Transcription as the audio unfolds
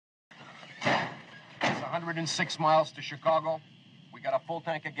106 miles to Chicago. We got a full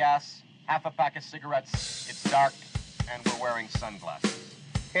tank of gas, half a pack of cigarettes. It's dark, and we're wearing sunglasses.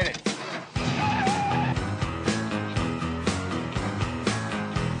 Hit it.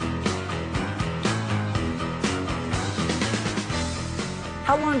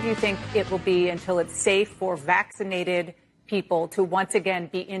 How long do you think it will be until it's safe for vaccinated people to once again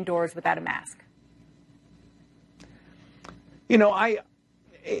be indoors without a mask? You know,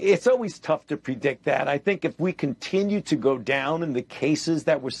 it's always tough to predict that. I think if we continue to go down in the cases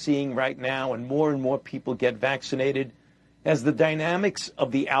that we're seeing right now and more people get vaccinated, as the dynamics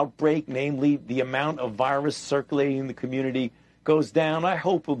of the outbreak, namely the amount of virus circulating in the community, goes down, I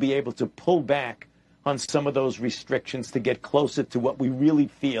hope we'll be able to pull back on some of those restrictions to get closer to what we really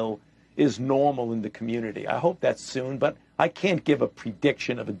feel is normal in the community. I hope that's soon, but I can't give a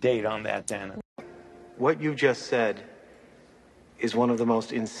prediction of a date on that, Dana. What you just said is one of the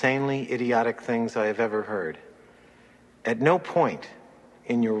most insanely idiotic things I have ever heard. At no point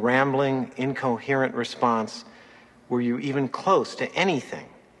in your rambling, incoherent response were you even close to anything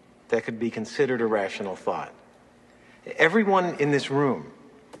that could be considered a rational thought. Everyone in this room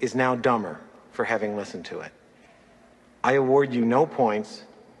is now dumber for having listened to it. I award you no points,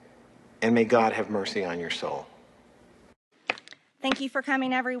 and may God have mercy on your soul. Thank you for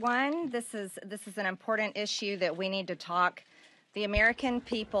coming, everyone. This is an important issue that we need to talk. The American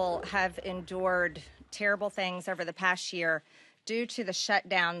people have endured terrible things over the past year due to the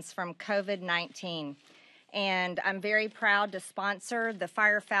shutdowns from COVID-19. And I'm very proud to sponsor the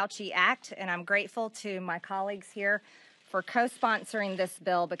Fire Fauci Act, and I'm grateful to my colleagues here for co-sponsoring this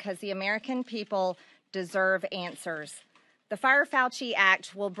bill because the American people deserve answers. The Fire Fauci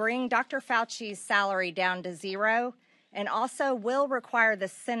Act will bring Dr. Fauci's salary down to zero and also will require the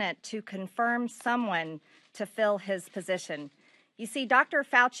Senate to confirm someone to fill his position. You see, Dr.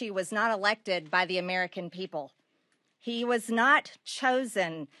 Fauci was not elected by the American people. He was not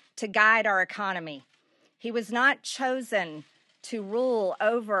chosen to guide our economy. He was not chosen to rule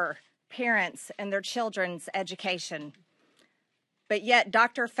over parents and their children's education. But yet,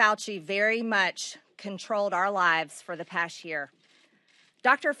 Dr. Fauci very much controlled our lives for the past year.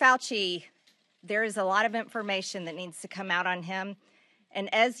 Dr. Fauci, there is a lot of information that needs to come out on him.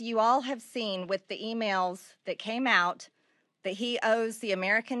 And as you all have seen with the emails that came out, that he owes the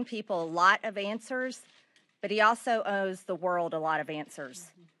American people a lot of answers, but he also owes the world a lot of answers.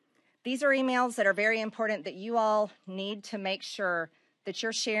 These are emails that are very important that you all need to make sure that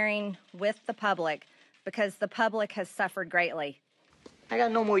you're sharing with the public because the public has suffered greatly. I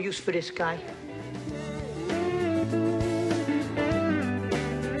got no more use for this guy.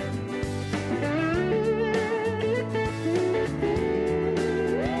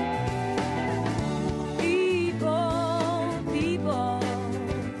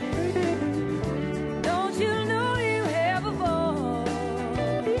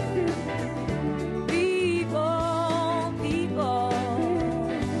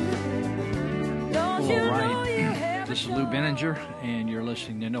 This is Lou Benninger, and you're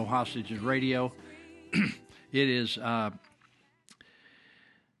listening to No Hostages Radio. It is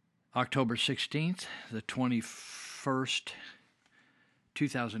October 16th, the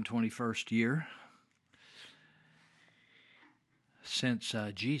 2021 year since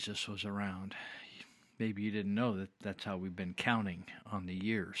Jesus was around. Maybe you didn't know that that's how we've been counting on the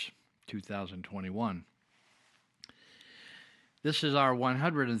years, 2021. This is our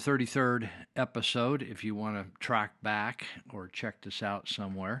 133rd episode, if you want to track back or check this out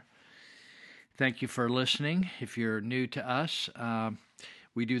somewhere. Thank you for listening. If you're new to us,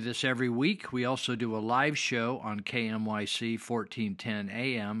 we do this every week. We also do a live show on KMYC 1410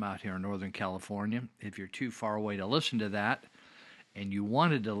 AM out here in Northern California. If you're too far away to listen to that and you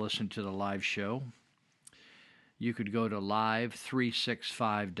wanted to listen to the live show, you could go to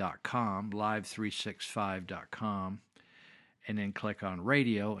live365.com, live365.com. and then click on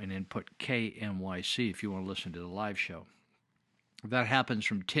radio and then put KMYC if you want to listen to the live show. That happens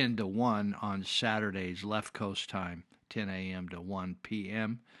from 10 to 1 on Saturdays, left coast time, 10 a.m. to 1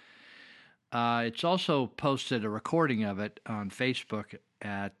 p.m. It's also posted a recording of it on Facebook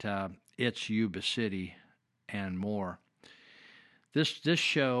at It's Yuba City and more. This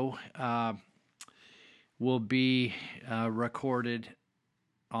show will be recorded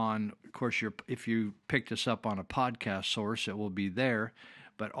on, of course, if you pick this up on a podcast source, it will be there.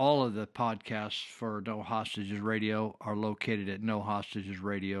 But all of the podcasts for No Hostages Radio are located at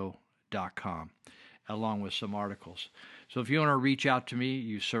nohostagesradio.com, along with some articles. So if you want to reach out to me,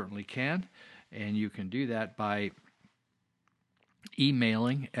 you certainly can. And you can do that by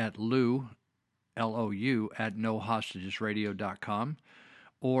emailing at Lou, L-O-U, at nohostagesradio.com.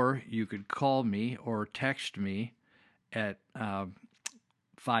 or you could call me or text me at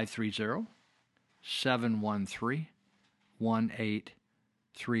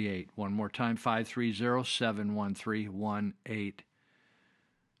 530-713-1838. One more time,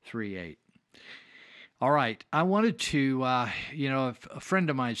 530-713-1838. All right. I wanted to, a friend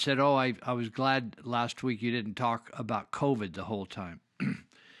of mine said, I was glad last week you didn't talk about COVID the whole time.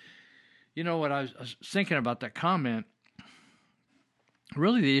 You know what? I was thinking about that comment.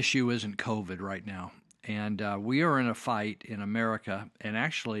 Really, the issue isn't COVID right now. And we are in a fight in America. And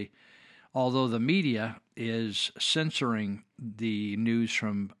actually, although the media is censoring the news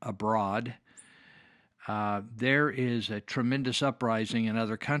from abroad, there is a tremendous uprising in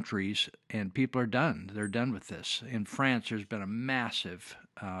other countries, and people are done. They're done with this. In France, there's been a massive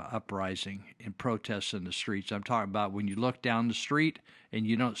uprising in protests in the streets. I'm talking about when you look down the street and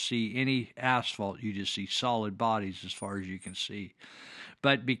you don't see any asphalt, you just see solid bodies as far as you can see.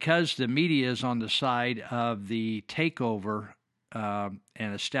 But because the media is on the side of the takeover and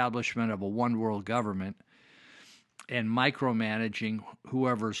establishment of a one-world government, and micromanaging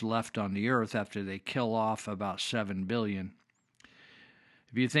whoever's left on the earth after they kill off about 7 billion.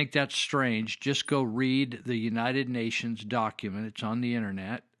 If you think that's strange, just go read the United Nations document. It's on the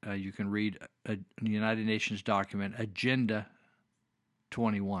internet. You can read the United Nations document, Agenda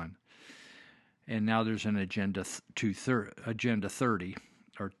 21. And now there's an Agenda 30,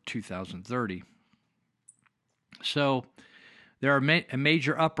 or 2030. So there are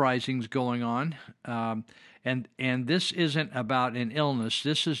major uprisings going on. And this isn't about an illness.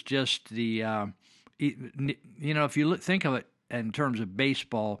 This is just the, if you think of it in terms of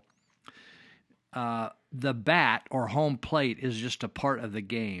baseball, the bat or home plate is just a part of the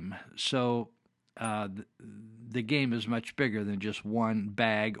game. So the game is much bigger than just one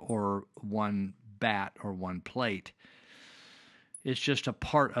bag or one bat or one plate. It's just a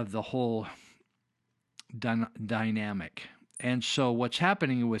part of the whole dynamic. And so what's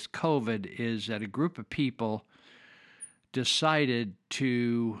happening with COVID is that a group of people decided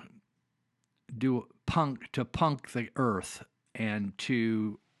to punk the earth and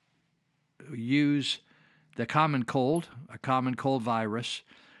to use a common cold virus,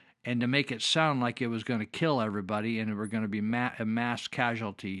 and to make it sound like it was going to kill everybody and it were going to be a mass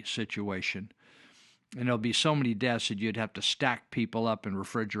casualty situation. And there'll be so many deaths that you'd have to stack people up in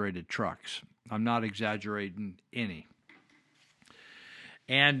refrigerated trucks. I'm not exaggerating any.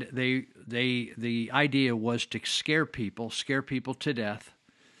 And the idea was to scare people to death,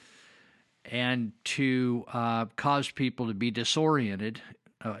 and to cause people to be disoriented,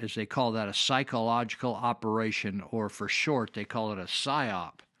 as they call that, a psychological operation, or for short, they call it a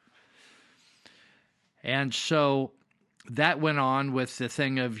PSYOP. And so that went on with the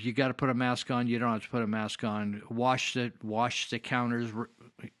thing of you got to put a mask on, you don't have to put a mask on, wash the counters,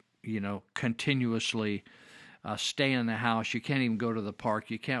 continuously. Stay in the house. You can't even go to the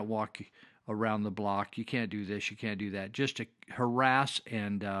park. You can't walk around the block. You can't do this. You can't do that. Just to harass,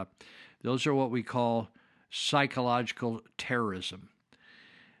 and those are what we call psychological terrorism.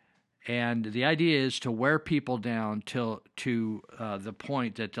 And the idea is to wear people down to the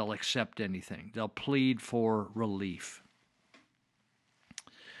point that they'll accept anything. They'll plead for relief.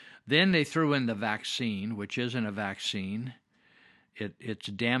 Then they threw in the vaccine, which isn't a vaccine. It's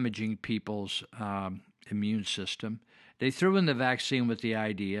damaging people's immune system. They threw in the vaccine with the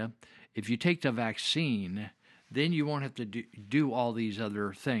idea, if you take the vaccine, then you won't have to do all these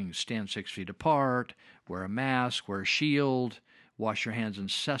other things. Stand 6 feet apart, wear a mask, wear a shield, wash your hands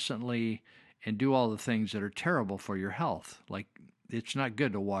incessantly, and do all the things that are terrible for your health. Like, it's not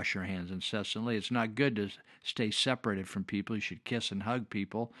good to wash your hands incessantly. It's not good to stay separated from people. You should kiss and hug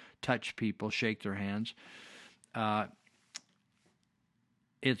people, touch people, shake their hands.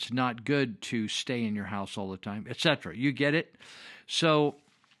 It's not good to stay in your house all the time, etc. You get it? So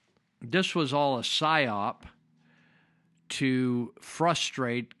this was all a PSYOP to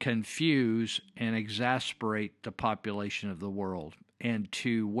frustrate, confuse, and exasperate the population of the world, and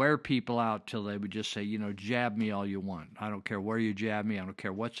to wear people out till they would just say, jab me all you want. I don't care where you jab me. I don't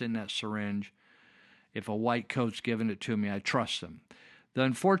care what's in that syringe. If a white coat's giving it to me, I trust them. The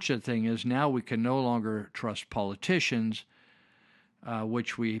unfortunate thing is now we can no longer trust politicians,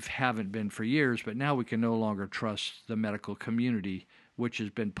 which we haven't been for years, but now we can no longer trust the medical community, which has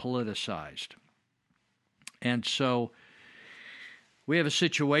been politicized. And so we have a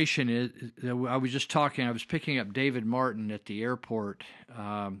situation. I was picking up David Martin at the airport,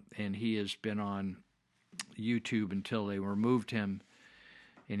 and he has been on YouTube until they removed him,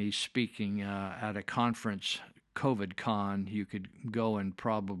 and he's speaking at a conference, COVID Con. You could go and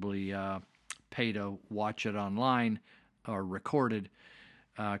probably pay to watch it online or recorded,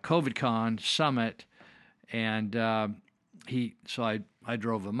 COVIDCon summit, and so I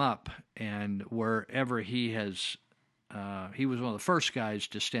drove him up, and wherever he has, he was one of the first guys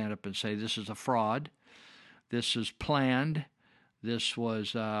to stand up and say, this is a fraud, this is planned, this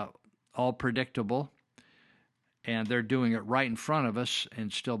was all predictable, and they're doing it right in front of us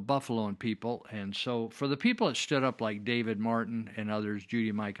and still buffaloing people. And so for the people that stood up like David Martin and others,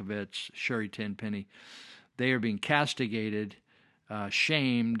 Judy Mikovits, Sherry Tenpenny, they are being castigated,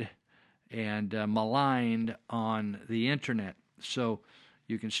 shamed, and maligned on the internet. So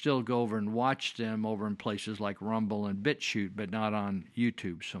you can still go over and watch them over in places like Rumble and BitChute, but not on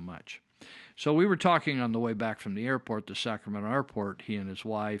YouTube so much. So we were talking on the way back from the airport, the Sacramento airport, he and his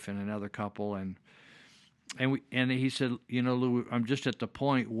wife and another couple, and he said, you know, Lou, I'm just at the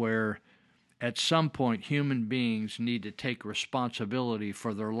point where at some point human beings need to take responsibility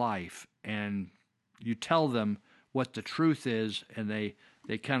for their life, and you tell them what the truth is, and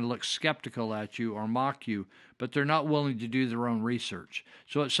they kind of look skeptical at you or mock you, but they're not willing to do their own research.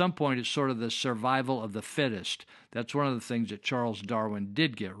 So at some point, it's sort of the survival of the fittest. That's one of the things that Charles Darwin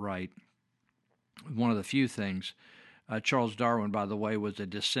did get right. One of the few things. Charles Darwin, by the way, was a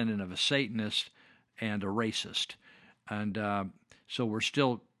descendant of a Satanist and a racist. And so we're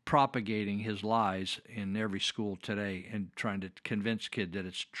still propagating his lies in every school today and trying to convince kids that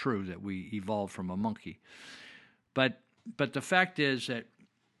it's true that we evolved from a monkey. But the fact is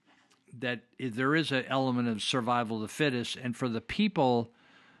that there is an element of survival of the fittest, and for the people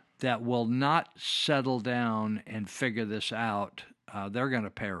that will not settle down and figure this out, they're going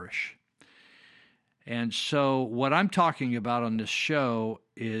to perish. And so what I'm talking about on this show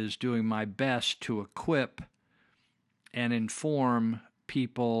is doing my best to equip and inform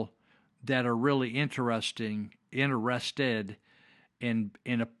people that are really interested in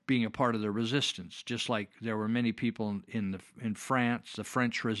being a part of the resistance, just like there were many people in France, the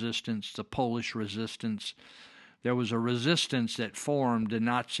French resistance, the Polish resistance. There was a resistance that formed, the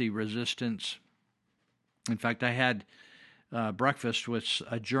Nazi resistance. In fact, I had breakfast with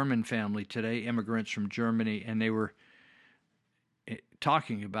a German family today, immigrants from Germany, and they were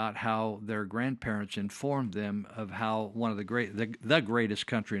talking about how their grandparents informed them of how one of the greatest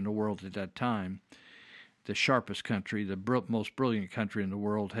country in the world at that time, the sharpest country, the most brilliant country in the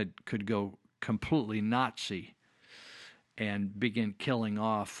world, could go completely Nazi and begin killing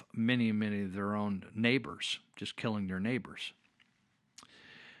off many of their own neighbors, just killing their neighbors.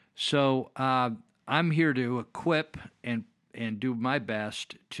 So I'm here to equip and do my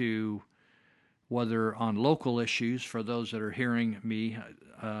best to, whether on local issues, for those that are hearing me,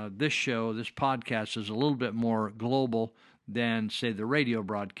 this podcast is a little bit more global than, say, the radio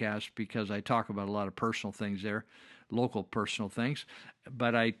broadcast, because I talk about a lot of personal things there, local personal things,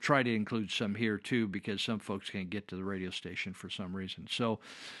 but I try to include some here too, because some folks can't get to the radio station for some reason. So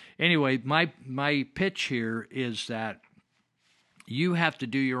anyway, my pitch here is that you have to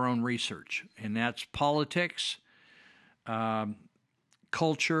do your own research, and that's politics,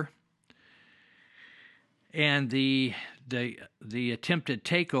 culture, and the attempted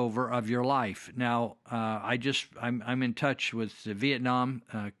takeover of your life. Now, I'm in touch with Vietnam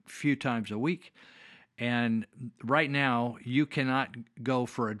a few times a week, and right now you cannot go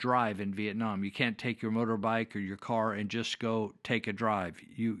for a drive in Vietnam. You can't take your motorbike or your car and just go take a drive.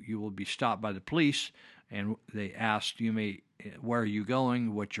 You will be stopped by the police, and they ask where are you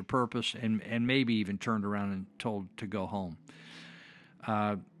going, what's your purpose, and maybe even turned around and told to go home.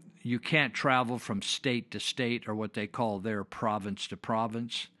 You can't travel from state to state, or what they call their province to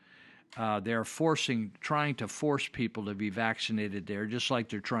province. They're trying to force people to be vaccinated there, just like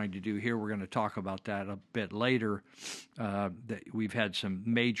they're trying to do here. We're going to talk about that a bit later. That we've had some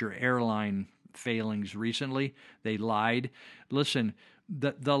major airline failings recently. They lied. Listen,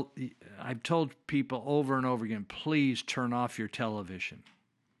 I've told people over and over again, please turn off your television.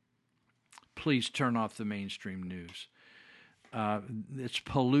 Please turn off the mainstream news. It's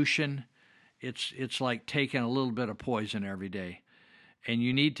pollution. It's like taking a little bit of poison every day. And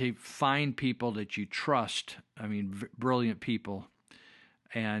you need to find people that you trust. I mean, brilliant people.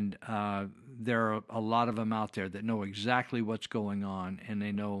 And there are a lot of them out there that know exactly what's going on, and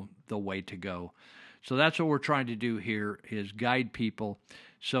they know the way to go. So that's what we're trying to do here, is guide people.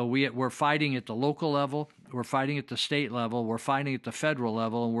 So we're fighting at the local level, we're fighting at the state level, we're fighting at the federal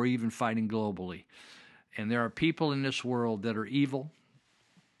level, and we're even fighting globally. And there are people in this world that are evil,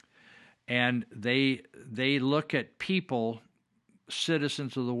 and they look at people,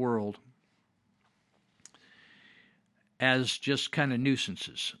 citizens of the world, as just kind of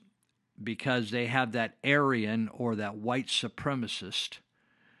nuisances, because they have that Aryan or that white supremacist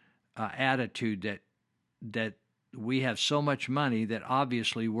attitude that we have so much money that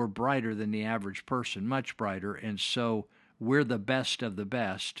obviously we're brighter than the average person, much brighter, and so we're the best of the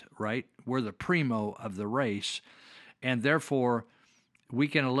best, right? We're the primo of the race, and therefore we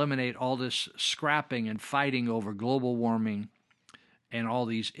can eliminate all this scrapping and fighting over global warming and all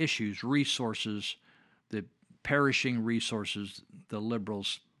these issues, resources, the perishing resources, the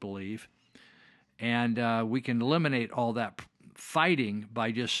liberals believe. And we can eliminate all that fighting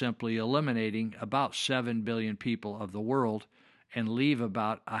by just simply eliminating about 7 billion people of the world and leave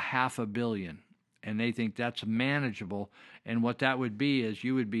about 500 million. And they think that's manageable. And what that would be is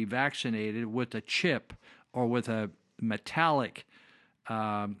you would be vaccinated with a chip or with a metallic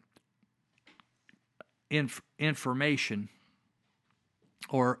information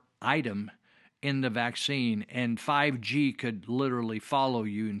or item in the vaccine, and 5G could literally follow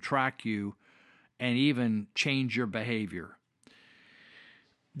you and track you and even change your behavior.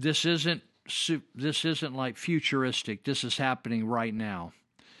 This isn't like futuristic. This is happening right now.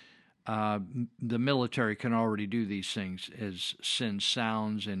 The military can already do these things, as send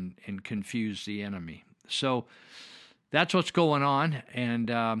sounds and confuse the enemy. So that's what's going on,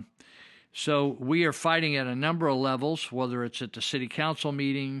 and so we are fighting at a number of levels, whether it's at the city council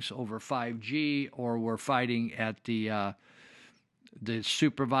meetings over 5G, or we're fighting at the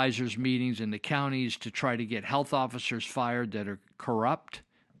supervisors' meetings in the counties to try to get health officers fired that are corrupt,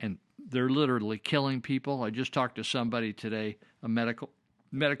 and they're literally killing people. I just talked to somebody today, a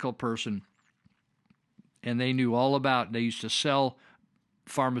medical person, and they knew all about, they used to sell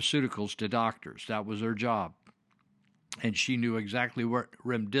pharmaceuticals to doctors. That was their job. And she knew exactly what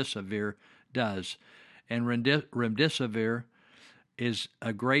remdesivir does. And remdesivir is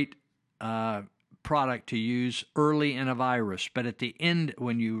a great product to use early in a virus. But at the end,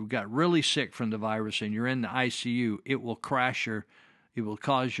 when you got really sick from the virus and you're in the ICU, it will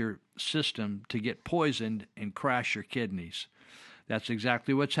cause your system to get poisoned and crash your kidneys. That's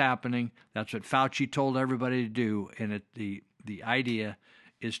exactly what's happening. That's what Fauci told everybody to do. And the idea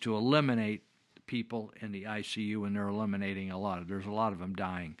is to eliminate people in the ICU, and they're eliminating there's a lot of them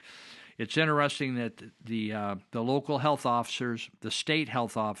dying. It's interesting that the local health officers, the state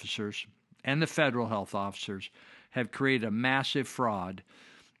health officers, and the federal health officers have created a massive fraud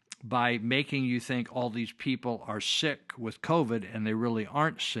by making you think all these people are sick with COVID, and they really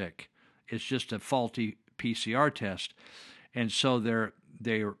aren't sick. It's just a faulty PCR test. And so they're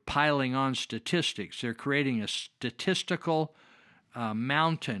piling on statistics. They're creating a statistical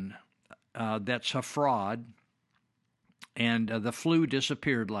mountain that's a fraud. And the flu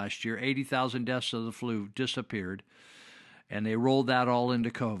disappeared last year. 80,000 deaths of the flu disappeared. And they rolled that all into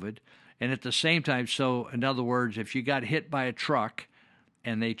COVID. And at the same time, so in other words, if you got hit by a truck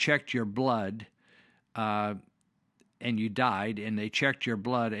and they checked your blood and you died, and they checked your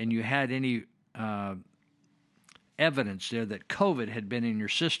blood and you had any evidence there that COVID had been in your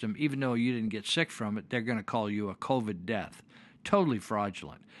system, even though you didn't get sick from it, they're going to call you a COVID death. Totally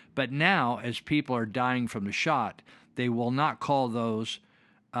fraudulent. But now, as people are dying from the shot, they will not call those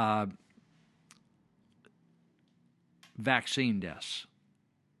vaccine deaths.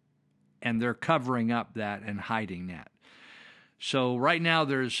 And they're covering up that and hiding that. So right now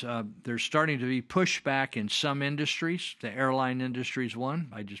there's starting to be pushback in some industries. The airline industry is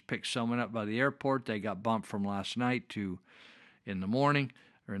one. I just picked someone up by the airport. They got bumped from last night to in the morning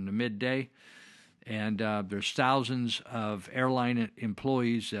or in the midday. And there's thousands of airline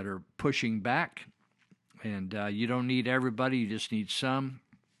employees that are pushing back. And you don't need everybody. You just need some.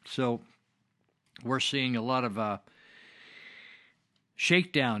 So we're seeing a lot of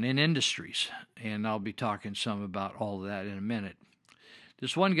shakedown in industries, and I'll be talking some about all of that in a minute.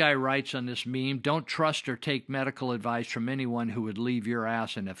 This one guy writes on this meme, "Don't trust or take medical advice from anyone who would leave your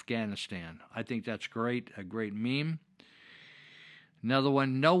ass in Afghanistan." I think that's great, a great meme. Another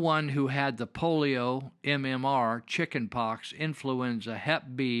one, "No one who had the polio, MMR, chickenpox, influenza,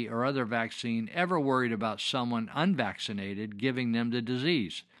 Hep B, or other vaccine ever worried about someone unvaccinated giving them the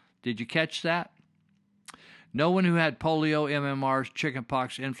disease." Did you catch that? No one who had polio, MMR,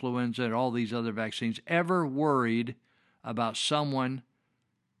 chickenpox, influenza, and all these other vaccines ever worried about someone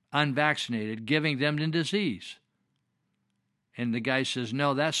unvaccinated giving them the disease. And the guy says,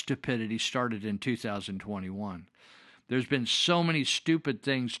 no, that stupidity started in 2021. There's been so many stupid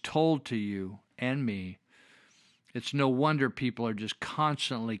things told to you and me. It's no wonder people are just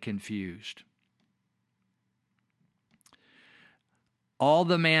constantly confused. All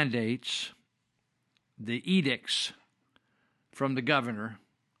the mandates, the edicts from the governor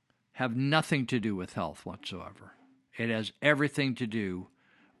have nothing to do with health whatsoever. It has everything to do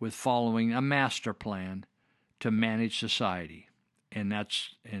with following a master plan to manage society. And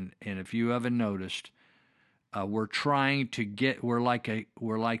if you haven't noticed, We're trying to get. We're like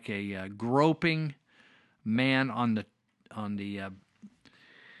a groping man on the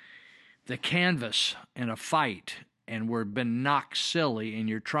canvas in a fight, and we're been knocked silly, and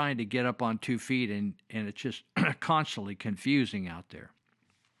you're trying to get up on 2 feet, and it's just constantly confusing out there.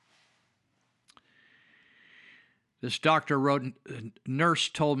 This doctor wrote, a nurse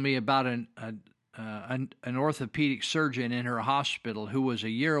told me about an orthopedic surgeon in her hospital who was a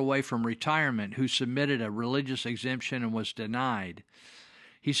year away from retirement, who submitted a religious exemption and was denied.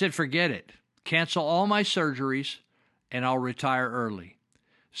 He said, forget it. Cancel all my surgeries, and I'll retire early.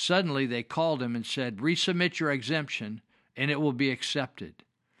 Suddenly, they called him and said, resubmit your exemption, and it will be accepted.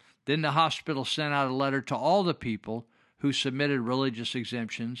 Then the hospital sent out a letter to all the people who submitted religious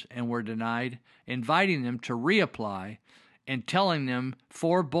exemptions and were denied, inviting them to reapply and telling them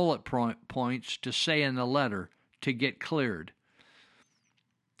 4 bullet points to say in the letter to get cleared.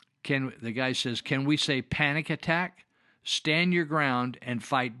 The guy says, can we say panic attack? Stand your ground and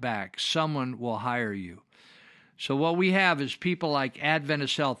fight back. Someone will hire you. So what we have is people like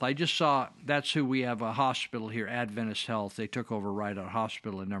Adventist Health. I just saw, that's who we have, a hospital here, Adventist Health. They took over Rideout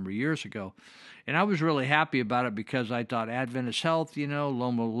Hospital a number of years ago. And I was really happy about it because I thought Adventist Health,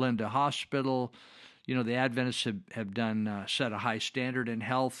 Loma Linda Hospital, the Adventists have done, set a high standard in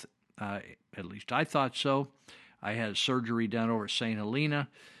health. At least I thought so. I had surgery done over at St. Helena.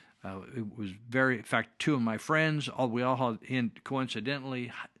 It was in fact, 2 of my friends, we all had,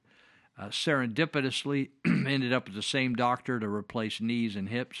 coincidentally, serendipitously ended up with the same doctor to replace knees and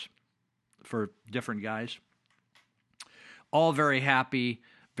hips for different guys. All very happy,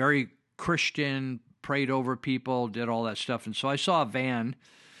 very Christian, prayed over people, did all that stuff. And so I saw a van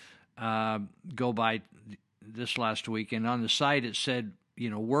go by this last week, and on the side it said,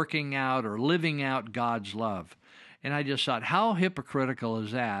 working out or living out God's love. And I just thought, how hypocritical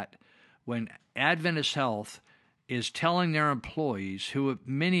is that when Adventist Health is telling their employees, who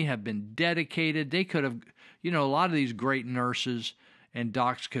many have been dedicated, they could have, a lot of these great nurses and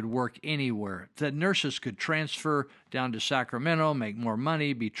docs could work anywhere. The nurses could transfer down to Sacramento, make more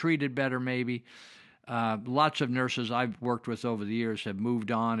money, be treated better maybe. Lots of nurses I've worked with over the years have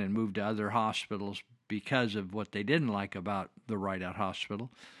moved on and moved to other hospitals because of what they didn't like about the Rideout Hospital.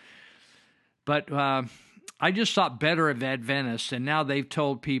 But I just thought better of Adventists, and now they've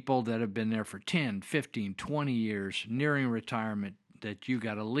told people that have been there for 10, 15, 20 years, nearing retirement, that you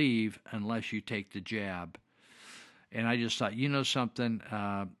got to leave unless you take the jab. And I just thought, something,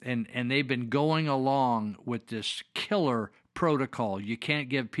 and they've been going along with this killer protocol. You can't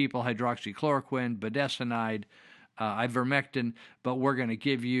give people hydroxychloroquine, budesonide, ivermectin, but we're going to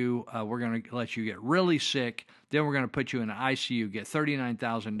give you, we're going to let you get really sick, then we're going to put you in an ICU, get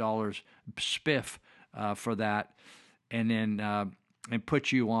 $39,000 spiff for that, and then and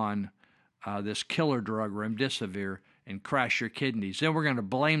put you on this killer drug, remdesivir, and crash your kidneys. Then we're going to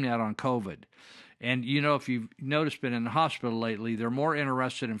blame that on COVID. And, if you've noticed, been in the hospital lately, they're more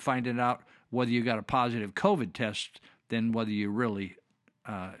interested in finding out whether you got a positive COVID test than whether you're really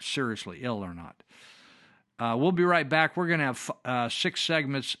seriously ill or not. We'll be right back. We're going to have 6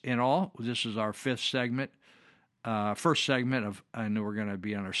 segments in all. This is our 5th segment. First segment of, and we're going to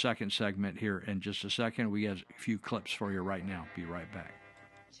be on our 2nd segment here in just a second. We have a few clips for you right now. Be right back.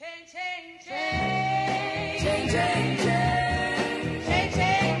 Change, change, change. Change, change, change. Change,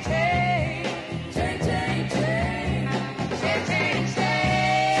 change, change. Change, change, change. Change, change,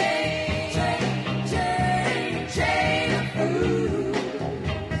 change. Change, change, change. Ooh.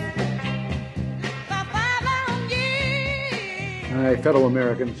 Hi, fellow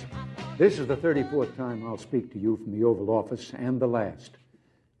Americans. This is the 34th time I'll speak to you from the Oval Office, and the last.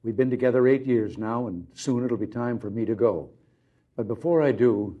 We've been together 8 years now, and soon it'll be time for me to go. But before I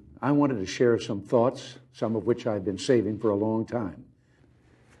do, I wanted to share some thoughts, some of which I've been saving for a long time.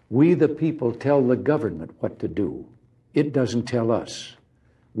 We, the people, tell the government what to do. It doesn't tell us.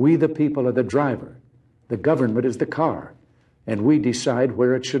 We, the people, are the driver. The government is the car. And we decide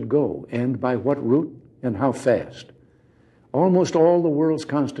where it should go, and by what route, and how fast. Almost all the world's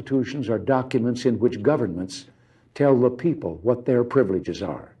constitutions are documents in which governments tell the people what their privileges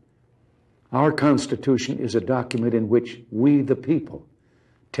are. Our Constitution is a document in which we, the people,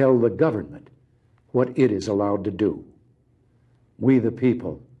 tell the government what it is allowed to do. We, the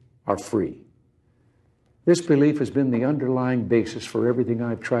people, are free. This belief has been the underlying basis for everything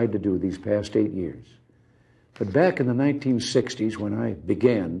I've tried to do these past 8 years. But back in the 1960s, when I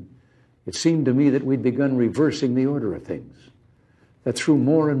began, it seemed to me that we'd begun reversing the order of things, that through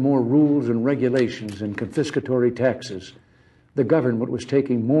more and more rules and regulations and confiscatory taxes, the government was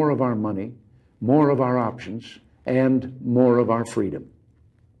taking more of our money, more of our options, and more of our freedom.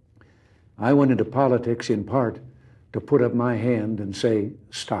 I went into politics in part to put up my hand and say,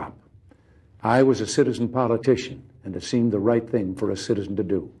 stop. I was a citizen politician, and it seemed the right thing for a citizen to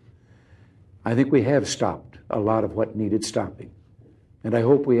do. I think we have stopped a lot of what needed stopping. And I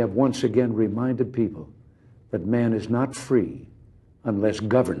hope we have once again reminded people that man is not free unless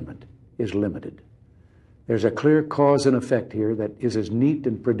government is limited. There's a clear cause and effect here that is as neat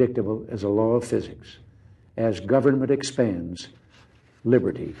and predictable as a law of physics. As government expands,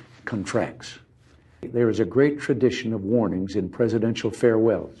 liberty contracts. There is a great tradition of warnings in presidential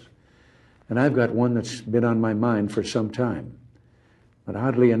farewells, and I've got one that's been on my mind for some time. But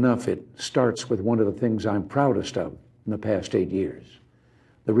oddly enough, it starts with one of the things I'm proudest of in the past 8 years,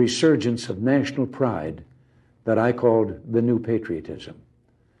 the resurgence of national pride that I called the new patriotism.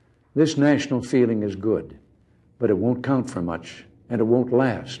 This national feeling is good, but it won't count for much, and it won't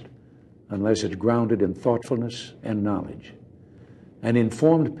last unless it's grounded in thoughtfulness and knowledge. An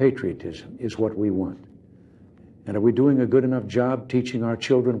informed patriotism is what we want. And are we doing a good enough job teaching our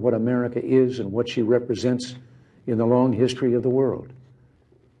children what America is and what she represents in the long history of the world?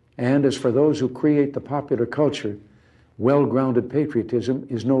 And as for those who create the popular culture, well-grounded patriotism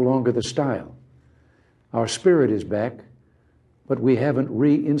is no longer the style. Our spirit is back, but we haven't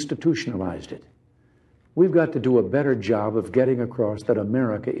re-institutionalized it. We've got to do a better job of getting across that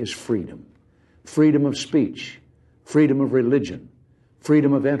America is freedom. Freedom of speech, freedom of religion,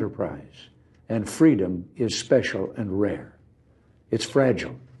 freedom of enterprise, and freedom is special and rare. It's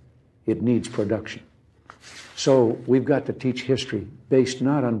fragile. It needs production. So we've got to teach history based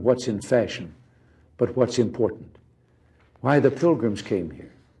not on what's in fashion, but what's important. Why the Pilgrims came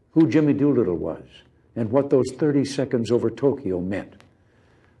here, who Jimmy Doolittle was, and what those 30 seconds over Tokyo meant.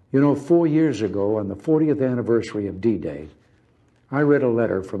 You know, 4 years ago, on the 40th anniversary of D-Day, I read a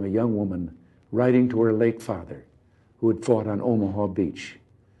letter from a young woman writing to her late father, who had fought on Omaha Beach.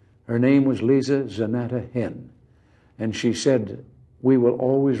 Her name was Lisa Zanata Henn, and she said, "We will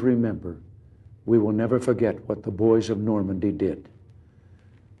always remember. We will never forget what the boys of Normandy did."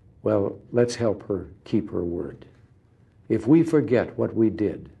 Well, let's help her keep her word. If we forget what we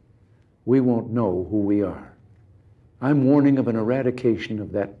did, we won't know who we are. I'm warning of an eradication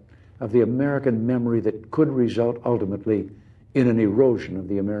of the American memory that could result ultimately in an erosion of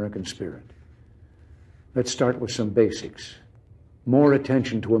the American spirit. Let's start with some basics. More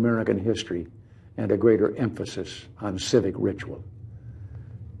attention to American history and a greater emphasis on civic ritual.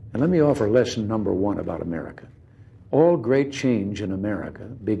 And let me offer lesson number 1 about America. All great change in America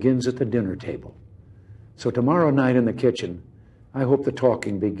begins at the dinner table. So tomorrow night in the kitchen, I hope the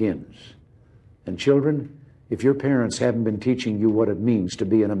talking begins. And children, if your parents haven't been teaching you what it means to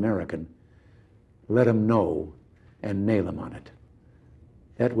be an American, let them know and nail them on it.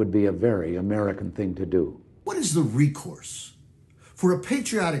 That would be a very American thing to do. What is the recourse for a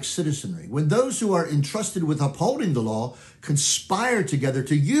patriotic citizenry when those who are entrusted with upholding the law conspire together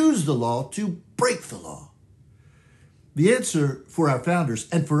to use the law to break the law? The answer for our founders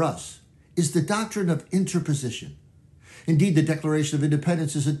and for us is the doctrine of interposition. Indeed, the Declaration of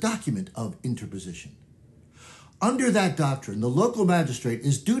Independence is a document of interposition. Under that doctrine, the local magistrate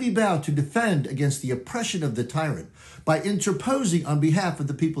is duty-bound to defend against the oppression of the tyrant by interposing on behalf of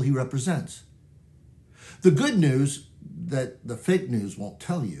the people he represents. The good news that the fake news won't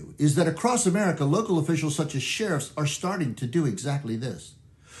tell you is that across America, local officials such as sheriffs are starting to do exactly this.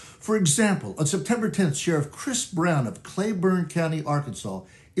 For example, on September 10th, Sheriff Chris Brown of Claiborne County, Arkansas,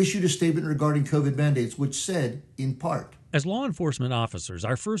 issued a statement regarding COVID mandates, which said, in part, "As law enforcement officers,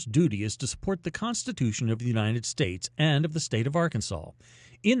 our first duty is to support the Constitution of the United States and of the state of Arkansas.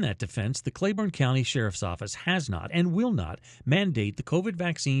 In that defense, the Claiborne County Sheriff's Office has not and will not mandate the COVID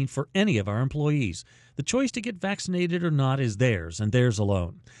vaccine for any of our employees. The choice to get vaccinated or not is theirs and theirs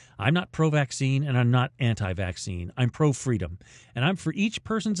alone. I'm not pro-vaccine and I'm not anti-vaccine. I'm pro-freedom, and I'm for each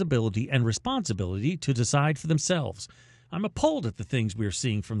person's ability and responsibility to decide for themselves. I'm appalled at the things we are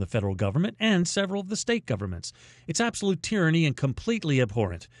seeing from the federal government and several of the state governments. It's absolute tyranny and completely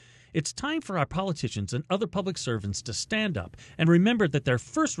abhorrent. It's time for our politicians and other public servants to stand up and remember that their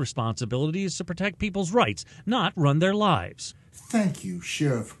first responsibility is to protect people's rights, not run their lives." Thank you,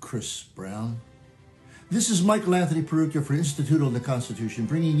 Sheriff Chris Brown. This is Michael Anthony Perugia for Institute on the Constitution,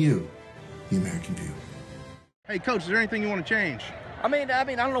 bringing you the American View. Hey, Coach, is there anything you want to change? I mean, I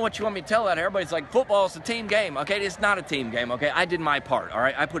don't know what you want me to tell that. Everybody's like, football's a team game. Okay, it's not a team game. Okay, I did my part. All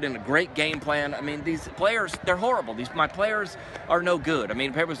right, I put in a great game plan. I mean, these players, they're horrible. My players are no good. I mean,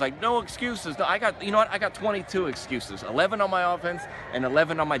 everybody's like, no excuses. No, you know what? I got 22 excuses. 11 on my offense and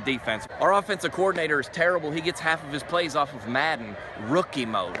 11 on my defense. Our offensive coordinator is terrible. He gets half of his plays off of Madden rookie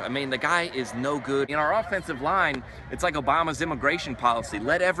mode. I mean, the guy is no good. In our offensive line, it's like Obama's immigration policy.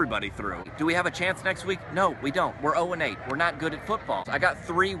 Let everybody through. Do we have a chance next week? No, we don't. We're 0-8. We're not good at football. I got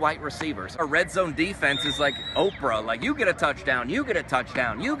 3 white receivers. Our red zone defense is like Oprah, like you get a touchdown, you get a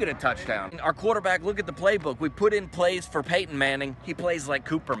touchdown, you get a touchdown. Our quarterback, look at the playbook. We put in plays for Peyton Manning. He plays like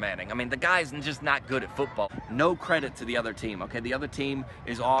Cooper Manning. I mean, the guy's just not good at football. No credit to the other team, okay? The other team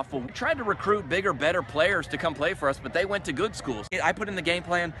is awful. We tried to recruit bigger, better players to come play for us, but they went to good schools. I put in the game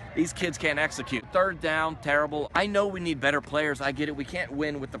plan. These kids can't execute. Third down, terrible. I know we need better players. I get it. We can't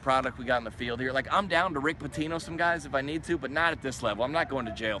win with the product we got in the field here. Like, I'm down to Rick Pitino some guys if I need to, but not at this level. I'm not going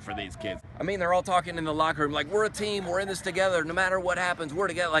to jail for these kids. I mean, they're all talking in the locker room like, we're a team, we're in this together, no matter what happens, we're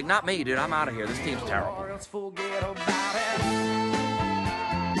together. Like, not me, dude, I'm out of here. This team's terrible.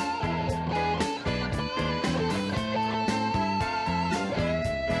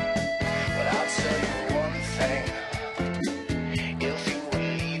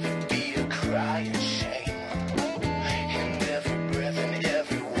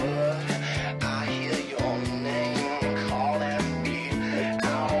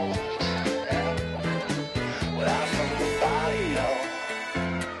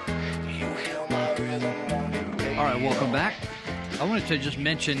 Welcome back. I wanted to just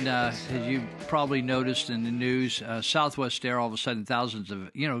mention, as you probably noticed in the news, Southwest Air, all of a sudden thousands of,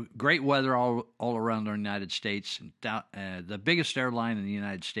 great weather all around the United States. The biggest airline in the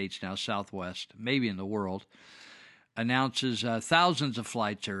United States now, Southwest, maybe in the world, announces thousands of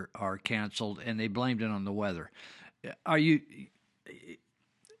flights are canceled, and they blamed it on the weather.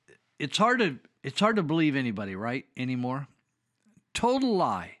 It's hard to believe anybody, right, anymore? Total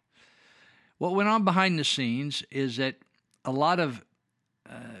lie. What went on behind the scenes is that a lot of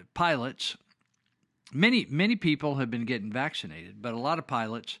pilots, many people have been getting vaccinated, but a lot of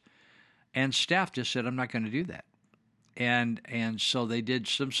pilots and staff just said, I'm not going to do that. And so they did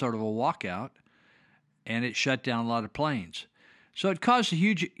some sort of a walkout, and it shut down a lot of planes. So it caused a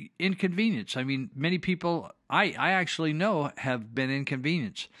huge inconvenience. I mean, many people I actually know have been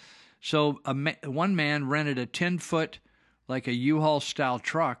inconvenienced. So one man rented a 10-foot like a U-Haul style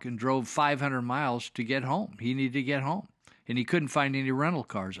truck and drove 500 miles to get home. He needed to get home, and he couldn't find any rental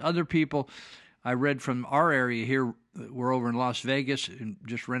cars. Other people, I read from our area here, we're over in Las Vegas and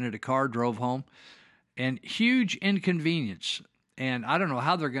just rented a car, drove home, and huge inconvenience. And I don't know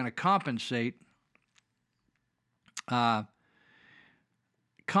how they're going to compensate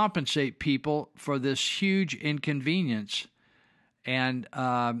people for this huge inconvenience. And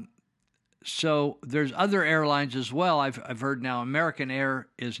so there's other airlines as well. I've heard now American Air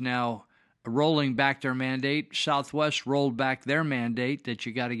is now rolling back their mandate. Southwest rolled back their mandate that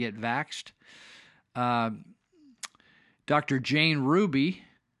you got to get vaxxed. Dr. Jane Ruby,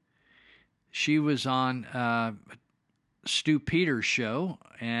 she was on Stu Peters' show,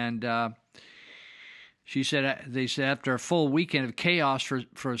 and they said after a full weekend of chaos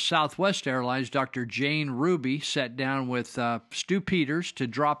for Southwest Airlines, Dr. Jane Ruby sat down with Stu Peters to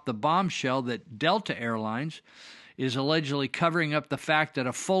drop the bombshell that Delta Airlines is allegedly covering up the fact that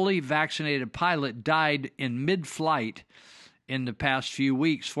a fully vaccinated pilot died in mid-flight in the past few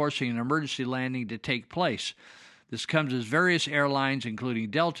weeks, forcing an emergency landing to take place. This comes as various airlines,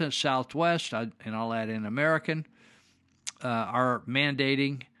 including Delta, Southwest, and I'll add in American, are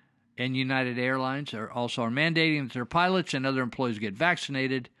mandating, and United Airlines are mandating that their pilots and other employees get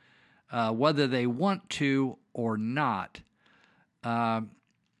vaccinated, whether they want to or not. Dr.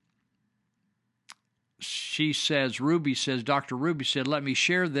 Ruby said, let me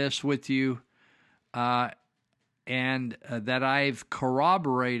share this with you, and that I've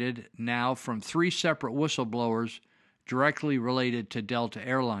corroborated now from 3 separate whistleblowers directly related to Delta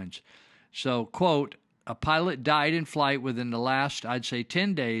Airlines. So, quote, a pilot died in flight within the last, I'd say,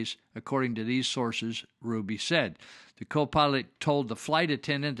 10 days, according to these sources, Ruby said. The co-pilot told the flight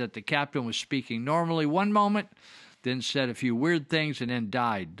attendant that the captain was speaking normally one moment, then said a few weird things, and then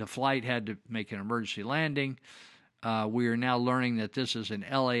died. The flight had to make an emergency landing. We are now learning that this is an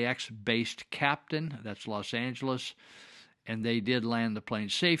LAX-based captain. That's Los Angeles. And they did land the plane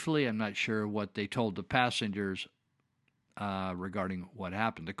safely. I'm not sure what they told the passengers regarding what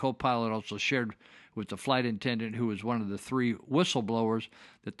happened. The co-pilot also shared with the flight attendant, who was one of the 3 whistleblowers,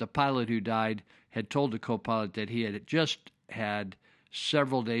 that the pilot who died had told the co-pilot that he had just had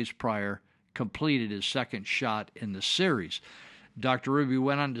several days prior completed his second shot in the series. Dr. Ruby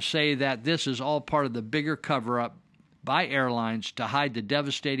went on to say that this is all part of the bigger cover-up by airlines to hide the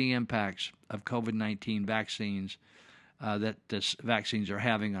devastating impacts of COVID-19 vaccines that this vaccines are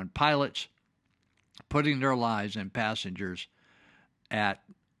having on pilots, putting their lives and passengers at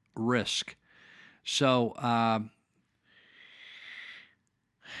risk. So,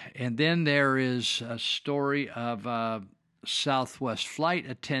 and then there is a story of a Southwest flight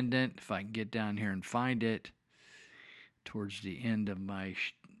attendant, if I can get down here and find it, towards the end of my,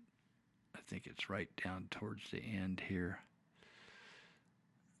 I think it's right down towards the end here.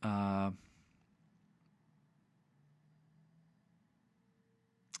 Okay,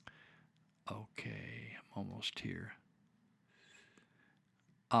 I'm almost here.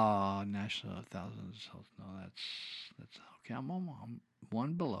 National Thousands. No, that's okay. I'm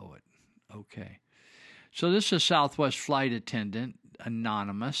one below it. Okay. So this is Southwest flight attendant,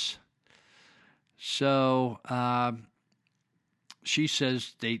 anonymous. So she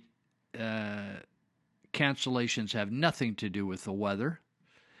says cancellations have nothing to do with the weather.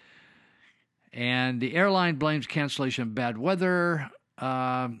 And the airline blames cancellation of bad weather.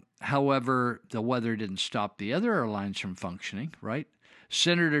 However, the weather didn't stop the other airlines from functioning, right?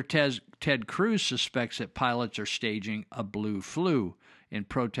 Senator Ted Cruz suspects that pilots are staging a blue flu in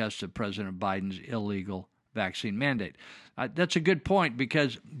protest of President Biden's illegal vaccine mandate. That's a good point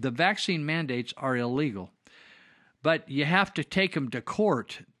because the vaccine mandates are illegal, but you have to take them to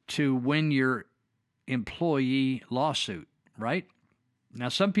court to win your employee lawsuit, right? Now,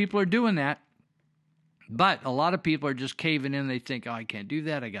 some people are doing that, but a lot of people are just caving in. They think, oh, I can't do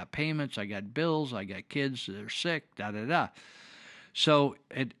that. I got payments. I got bills. I got kids that are sick, da-da-da. So,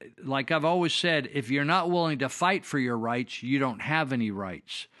 like I've always said, if you're not willing to fight for your rights, you don't have any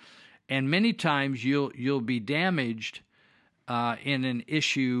rights. And many times you'll be damaged in an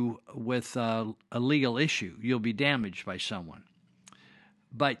issue with a legal issue. You'll be damaged by someone.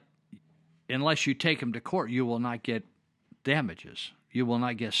 But unless you take them to court, you will not get damages. You will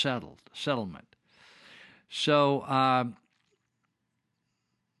not get settlement. So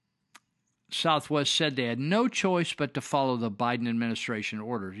Southwest said they had no choice but to follow the Biden administration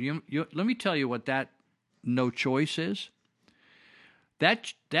orders. Let me tell you what that no choice is.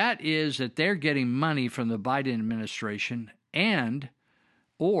 That is that they're getting money from the Biden administration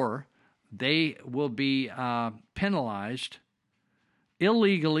or they will be penalized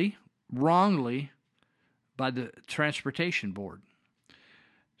illegally, wrongly by the Transportation Board.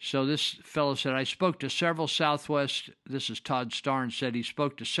 So this fellow said, I spoke to several Southwest, this is Todd Starnes, said he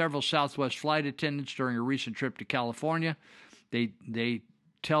spoke to several Southwest flight attendants during a recent trip to California. They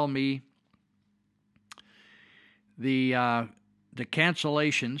tell me the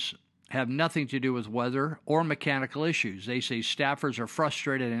cancellations have nothing to do with weather or mechanical issues. They say staffers are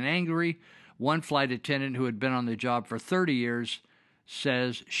frustrated and angry. One flight attendant who had been on the job for 30 years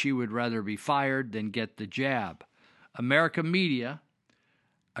says she would rather be fired than get the jab. American media,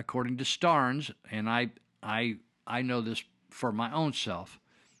 according to Starnes, and I know this for my own self,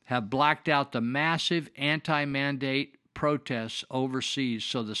 have blacked out the massive anti-mandate protests overseas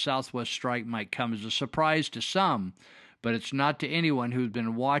so the Southwest strike might come as a surprise to some, but it's not to anyone who's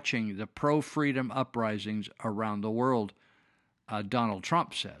been watching the pro-freedom uprisings around the world, Donald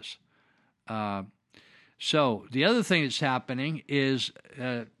Trump says. So the other thing that's happening is,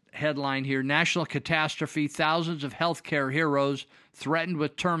 headline here, national catastrophe, thousands of healthcare heroes threatened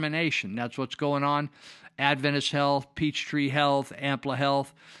with termination. That's what's going on. Adventist Health, Peachtree Health, Ampla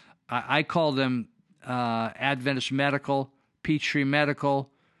Health. I call them Adventist Medical, Peachtree Medical,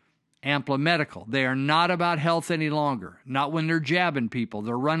 Ampla Medical. They are not about health any longer. Not when they're jabbing people.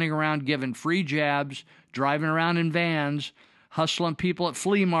 They're running around giving free jabs, driving around in vans, hustling people at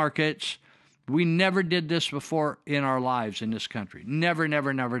flea markets. We never did this before in our lives in this country. Never,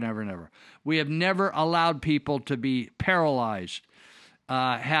 never, never, never, never. We have never allowed people to be paralyzed,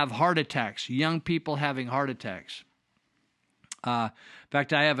 have heart attacks, young people having heart attacks. In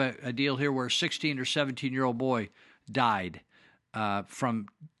fact, I have a deal here where a 16 or 17-year-old boy died from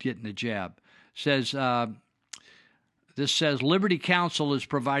getting the jab. This says Liberty Counsel is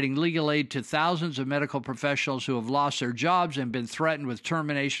providing legal aid to thousands of medical professionals who have lost their jobs and been threatened with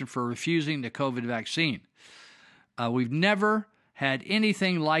termination for refusing the COVID vaccine. We've never had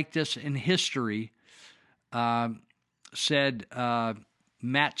anything like this in history, said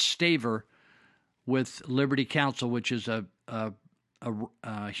Matt Staver with Liberty Counsel, which is a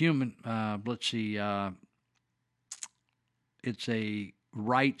human, it's a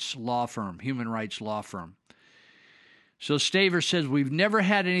rights law firm, human rights law firm. So Staver says, we've never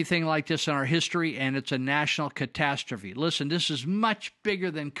had anything like this in our history, and it's a national catastrophe. Listen, this is much bigger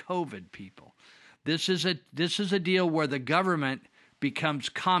than COVID, people. This is a deal where the government becomes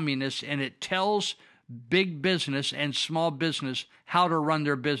communist, and it tells big business and small business how to run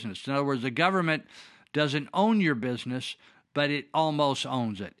their business. In other words, the government doesn't own your business, but it almost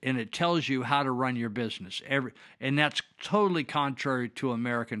owns it, and it tells you how to run your business. And that's totally contrary to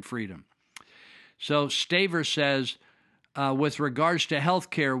American freedom. So Staver says, with regards to health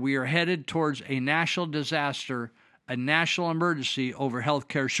care, we are headed towards a national disaster, a national emergency over health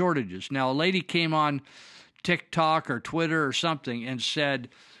care shortages. Now, a lady came on TikTok or Twitter or something and said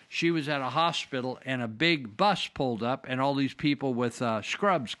she was at a hospital and a big bus pulled up and all these people with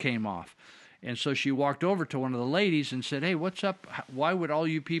scrubs came off. And so she walked over to one of the ladies and said, "Hey, what's up? Why would all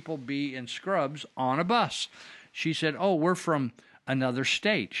you people be in scrubs on a bus?" She said, "Oh, we're from another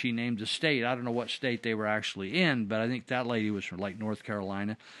state." She named the state. I don't know what state they were actually in, but I think that lady was from like North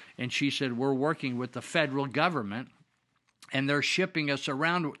Carolina. And she said, "We're working with the federal government, and they're shipping us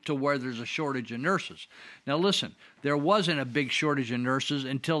around to where there's a shortage of nurses." Now, listen, there wasn't a big shortage of nurses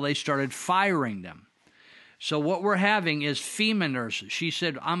until they started firing them. So what we're having is FEMA nurses. She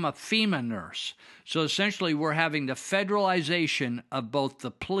said, "I'm a FEMA nurse." So essentially we're having the federalization of both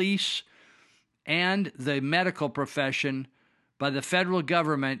the police and the medical profession by the federal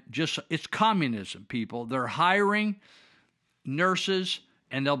government. It's communism, people. They're hiring nurses,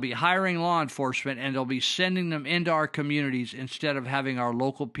 and they'll be hiring law enforcement, and they'll be sending them into our communities instead of having our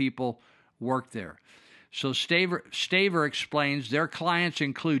local people work there. So Staver explains their clients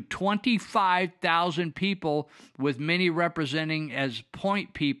include 25,000 people, with many representing as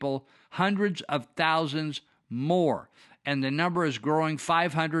point people, hundreds of thousands more. And the number is growing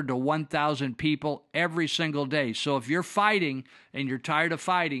 500 to 1,000 people every single day. So if you're fighting and you're tired of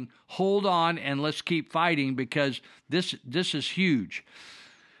fighting, hold on and let's keep fighting, because this is huge.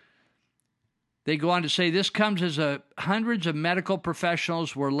 They go on to say this comes as hundreds of medical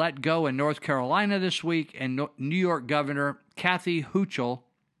professionals were let go in North Carolina this week, and New York Governor Kathy Hochul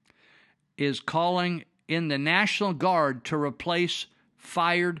is calling in the National Guard to replace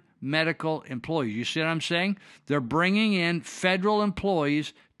fired medical employees. You see what I'm saying? They're bringing in federal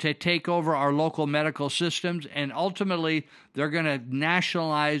employees to take over our local medical systems, and ultimately they're going to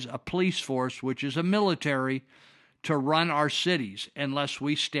nationalize a police force, which is a military, to run our cities unless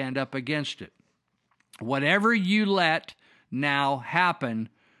we stand up against it. Whatever you let now happen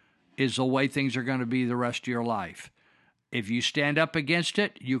is the way things are going to be the rest of your life. If you stand up against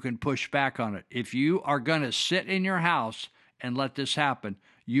it, you can push back on it. If you are going to sit in your house and let this happen,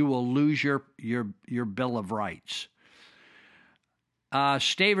 you will lose your Bill of Rights.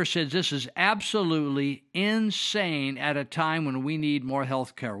 Staver says this is absolutely insane at a time when we need more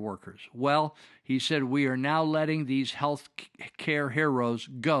health care workers. Well, he said, we are now letting these health care heroes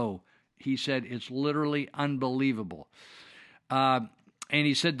go. He said it's literally unbelievable. And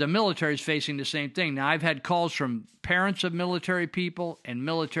he said the military is facing the same thing. Now, I've had calls from parents of military people and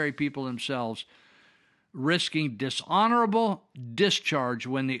military people themselves risking dishonorable discharge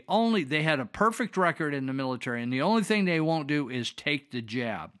when they had a perfect record in the military, and the only thing they won't do is take the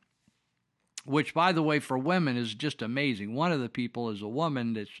jab, which, by the way, for women is just amazing. One of the people is a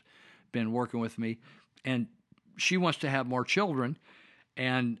woman that's been working with me, and she wants to have more children.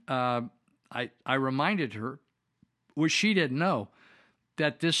 And I reminded her, which she didn't know,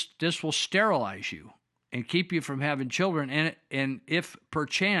 that this will sterilize you and keep you from having children. And if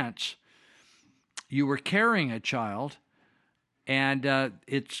perchance you were carrying a child and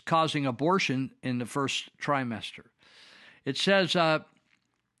it's causing abortion in the first trimester. It says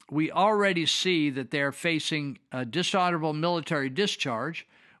we already see that they're facing a dishonorable military discharge.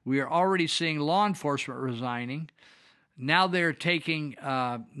 We are already seeing law enforcement resigning. Now they're taking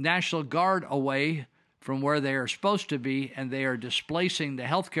National Guard away from where they are supposed to be, and they are displacing the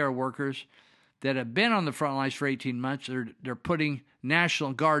healthcare workers that have been on the front lines for 18 months. They're putting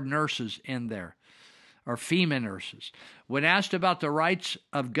National Guard nurses in there, or FEMA nurses. When asked about the rights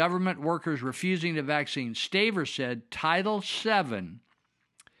of government workers refusing the vaccine, Staver said Title VII,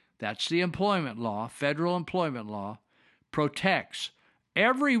 that's the employment law, federal employment law, protects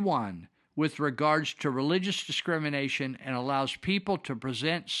everyone with regards to religious discrimination and allows people to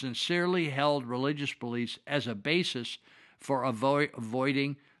present sincerely held religious beliefs as a basis for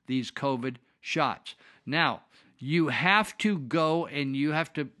avoiding these COVID shots. Now, you have to go and you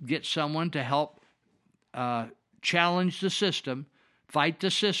have to get someone to help challenge the system, fight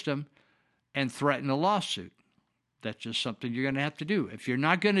the system, and threaten a lawsuit. That's just something you're going to have to do. If you're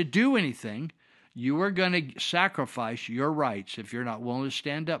not going to do anything, you are going to sacrifice your rights if you're not willing to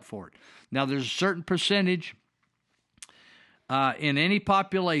stand up for it. Now, there's a certain percentage in any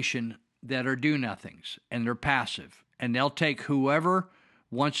population that are do-nothings, and they're passive, and they'll take whoever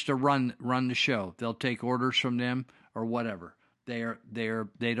wants to run the show. They'll take orders from them or whatever. They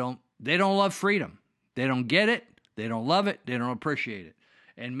don't love freedom. They don't get it. They don't love it. They don't appreciate it.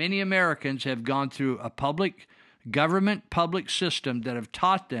 And many Americans have gone through a public system that have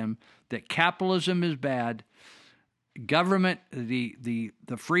taught them that capitalism is bad. Government, the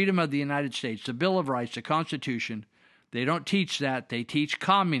freedom of the United States, the Bill of Rights, the Constitution, they don't teach that. They teach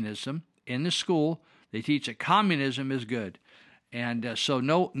communism in the school. They teach that communism is good. And so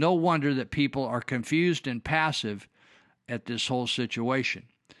no wonder that people are confused and passive at this whole situation.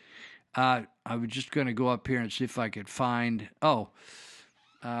 I was just going to go up here and see if I could find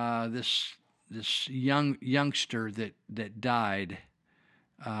this youngster that died.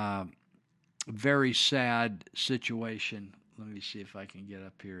 Very sad situation. Let me see if I can get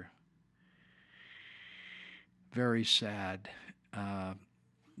up here. Very sad.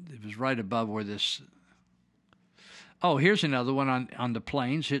 It was right above where this. Oh, here's another one on the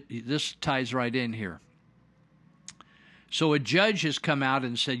planes. This ties right in here. So a judge has come out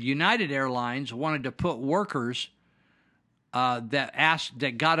and said United Airlines wanted to put workers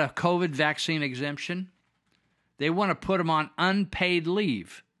that got a COVID vaccine exemption. They want to put them on unpaid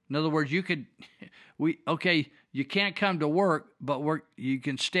leave. In other words, you can't come to work, but you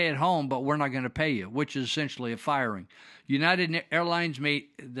can stay at home, but we're not going to pay you, which is essentially a firing. United Airlines made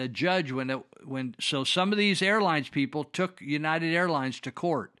the judge so some of these airlines people took United Airlines to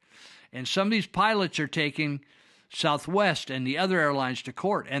court, and some of these pilots are taking Southwest and the other airlines to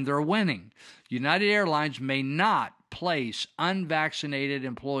court, and they're winning. United Airlines may not place unvaccinated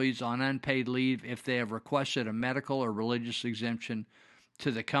employees on unpaid leave if they have requested a medical or religious exemption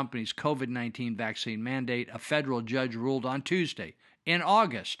to the company's COVID-19 vaccine mandate, a federal judge ruled on Tuesday. In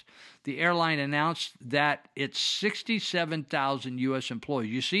August, the airline announced that its 67,000 U.S.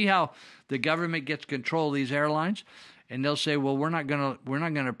 employees. You see how the government gets control of these airlines, and they'll say, "Well, we're not going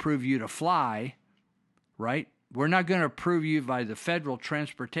to approve you to fly, right? We're not going to approve you by the Federal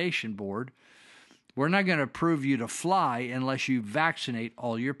Transportation Board. We're not going to approve you to fly unless you vaccinate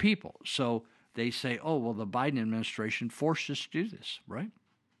all your people." So they say, "Oh, well, the Biden administration forced us to do this," right?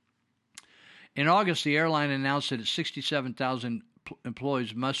 In August, the airline announced that its 67,000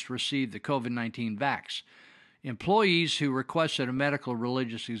 employees must receive the COVID-19 vax. Employees who requested a medical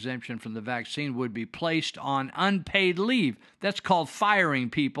religious exemption from the vaccine would be placed on unpaid leave. That's called firing,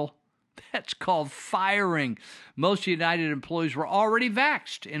 people. That's called firing. Most United employees were already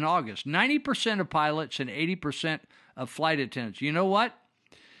vaxxed in August. 90% of pilots and 80% of flight attendants. You know what?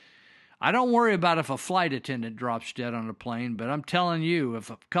 I don't worry about if a flight attendant drops dead on a plane, but I'm telling you, if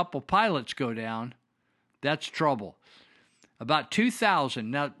a couple pilots go down, that's trouble. About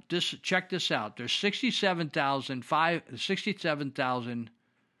 2,000. Now, check this out. There's 67,000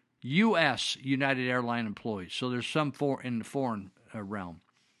 U.S. United Airline employees. So there's some in the foreign realm.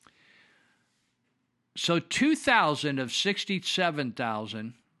 So 2,000 of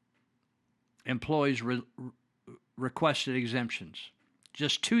 67,000 employees requested exemptions.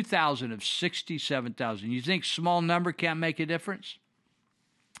 Just 2,000 of 67,000. You think small number can't make a difference?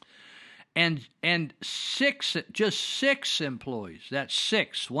 And just six employees. That's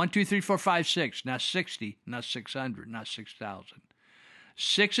 6. 1, 2, 3, 4, 5, 6. Not 60, not 600, not 6,000.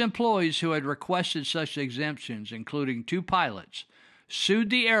 6 employees who had requested such exemptions, including 2 pilots, sued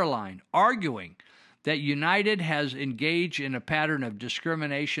the airline, arguing that United has engaged in a pattern of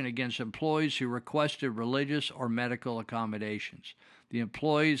discrimination against employees who requested religious or medical accommodations. The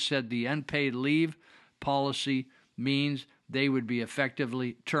employees said the unpaid leave policy means they would be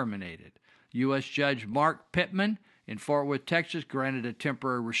effectively terminated. U.S. Judge Mark Pittman in Fort Worth, Texas, granted a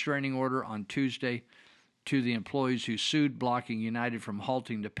temporary restraining order on Tuesday to the employees who sued, blocking United from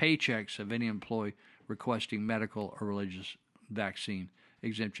halting the paychecks of any employee requesting medical or religious vaccine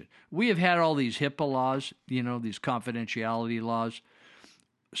exemption. We have had all these HIPAA laws, these confidentiality laws,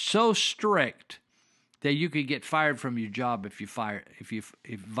 so strict that you could get fired from your job if you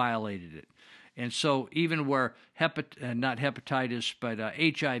violated it. And so even where not hepatitis, but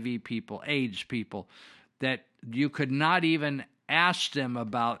HIV people, AIDS people, that you could not even ask them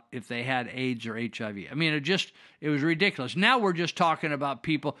about if they had AIDS or HIV. I mean, it was ridiculous. Now we're just talking about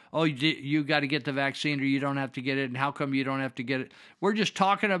people, you got to get the vaccine or you don't have to get it, and how come you don't have to get it? We're just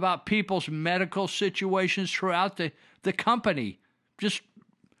talking about people's medical situations throughout the company, just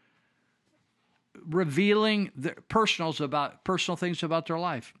revealing the personal things about their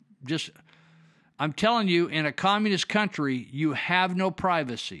life. I'm telling you, in a communist country, you have no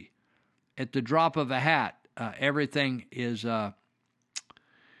privacy. At the drop of a hat, everything is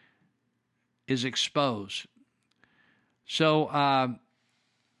exposed. So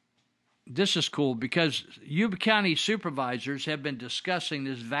this is cool because Yuba County supervisors have been discussing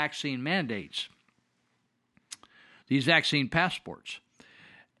these vaccine mandates, these vaccine passports.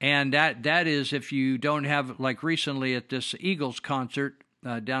 And that is if you don't have, like recently at this Eagles concert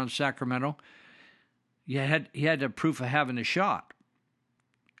down in Sacramento, you had to proof of having a shot.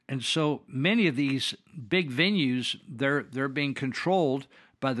 And so many of these big venues, they're being controlled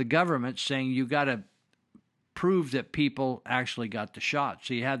by the government, saying you got to prove that people actually got the shot.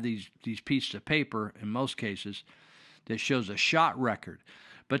 So you have these pieces of paper in most cases that shows a shot record.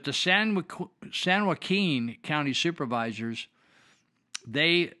 But the San Joaquin County supervisors,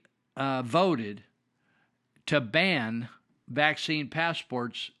 they voted to ban vaccine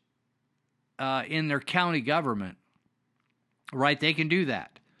passports in their county government. Right? They can do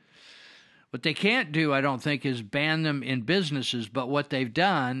that. What they can't do, I don't think, is ban them in businesses. But what they've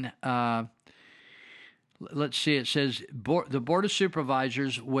done, let's see, it says the Board of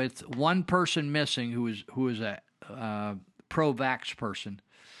Supervisors, with one person missing who is a pro-vax person,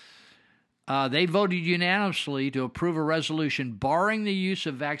 they voted unanimously to approve a resolution barring the use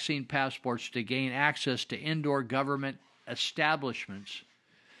of vaccine passports to gain access to indoor government establishments,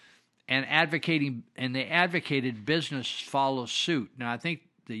 and they advocated business follow suit. Now, I think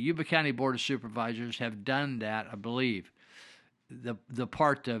the Yuba County Board of Supervisors have done that, I believe. The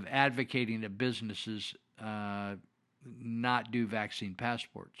part of advocating that businesses not do vaccine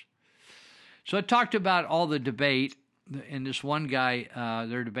passports. So I talked about all the debate, and this one guy,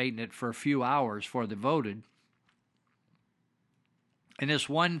 they're debating it for a few hours before they voted. And this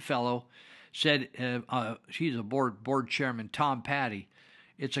one fellow said, he's a board chairman, Tom Patty,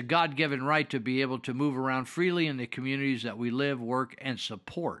 it's a God-given right to be able to move around freely in the communities that we live, work, and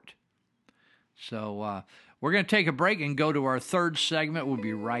support. So we're going to take a break and go to our third segment. We'll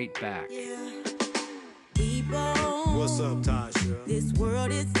be right back. People, what's up, Tasha? This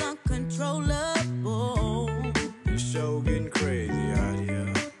world is uncontrollable. This show getting crazy out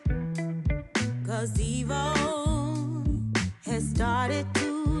here. 'Cause evil has started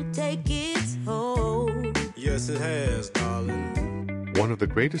to take its hold. Yes, it has, darling. One of the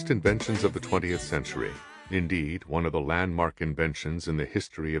greatest inventions of the 20th century, indeed one of the landmark inventions in the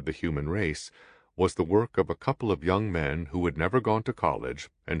history of the human race, was the work of a couple of young men who had never gone to college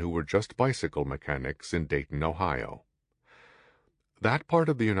and who were just bicycle mechanics in Dayton, Ohio. That part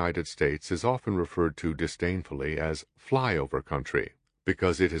of the United States is often referred to disdainfully as flyover country,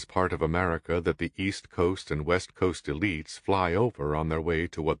 because it is part of America that the East Coast and West Coast elites fly over on their way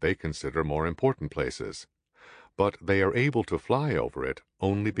to what they consider more important places. But they are able to fly over it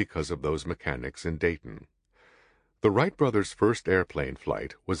only because of those mechanics in Dayton. The Wright brothers' first airplane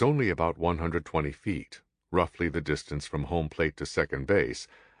flight was only about 120 feet, roughly the distance from home plate to second base,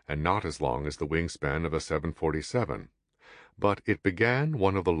 and not as long as the wingspan of a 747. But it began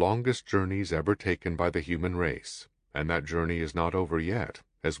one of the longest journeys ever taken by the human race, and that journey is not over yet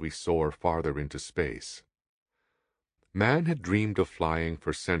as we soar farther into space. Man had dreamed of flying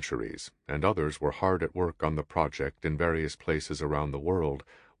for centuries, and others were hard at work on the project in various places around the world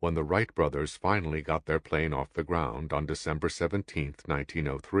when the Wright brothers finally got their plane off the ground on December 17,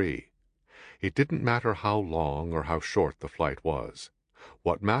 1903. It didn't matter how long or how short the flight was.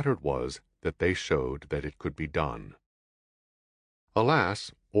 What mattered was that they showed that it could be done.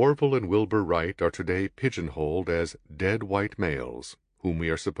 Alas, Orville and Wilbur Wright are today pigeonholed as dead white males, whom we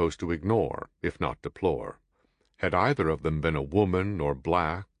are supposed to ignore, if not deplore. Had either of them been a woman or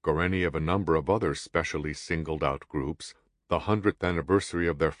black or any of a number of other specially singled-out groups, the 100th anniversary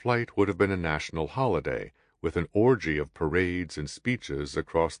of their flight would have been a national holiday, with an orgy of parades and speeches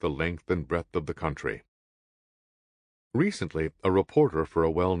across the length and breadth of the country. Recently, a reporter for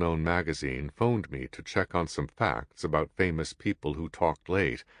a well-known magazine phoned me to check on some facts about famous people who talked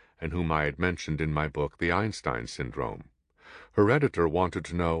late and whom I had mentioned in my book The Einstein Syndrome. Her editor wanted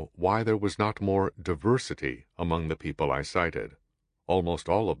to know why there was not more diversity among the people I cited. Almost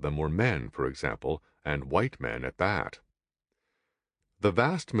all of them were men, for example, and white men at that. The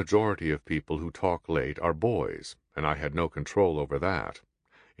vast majority of people who talk late are boys, and I had no control over that.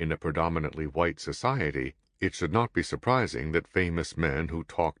 In a predominantly white society, it should not be surprising that famous men who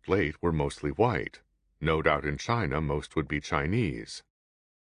talked late were mostly white. No doubt in China most would be Chinese.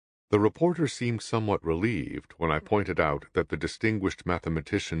 The reporter seemed somewhat relieved when I pointed out that the distinguished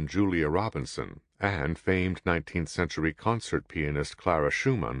mathematician Julia Robinson and famed 19th century concert pianist Clara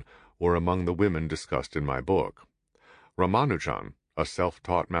Schumann were among the women discussed in my book. Ramanujan, a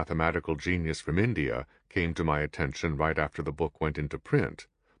self-taught mathematical genius from India, came to my attention right after the book went into print,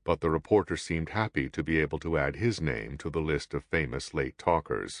 but the reporter seemed happy to be able to add his name to the list of famous late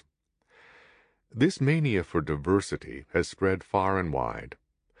talkers. This mania for diversity has spread far and wide.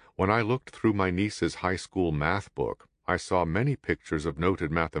 When I looked through my niece's high school math book, I saw many pictures of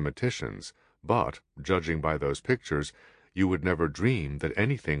noted mathematicians, but, judging by those pictures, you would never dream that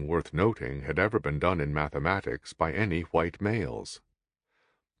anything worth noting had ever been done in mathematics by any white males.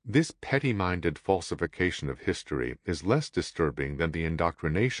 This petty-minded falsification of history is less disturbing than the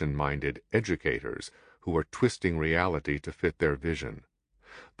indoctrination-minded educators who are twisting reality to fit their vision.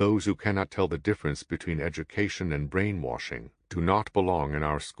 Those who cannot tell the difference between education and brainwashing do not belong in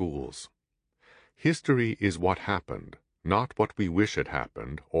our schools. History is what happened, not what we wish had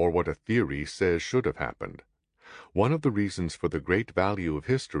happened or what a theory says should have happened. One of the reasons for the great value of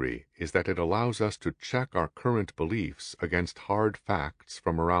history is that it allows us to check our current beliefs against hard facts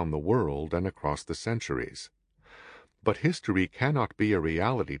from around the world and across the centuries. But history cannot be a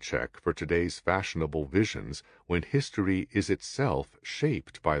reality check for today's fashionable visions when history is itself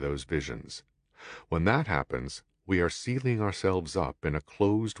shaped by those visions. When that happens, we are sealing ourselves up in a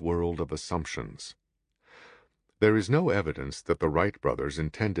closed world of assumptions. There is no evidence that the Wright brothers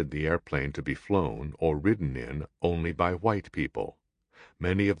intended the airplane to be flown or ridden in only by white people.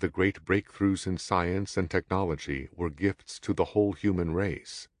 Many of the great breakthroughs in science and technology were gifts to the whole human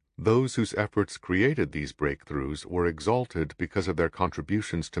race. Those whose efforts created these breakthroughs were exalted because of their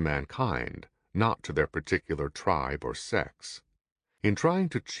contributions to mankind, not to their particular tribe or sex. In trying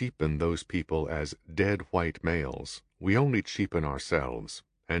to cheapen those people as dead white males, we only cheapen ourselves,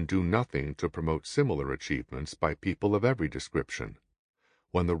 and do nothing to promote similar achievements by people of every description.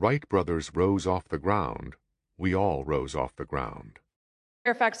 When the Wright brothers rose off the ground, we all rose off the ground.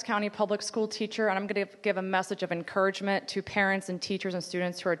 Fairfax County public school teacher, and I'm going to give a message of encouragement to parents and teachers and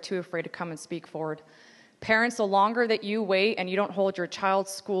students who are too afraid to come and speak forward. Parents, the longer that you wait and you don't hold your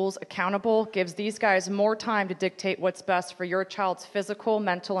child's schools accountable gives these guys more time to dictate what's best for your child's physical,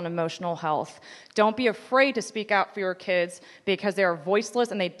 mental, and emotional health. Don't be afraid to speak out for your kids because they are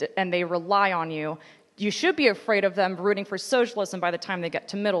voiceless and they rely on you. You should be afraid of them rooting for socialism by the time they get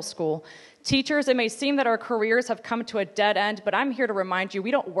to middle school. Teachers, it may seem that our careers have come to a dead end, but I'm here to remind you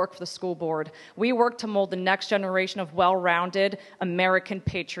we don't work for the school board. We work to mold the next generation of well-rounded American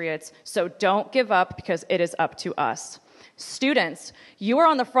patriots. So don't give up because it is up to us. Students, you are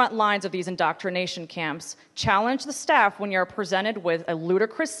on the front lines of these indoctrination camps. Challenge the staff when you're presented with a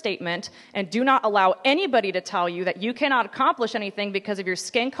ludicrous statement, and do not allow anybody to tell you that you cannot accomplish anything because of your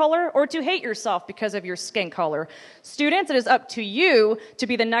skin color or to hate yourself because of your skin color. Students, it is up to you to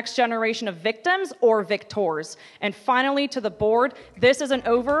be the next generation of victims or victors. And finally, to the board, this isn't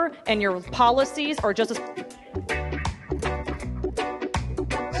over, and your policies are just as...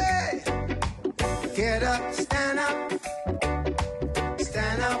 Hey! Get up, stand up.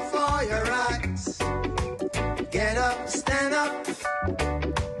 Stand up for your rights. Get up, stand up.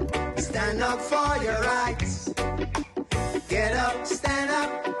 Stand up for your rights. Get up, stand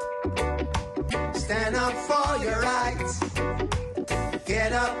up. Stand up for your rights.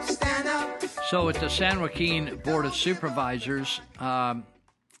 Get up, stand up. So at the San Joaquin Board of Supervisors,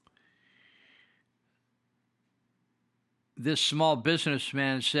 this small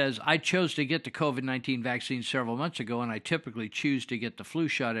businessman says, I chose to get the COVID-19 vaccine several months ago, and I typically choose to get the flu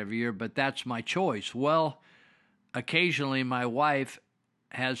shot every year, but that's my choice. Well, occasionally my wife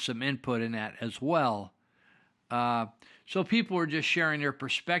has some input in that as well. So people are just sharing their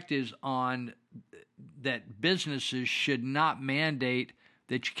perspectives on that businesses should not mandate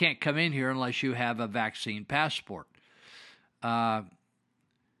that you can't come in here unless you have a vaccine passport.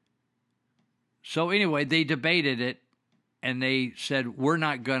 So anyway, they debated it. And they said, we're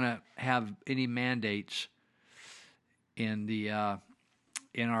not going to have any mandates in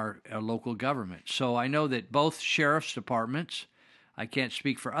our local government. So I know that both sheriff's departments, I can't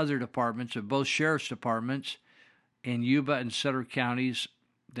speak for other departments, but both sheriff's departments in Yuba and Sutter counties,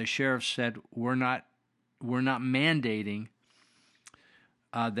 the sheriff said, we're not mandating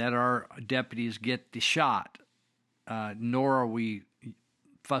that our deputies get the shot, nor are we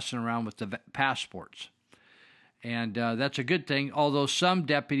fussing around with the passports. And that's a good thing, although some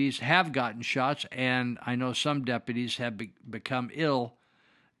deputies have gotten shots, and I know some deputies have become ill,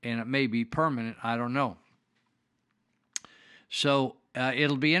 and it may be permanent. I don't know. So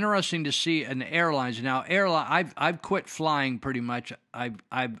it'll be interesting to see in the airlines. Now, I've quit flying pretty much. I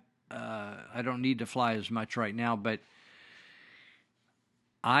don't need to fly as much right now, but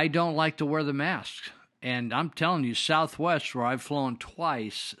I don't like to wear the masks. And I'm telling you, Southwest, where I've flown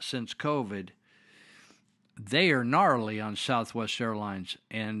twice since COVID, they are gnarly on Southwest Airlines,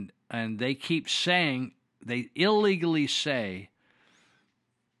 and they keep saying, they illegally say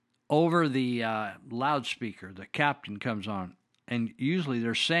over the loudspeaker, the captain comes on, and usually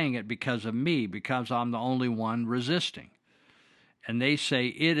they're saying it because of me, because I'm the only one resisting. and they say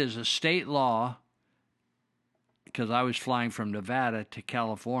it is a state law, because I was flying from Nevada to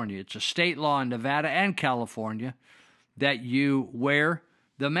California. It's a state law in Nevada and California that you wear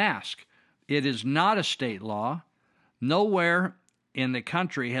the mask. It is not a state law. Nowhere in the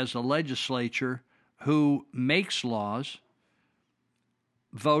country has the legislature who makes laws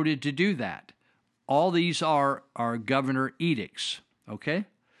voted to do that. All these are governor edicts, okay?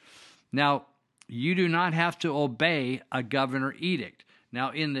 Now, you do not have to obey a governor edict.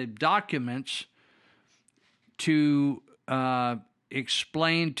 Now, in the documents to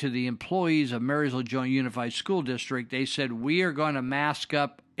explain to the employees of Marysville Joint Unified School District, they said, we are going to mask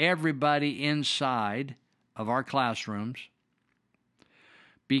up everybody inside of our classrooms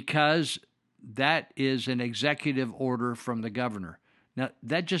because that is an executive order from the governor. Now,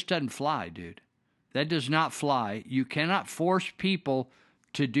 that just doesn't fly, dude. That does not fly. You cannot force people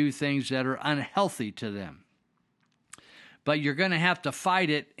to do things that are unhealthy to them. But you're going to have to fight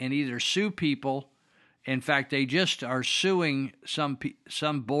it and either sue people. In fact, they just are suing some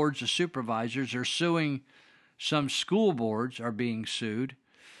boards of supervisors. They're suing some school boards are being sued.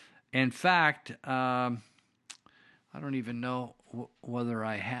 In fact, I don't even know whether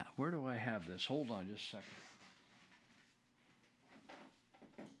I have. Where do I have this? Hold on just a second.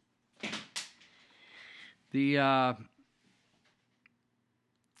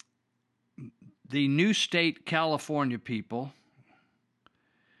 The New State California people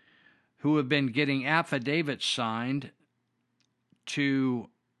who have been getting affidavits signed to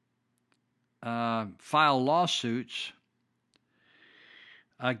file lawsuits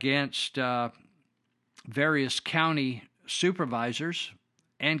against various county supervisors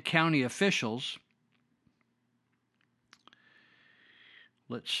and county officials.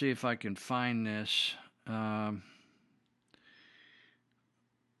 Let's see if I can find this. I'm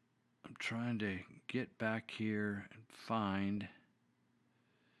trying to get back here and find.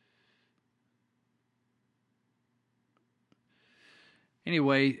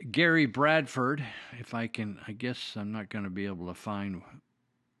 Anyway, Gary Bradford, if I can, I guess I'm not going to be able to find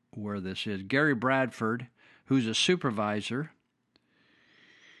where this is. Gary Bradford, who's a supervisor,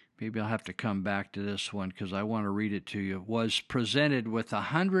 maybe I'll have to come back to this one because I want to read it to you, was presented with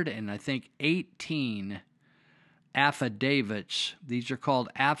 118 affidavits. These are called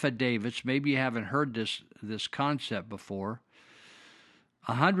affidavits. Maybe you haven't heard this concept before.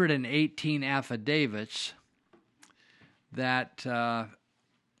 118 affidavits that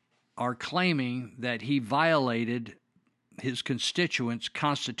are claiming that he violated his constituents'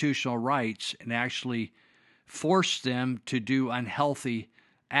 constitutional rights and actually forced them to do unhealthy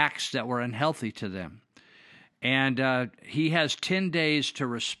acts that were unhealthy to them. And he has 10 days to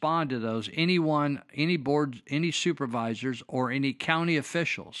respond to those. Anyone, any boards, any supervisors, or any county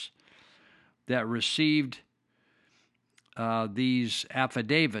officials that received these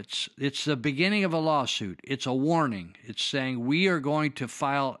affidavits, it's the beginning of a lawsuit. It's a warning. It's saying we are going to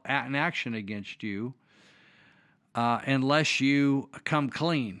file an action against you unless you come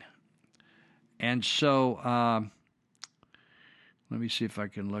clean. And so let me see if I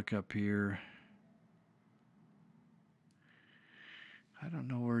can look up here. I don't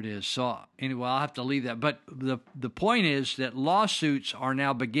know where it is. So anyway, I'll have to leave that. But the point is that lawsuits are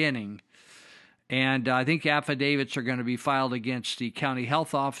now beginning. And I think affidavits are going to be filed against the county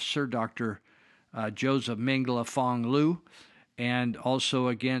health officer, Dr. Joseph Mingla Fong Lu, and also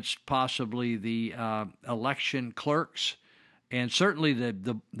against possibly the election clerks. And certainly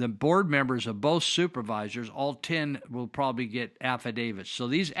the board members of both supervisors, all 10 will probably get affidavits. So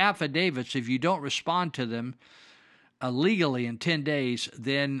these affidavits, if you don't respond to them legally in 10 days,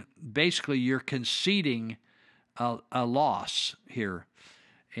 then basically you're conceding a loss here.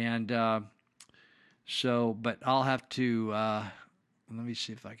 And so, but I'll have to, let me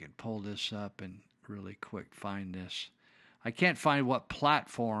see if I can pull this up and really quick find this. I can't find what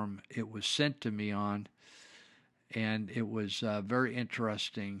platform it was sent to me on, and it was very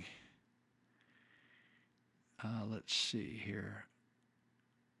interesting. Let's see here.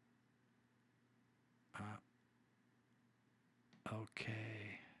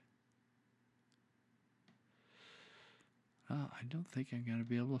 Okay. I don't think I'm going to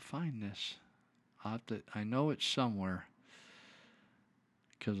be able to find this. I know it's somewhere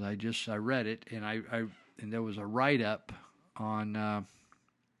because I read it, and and there was a write-up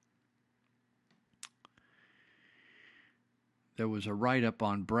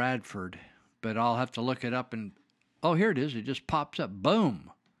on Bradford, but I'll have to look it up. And oh, here it is. It just pops up.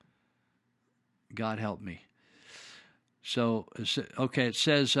 Boom. God help me. So okay, it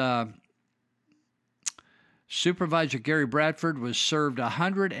says Supervisor Gary Bradford was served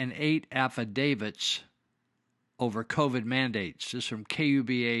 108 affidavits over COVID mandates. This is from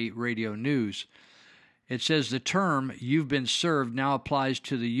KUBA Radio News. It says the term "you've been served" now applies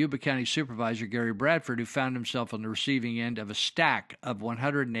to the Yuba County Supervisor Gary Bradford, who found himself on the receiving end of a stack of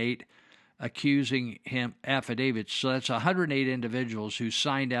 108 accusing him affidavits. So that's 108 individuals who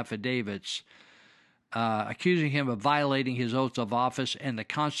signed affidavits accusing him of violating his oath of office and the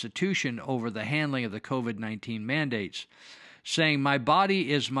Constitution over the handling of the COVID-19 mandates, saying, "My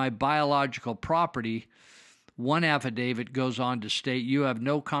body is my biological property." One affidavit goes on to state, "You have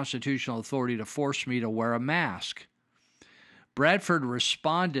no constitutional authority to force me to wear a mask." Bradford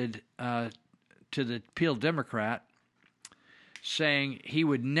responded to the Peel Democrat, saying he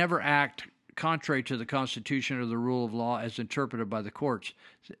would never act contrary to the Constitution or the rule of law as interpreted by the courts.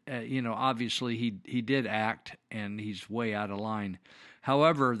 Obviously he did act, and he's way out of line.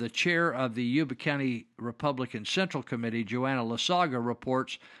 However, the chair of the Yuba County Republican Central Committee, Joanna Lasaga,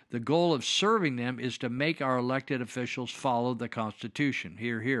 reports the goal of serving them is to make our elected officials follow the Constitution.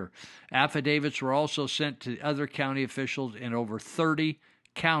 Hear, hear. Affidavits were also sent to other county officials in over 30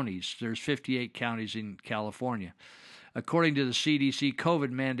 counties. There's 58 counties in California. According to the CDC,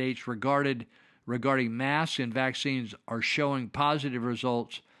 COVID mandates regarding masks and vaccines are showing positive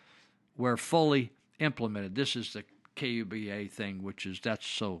results where fully implemented. This is the KUBA thing, that's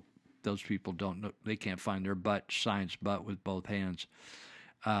so those people don't know, they can't find their science butt with both hands.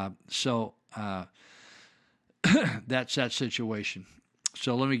 That's that situation.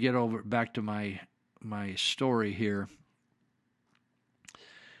 So let me get back to my story here.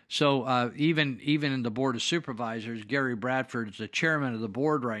 So even in the Board of Supervisors, Gary Bradford, the chairman of the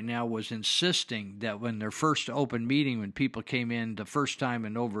board right now, was insisting that when their first open meeting, when people came in the first time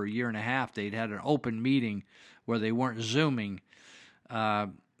in over a year and a half, they'd had an open meeting where they weren't Zooming.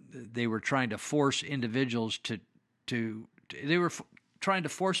 They were trying to force individuals trying to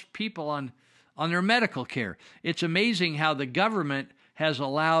force people on their medical care. It's amazing how the government has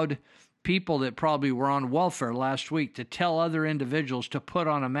allowed people that probably were on welfare last week to tell other individuals to put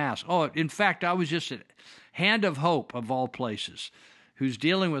on a mask. Oh, in fact, I was just at Hand of Hope, of all places, who's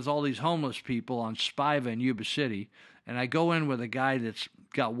dealing with all these homeless people on Spiva in Yuba City, and I go in with a guy that's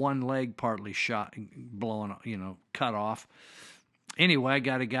got one leg partly shot, blown, cut off. Anyway, I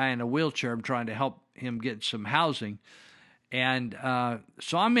got a guy in a wheelchair. I'm trying to help him get some housing, and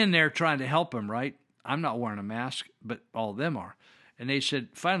so I'm in there trying to help him, right? I'm not wearing a mask, but all of them are. And they said,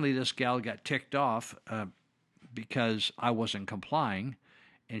 finally, this gal got ticked off because I wasn't complying,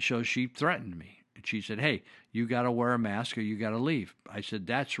 and so she threatened me. And she said, "Hey, you got to wear a mask or you got to leave." I said,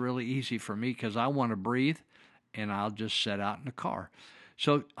 "That's really easy for me because I want to breathe, and I'll just sit out in the car."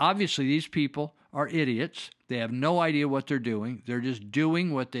 So obviously these people are idiots. They have no idea what they're doing. They're just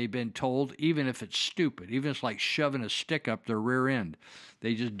doing what they've been told, even if it's stupid, even if it's like shoving a stick up their rear end.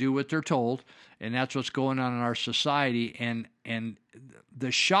 They just do what they're told, and that's what's going on in our society. And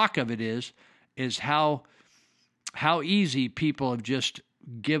the shock of it is how easy people have just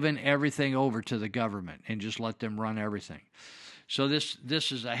given everything over to the government and just let them run everything. So this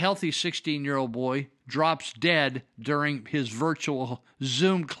is a healthy 16-year-old boy drops dead during his virtual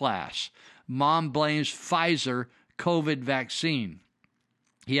Zoom class. Mom blames Pfizer COVID vaccine.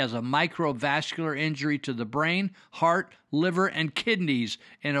 He has a microvascular injury to the brain, heart, liver, and kidneys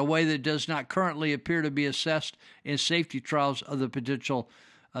in a way that does not currently appear to be assessed in safety trials of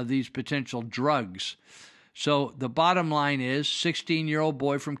these potential drugs. So the bottom line is, 16-year-old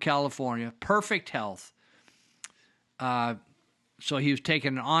boy from California, perfect health. So he was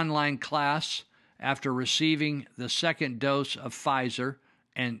taking an online class after receiving the second dose of Pfizer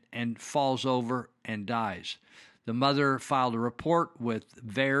and falls over and dies. The mother filed a report with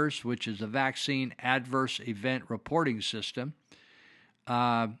VAERS, which is the Vaccine Adverse Event Reporting System,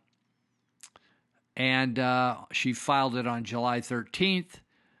 and she filed it on July 13th.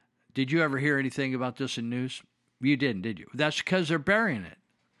 Did you ever hear anything about this in news? You didn't, did you? That's because they're burying it.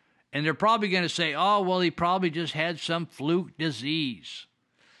 And they're probably going to say, "Oh, well, he probably just had some fluke disease."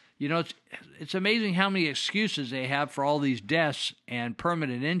 It's amazing how many excuses they have for all these deaths and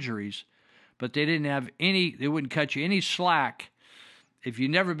permanent injuries, but they wouldn't cut you any slack if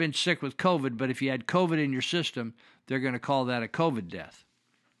you've never been sick with COVID, but if you had COVID in your system, they're going to call that a COVID death.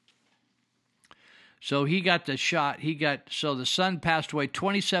 So he got the shot. So the son passed away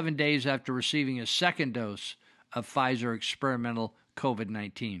 27 days after receiving a second dose of Pfizer experimental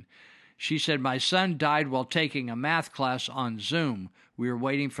COVID-19. She said, "My son died while taking a math class on Zoom. We were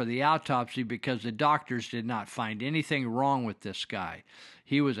waiting for the autopsy because the doctors did not find anything wrong with this guy.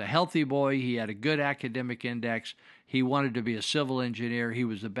 He was a healthy boy. He had a good academic index. He wanted to be a civil engineer. He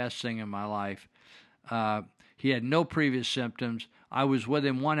was the best thing in my life. He had no previous symptoms. I was with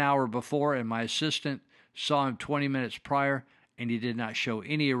him 1 hour before, and my assistant saw him 20 minutes prior, and he did not show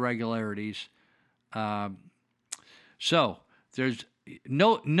any irregularities. So there's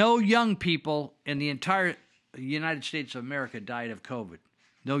no young people in the entire United States of America died of COVID.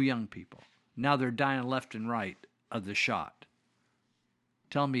 No young people. Now they're dying left and right of the shot.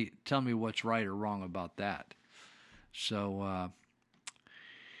 Tell me what's right or wrong about that. So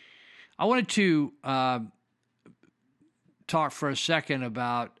I wanted to talk for a second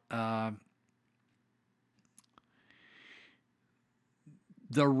about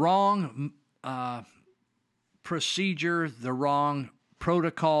the wrong procedure, the wrong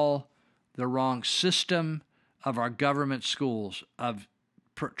protocol, the wrong system of our government schools of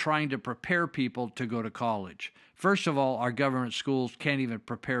trying to prepare people to go to college. First of all, our government schools can't even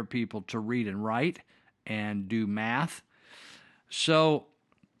prepare people to read and write and do math. So,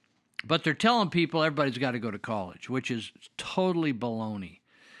 but they're telling people everybody's got to go to college, which is totally baloney.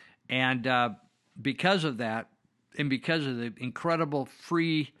 And because of that, and because of the incredible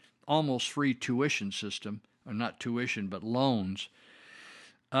free, almost free tuition system, or not tuition, but loans,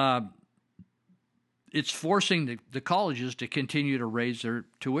 it's forcing the colleges to continue to raise their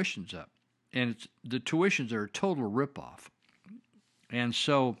tuitions up. And the tuitions are a total ripoff. And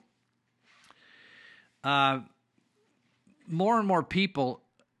so more and more people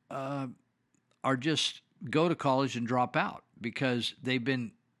are just go to college and drop out because they've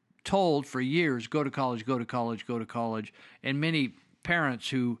been told for years, go to college, go to college, go to college. And many parents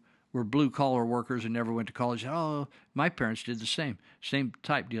who were blue-collar workers and never went to college, oh, my parents did the same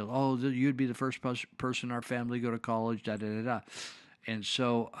type deal. Oh, you'd be the first person in our family to go to college, da-da-da-da. And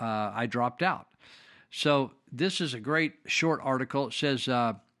so I dropped out. So this is a great short article. It says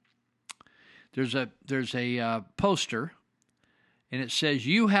there's a poster, and it says,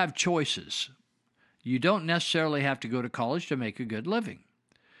 you have choices. You don't necessarily have to go to college to make a good living.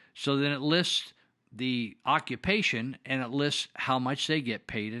 So then it lists the occupation, and it lists how much they get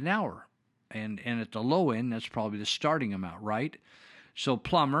paid an hour. And at the low end, that's probably the starting amount, right? So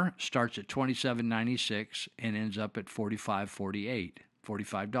plumber starts at $27.96 and ends up at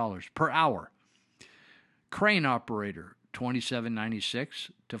 $45 per hour. Crane operator,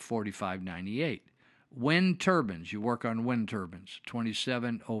 $27.96 to $45.98. Wind turbines, you work on wind turbines,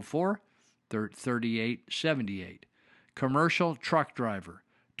 $27.04, $38.78. Commercial truck driver,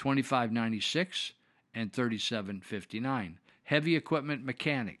 $25.96 and $37.59. Heavy equipment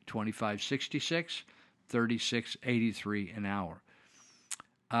mechanic, $25.66, $36.83 an hour.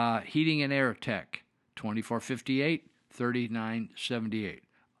 Heating and air tech, $24.58, $39.78.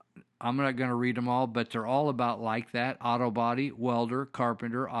 I'm not going to read them all, but they're all about like that. Auto body, welder,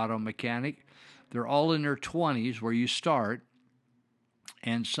 carpenter, auto mechanic. They're all in their 20s where you start,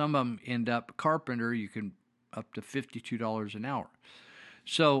 and some of them end up carpenter, you can up to $52 an hour.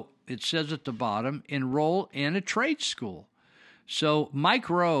 So it says at the bottom, enroll in a trade school. So Mike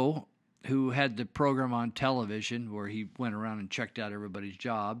Rowe, who had the program on television where he went around and checked out everybody's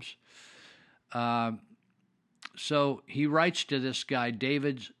jobs, so he writes to this guy,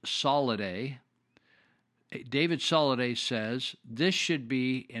 David Soliday. David Soliday says, this should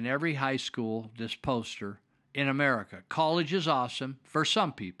be in every high school, this poster, in America. College is awesome for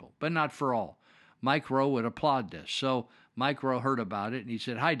some people, but not for all. Mike Rowe would applaud this. So Mike Rowe heard about it, and he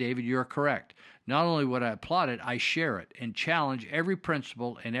said, hi, David, you're correct. Not only would I applaud it, I share it and challenge every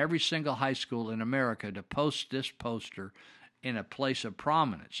principal in every single high school in America to post this poster in a place of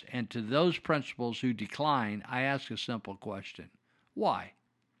prominence. And to those principals who decline, I ask a simple question. Why?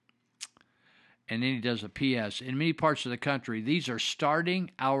 And then he does a P.S. In many parts of the country, these are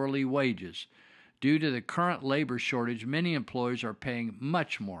starting hourly wages. Due to the current labor shortage, many employers are paying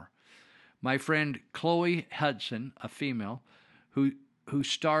much more. My friend Chloe Hudson, a female, who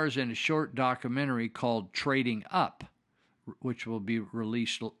stars in a short documentary called Trading Up, which will be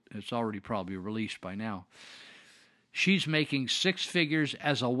released, it's already probably released by now. She's making six figures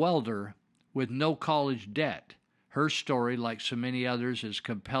as a welder with no college debt. Her story, like so many others, is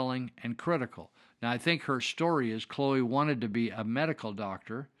compelling and critical. Now, I think her story is Chloe wanted to be a medical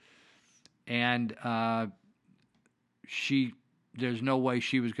doctor, and there's no way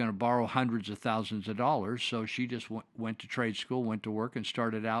she was going to borrow hundreds of thousands of dollars, so she just went to trade school, went to work, and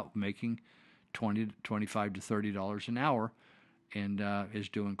started out making $20 to $25 to $30 an hour, and is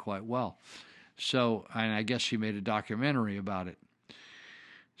doing quite well. So, and I guess she made a documentary about it.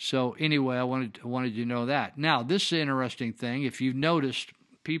 So anyway, I wanted you to know that. Now, this is an interesting thing. If you've noticed,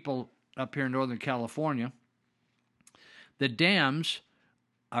 people up here in Northern California, the dams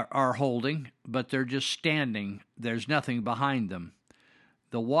are holding, but they're just standing. There's nothing behind them.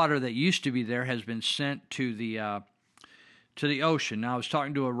 The water that used to be there has been sent to the ocean. Now, I was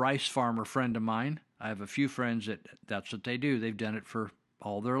talking to a rice farmer friend of mine, I have a few friends that's what they do. They've done it for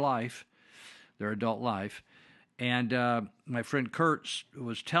all their life, their adult life. And my friend Kurtz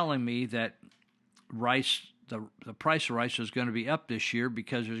was telling me that rice, the price of rice is going to be up this year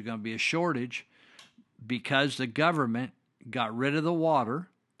because there's going to be a shortage because the government got rid of the water.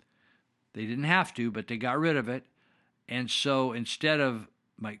 They didn't have to, but they got rid of it. And so instead of,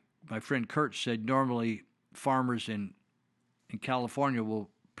 my friend Kurtz said normally farmers in California will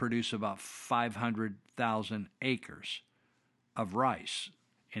produce about 500,000 acres of rice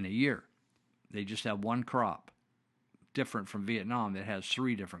in a year. They just have one crop, different from Vietnam that has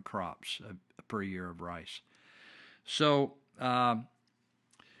 3 different crops per year of rice. So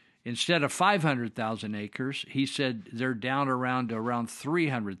instead of 500,000 acres, he said they're down around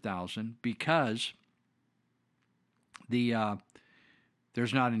 300,000 because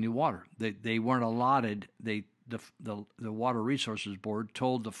there's not any water. They weren't allotted. The Water Resources Board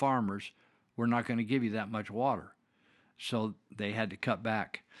told the farmers, we're not going to give you that much water. So they had to cut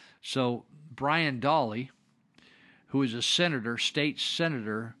back. So Brian Dawley, who is a senator, state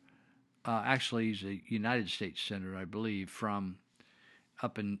senator, actually he's a United States senator, I believe, from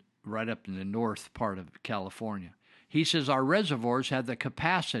right up in the north part of California. He says our reservoirs have the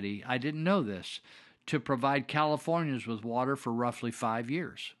capacity, I didn't know this, to provide Californians with water for roughly 5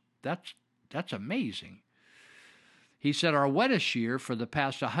 years. That's amazing. He said our wettest year for the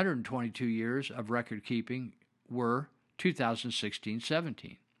past 122 years of record keeping were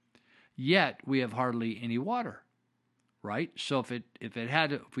 2016-17. Yet we have hardly any water, right? So if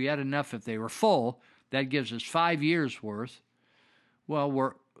we had enough, if they were full, that gives us 5 years worth. Well,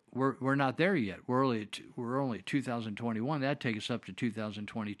 we're not there yet. We're only at 2021. That'd take us up to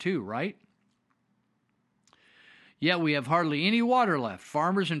 2022, right? Yet we have hardly any water left.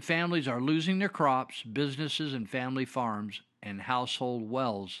 Farmers and families are losing their crops, businesses and family farms, and household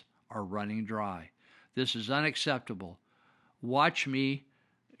wells are running dry. This is unacceptable. Watch me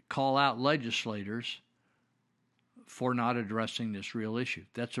call out legislators for not addressing this real issue.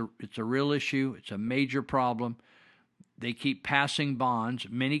 It's a real issue. It's a major problem. They keep passing bonds.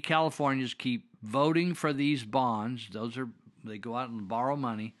 Many Californians keep voting for these bonds. They go out and borrow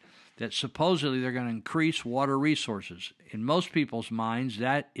money that supposedly they're going to increase water resources. In most people's minds,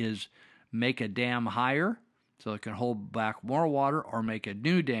 that is make a dam higher so it can hold back more water or make a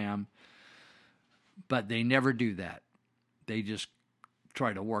new dam, but they never do that. They just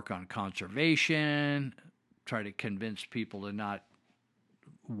try to work on conservation, try to convince people to not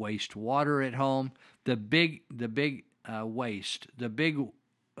waste water at home. The big waste, the big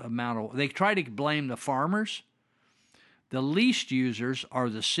amount of, they try to blame the farmers. The least users are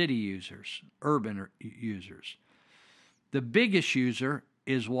the city users, urban users. The biggest user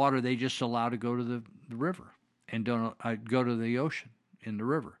is water they just allow to go to the river and don't go to the ocean in the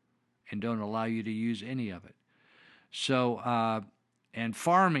river and don't allow you to use any of it. So, and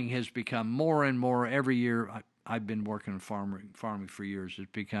farming has become more and more every year. I've been working in farming for years. It's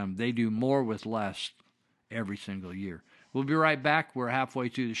become, they do more with less every single year. We'll be right back. We're halfway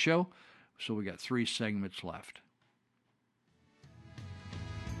through the show, so we got 3 segments left.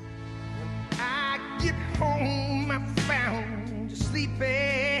 I get home, I found you sleeping.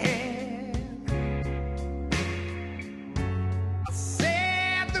 I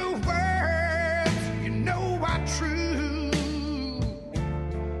said the words you know are true.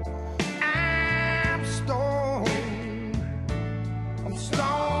 I'm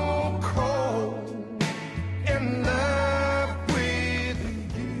stone cold in love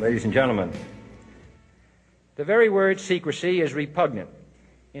with you. Ladies and gentlemen, the very word secrecy is repugnant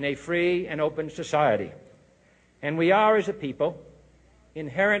in a free and open society. And we are, as a people,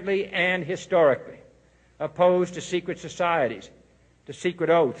 inherently and historically opposed to secret societies, to secret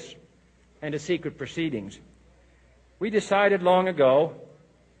oaths, and to secret proceedings. We decided long ago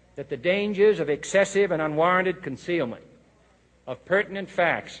that the dangers of excessive and unwarranted concealment of pertinent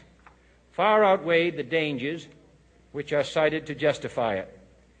facts far outweighed the dangers which are cited to justify it.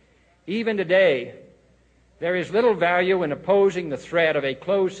 Even today, there is little value in opposing the threat of a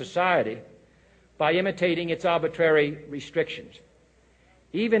closed society by imitating its arbitrary restrictions.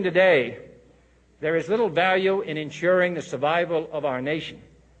 Even today, there is little value in ensuring the survival of our nation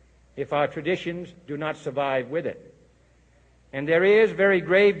if our traditions do not survive with it. And there is very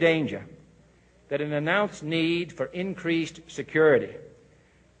grave danger that an announced need for increased security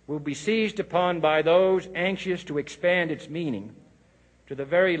will be seized upon by those anxious to expand its meaning to the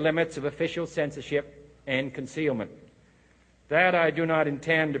very limits of official censorship and concealment. That I do not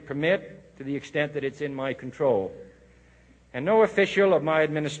intend to permit to the extent that it's in my control. And no official of my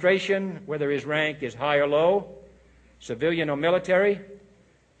administration, whether his rank is high or low, civilian or military,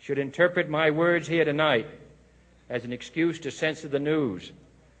 should interpret my words here tonight as an excuse to censor the news,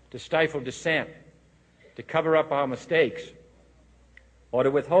 to stifle dissent, to cover up our mistakes, or to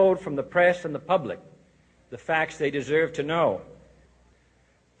withhold from the press and the public the facts they deserve to know.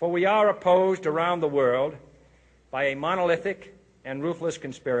 For we are opposed around the world by a monolithic and ruthless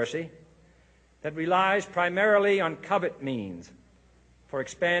conspiracy that relies primarily on covert means for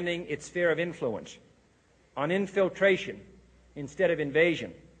expanding its sphere of influence, on infiltration instead of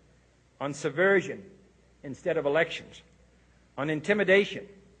invasion, on subversion instead of elections, on intimidation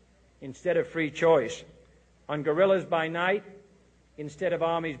instead of free choice, on guerrillas by night instead of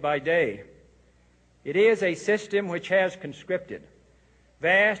armies by day. It is a system which has conscripted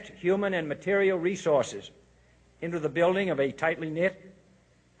vast human and material resources into the building of a tightly knit,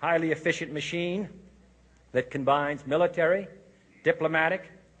 highly efficient machine that combines military, diplomatic,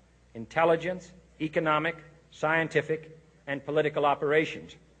 intelligence, economic, scientific, and political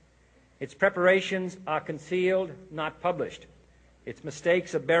operations. Its preparations are concealed, not published. Its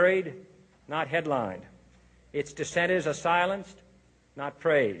mistakes are buried, not headlined. Its dissenters are silenced, not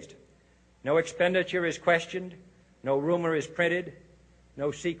praised. No expenditure is questioned, no rumor is printed,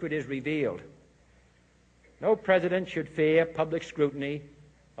 no secret is revealed. No president should fear public scrutiny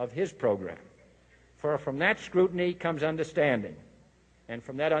of his program, for from that scrutiny comes understanding, and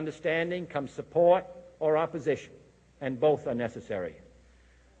from that understanding comes support or opposition, and both are necessary.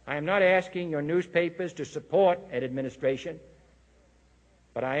 I am not asking your newspapers to support an administration,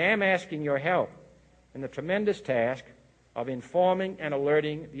 but I am asking your help in the tremendous task of informing and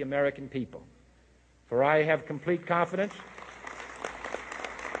alerting the American people. For I have complete confidence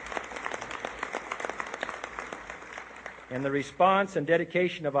in the response and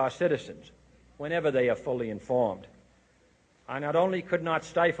dedication of our citizens whenever they are fully informed. I not only could not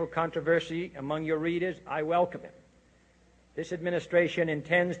stifle controversy among your readers, I welcome it. This administration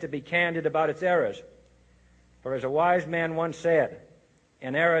intends to be candid about its errors. For as a wise man once said,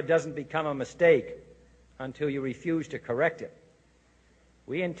 an error doesn't become a mistake until you refuse to correct it.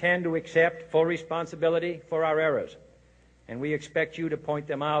 We intend to accept full responsibility for our errors, and we expect you to point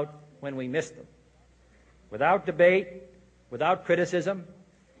them out when we miss them. Without debate, without criticism,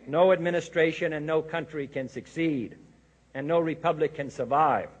 no administration and no country can succeed, and no republic can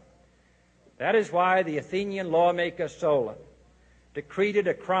survive. That is why the Athenian lawmaker Solon decreed it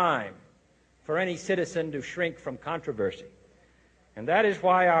a crime for any citizen to shrink from controversy. And that is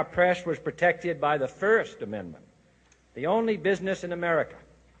why our press was protected by the First Amendment, the only business in America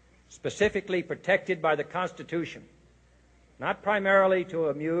specifically protected by the Constitution, not primarily to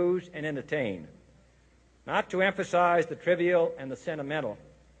amuse and entertain, not to emphasize the trivial and the sentimental,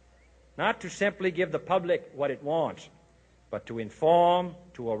 not to simply give the public what it wants, but to inform,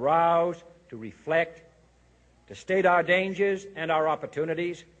 to arouse, to reflect, to state our dangers and our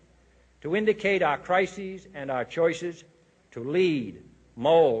opportunities, to indicate our crises and our choices, to lead,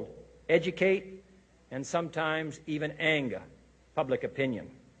 mold, educate, and sometimes even anger public opinion.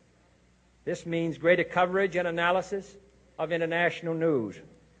 This means greater coverage and analysis of international news,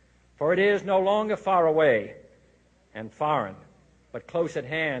 for it is no longer far away and foreign, but close at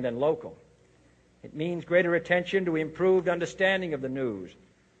hand and local. It means greater attention to improved understanding of the news,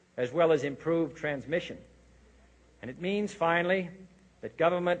 as well as improved transmission. And it means, finally, that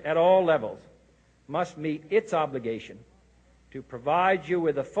government at all levels must meet its obligation to provide you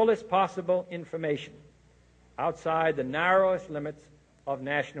with the fullest possible information outside the narrowest limits of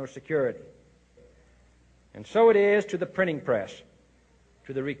national security. And so it is to the printing press,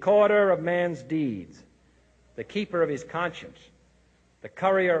 to the recorder of man's deeds, the keeper of his conscience, the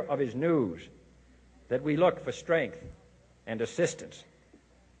courier of his news, that we look for strength and assistance,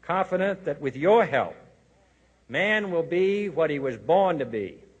 confident that with your help, man will be what he was born to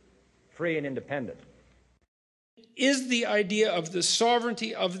be, free and independent. Is the idea of the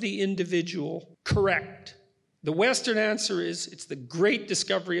sovereignty of the individual correct? The Western answer is it's the great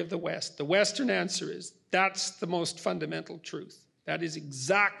discovery of the West. The Western answer is that's the most fundamental truth. That is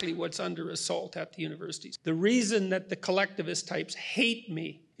exactly what's under assault at the universities. The reason that the collectivist types hate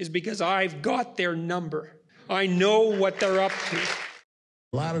me is because I've got their number. I know what they're up to.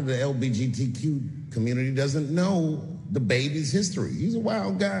 A lot of the LGBTQ community doesn't know the baby's history. He's a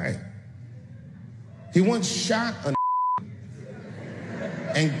wild guy. He once shot a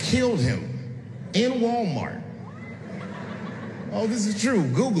and killed him in Walmart. Oh, this is true.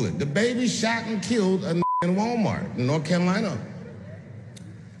 Google it. The baby shot and killed a in Walmart in North Carolina.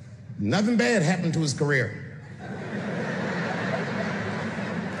 Nothing bad happened to his career.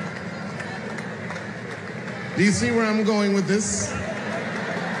 Do you see where I'm going with this?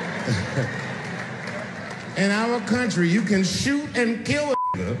 In our country, you can shoot and kill a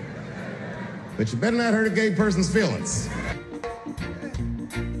good. But you better not hurt a gay person's feelings.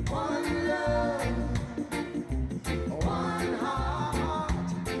 One love, one heart.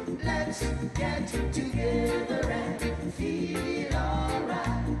 Let's get together and feel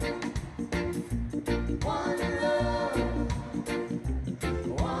alright. One love,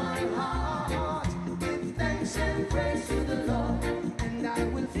 one heart. Give thanks and praise to the Lord, and I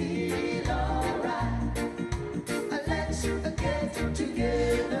will feel alright. Let's get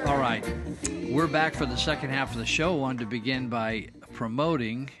together. All right. We're back for the second half of the show. I wanted to begin by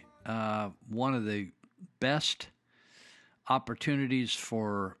promoting one of the best opportunities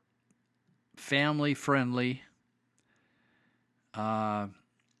for family-friendly,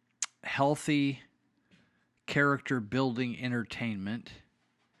 healthy, character-building entertainment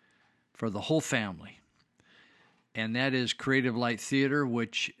for the whole family. And that is Creative Light Theater,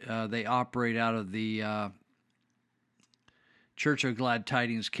 which they operate out of the Church of Glad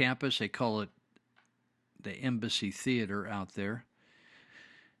Tidings campus. They call it the Embassy Theater out there.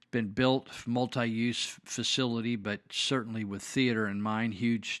 It's been built, multi-use facility, but certainly with theater in mind.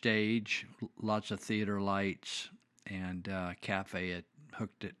 Huge stage, lots of theater lights, and cafe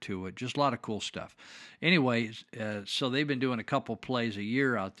hooked it to it. Just a lot of cool stuff. Anyways, so they've been doing a couple plays a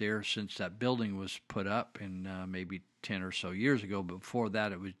year out there since that building was put up, and maybe 10 or so years ago. But before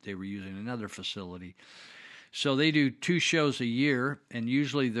that, they were using another facility. So they do 2 shows a year, and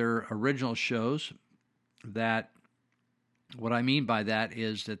usually they're original shows. That, what I mean by that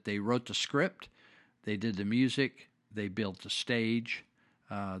is that they wrote the script, they did the music, they built the stage,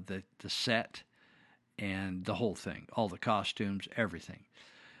 the set, and the whole thing, all the costumes, everything.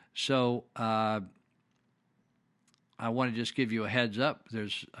 So I want to just give you a heads up.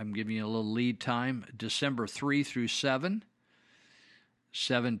 I'm giving you a little lead time. December 3 through 7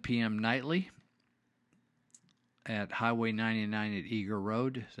 p.m. nightly at Highway 99 at Eager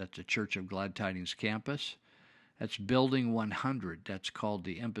Road. That's the Church of Glad Tidings campus. That's Building 100. That's called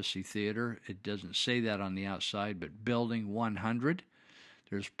the Embassy Theater. It doesn't say that on the outside, but Building 100.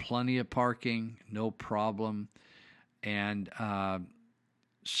 There's plenty of parking, no problem. And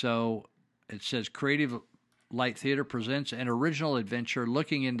so it says Creative Light Theater presents an original adventure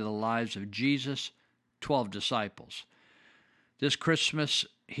looking into the lives of Jesus' 12 disciples. This Christmas,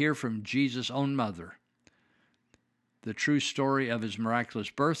 hear from Jesus' own mother the true story of his miraculous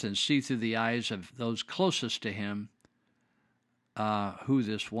birth and see through the eyes of those closest to him who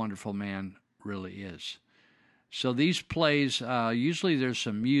this wonderful man really is. So these plays, usually there's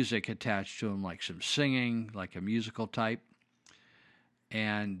some music attached to them, like some singing, like a musical type,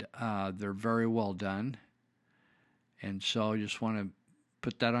 and they're very well done. And so I just want to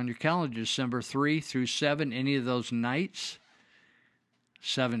put that on your calendar, December 3 through 7, any of those nights,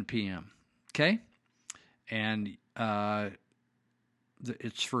 7 p.m., okay? And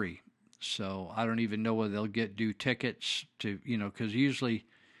it's free. So I don't even know whether they'll do tickets to, because usually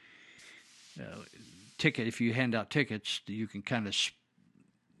if you hand out tickets, you can kind of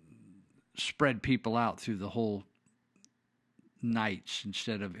spread people out through the whole nights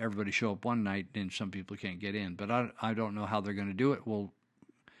instead of everybody show up one night and some people can't get in. But I don't know how they're going to do it. Well,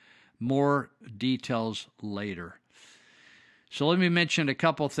 more details later. So let me mention a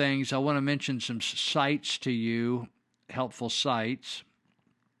couple things. I want to mention some sites to you, helpful sites.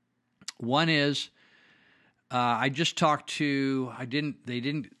 One is, I just talked to, they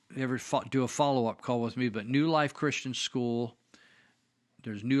didn't ever do a follow-up call with me, but New Life Christian School,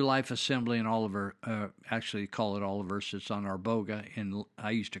 there's New Life Assembly in Oliver, actually call it Oliver, it's on Arboga, and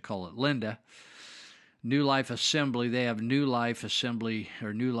I used to call it Linda. New Life Assembly, they have New Life Assembly,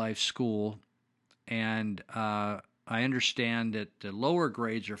 or New Life School, and I understand that the lower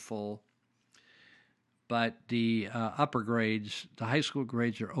grades are full, but the upper grades, the high school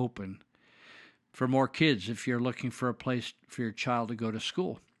grades, are open for more kids if you're looking for a place for your child to go to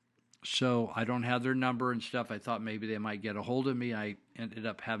school. So I don't have their number and stuff. I thought maybe they might get a hold of me. I ended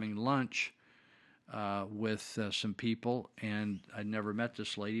up having lunch with some people, and I'd never met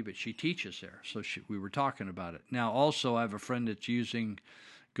this lady, but she teaches there. So we were talking about it. Now, also, I have a friend that's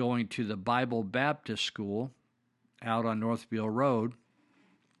going to the Bible Baptist School out on North Beale Road,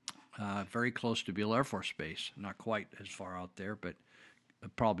 very close to Beale Air Force Base. Not quite as far out there, but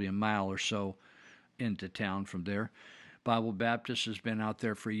probably a mile or so into town from there. Bible Baptist has been out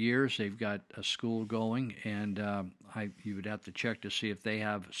there for years. They've got a school going, and you would have to check to see if they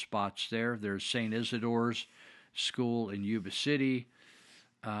have spots there. There's St. Isidore's School in Yuba City.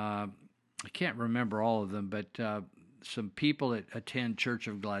 I can't remember all of them, but some people that attend Church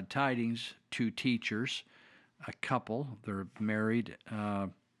of Glad Tidings, 2 teachers, a couple, they're married,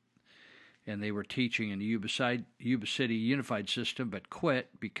 and and they were teaching in the Yuba City Unified System, but quit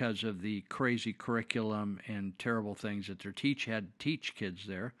because of the crazy curriculum and terrible things that had to teach kids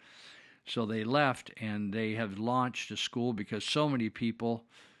there. So they left, and they have launched a school because so many people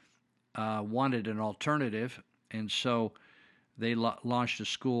wanted an alternative, and so they launched a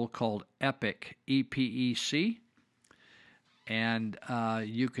school called EPIC, EPEC, and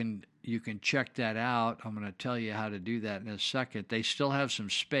you can check that out. I'm going to tell you how to do that in a second. They still have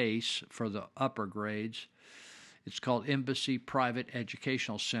some space for the upper grades. It's called Embassy Private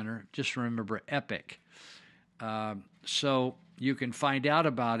Educational Center. Just remember EPIC. So you can find out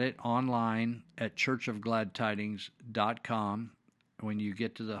about it online at churchofgladtidings.com. When you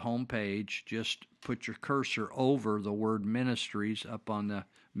get to the home page, just put your cursor over the word ministries up on the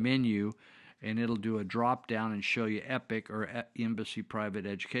menu, and it'll do a drop down and show you EPIC or Embassy Private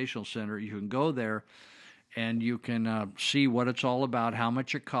Educational Center. You can go there and you can see what it's all about, how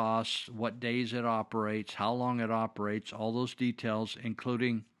much it costs, what days it operates, how long it operates, all those details,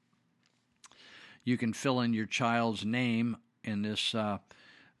 including you can fill in your child's name in this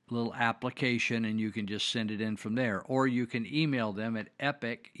little application, and you can just send it in from there. Or you can email them at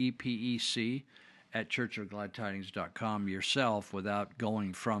EPIC, EPEC, at churchofgladtidings.com yourself without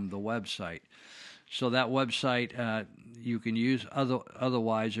going from the website. So that website you can use.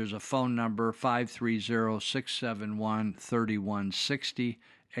 Otherwise, there's a phone number, 530-671-3160,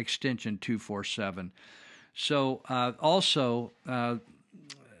 extension 247. So also, I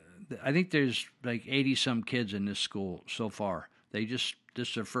think there's like 80-some kids in this school so far. This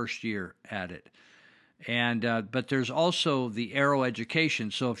is their first year at it. And but there's also the Arrow Education.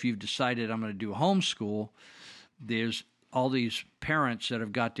 So if you've decided I'm going to do homeschool, there's all these parents that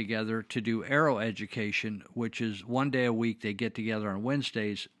have got together to do Arrow Education, which is one day a week. They get together on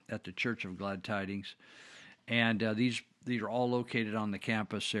Wednesdays at the Church of Glad Tidings. And these are all located on the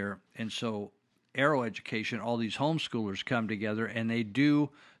campus there. And so Arrow Education, all these homeschoolers come together, and they do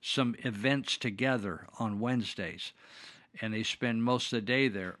some events together on Wednesdays. And they spend most of the day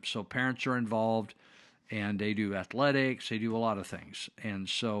there. So parents are involved, and they do athletics. They do a lot of things. And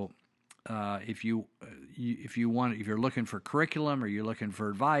so if you're looking for curriculum, or you're looking for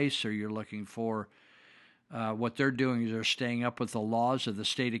advice, or you're looking for what they're doing is they're staying up with the laws of the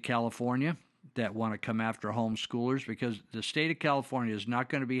state of California that want to come after homeschoolers, because the state of California is not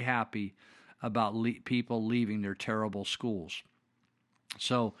going to be happy about people leaving their terrible schools.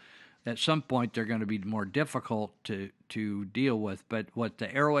 So at some point, they're going to be more difficult to deal with. But what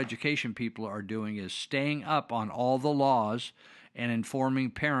the Arrow Education people are doing is staying up on all the laws and informing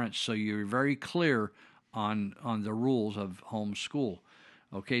parents, so you're very clear on the rules of homeschool.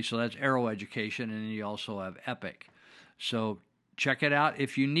 Okay, so that's Arrow Education, and then you also have EPIC. So check it out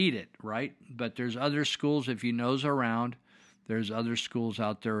if you need it, right? But there's other schools, if you nose around, there's other schools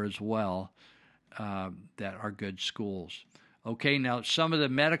out there as well that are good schools. Okay, now some of the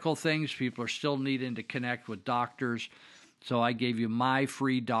medical things, people are still needing to connect with doctors. So I gave you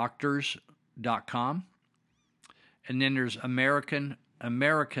myfreedoctors.com. And then there's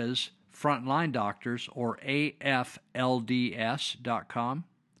America's Frontline Doctors, or AFLDS.com.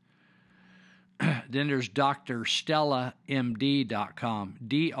 Then there's drstellamd.com,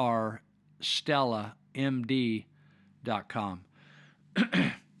 drstellamd.com.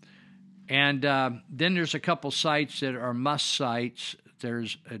 And then there's a couple sites that are must sites.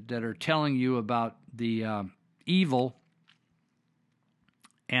 That are telling you about the evil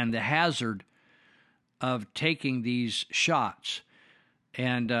and the hazard of taking these shots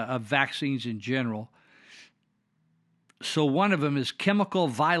and of vaccines in general. So one of them is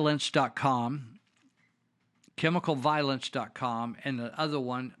chemicalviolence.com, and the other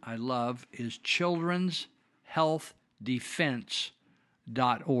one I love is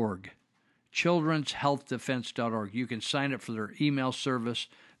children'shealthdefense.org. children'shealthdefense.org. You can sign up for their email service.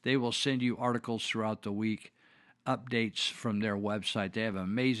 They will send you articles throughout the week, updates from their website. They have an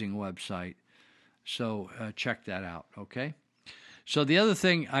amazing website. So check that out, okay? So the other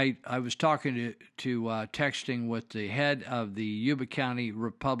thing, I was talking to texting with the head of the Yuba County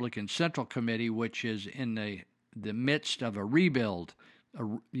Republican Central Committee, which is in the midst of a rebuild.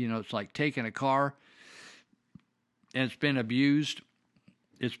 It's like taking a car, and it's been abused,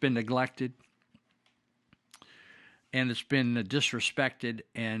 it's been neglected, and it's been disrespected,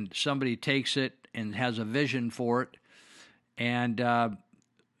 and somebody takes it and has a vision for it, and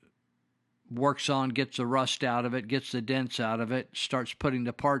works on, gets the rust out of it, gets the dents out of it, starts putting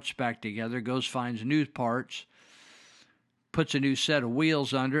the parts back together, goes finds new parts, puts a new set of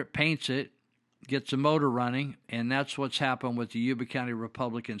wheels under it, paints it, gets the motor running, and that's what's happened with the Yuba County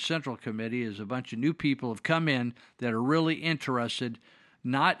Republican Central Committee. Is a bunch of new people have come in that are really interested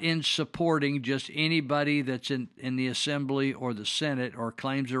not in supporting just anybody that's in the Assembly or the Senate or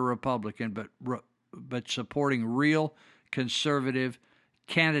claims they're Republican, but supporting real conservative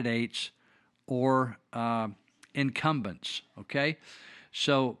candidates or incumbents. Okay,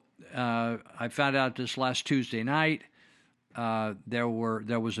 so I found out this last Tuesday night there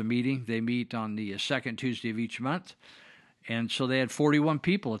was a meeting. They meet on the second Tuesday of each month, and so they had 41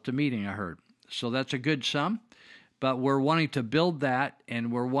 people at the meeting. I heard, so that's a good sum. But we're wanting to build that,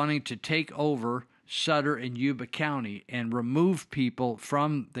 and we're wanting to take over Sutter and Yuba County and remove people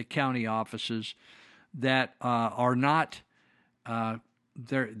from the county offices that are not.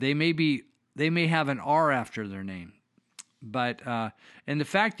 They may have an R after their name, but and the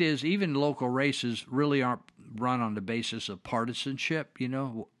fact is, even local races really aren't run on the basis of partisanship. You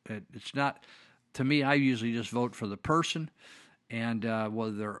know, it's not. To me, I usually just vote for the person, and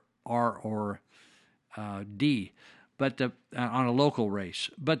whether they're R or D, but on a local race.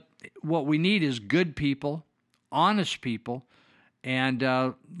 But what we need is good people, honest people, and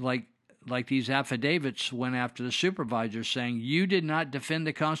like these affidavits went after the supervisor saying, you did not defend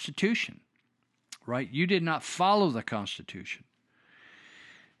the Constitution, right? You did not follow the Constitution.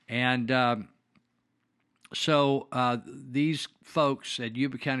 And so these folks at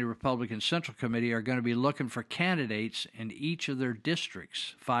Yuba County Republican Central Committee are going to be looking for candidates in each of their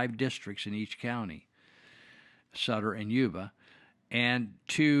districts, 5 districts in each county, Sutter and Yuba, and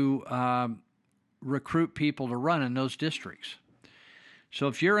to recruit people to run in those districts. So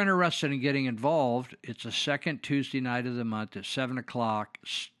if you're interested in getting involved, it's the second Tuesday night of the month at 7 o'clock,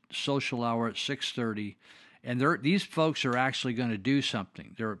 social hour at 6:30, and these folks are actually going to do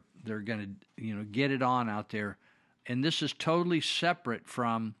something. They're going to get it on out there, and this is totally separate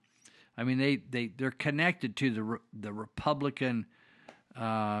from. I mean, they're connected to the Republican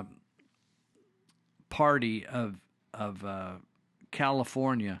Party of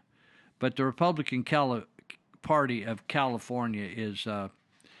California, but the Republican Party of California is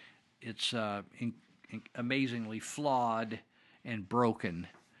amazingly flawed and broken,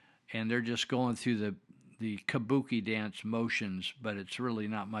 and they're just going through the kabuki dance motions, but it's really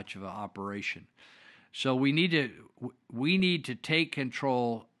not much of an operation. So we need to take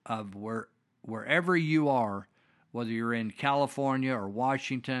control of wherever you are, whether you're in California or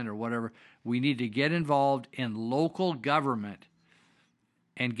Washington or whatever. We need to get involved in local government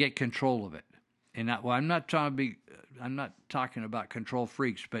and get control of it. And I'm not talking about control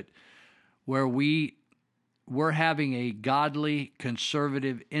freaks, but where we're having a godly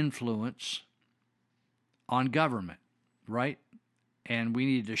conservative influence on government, right? And we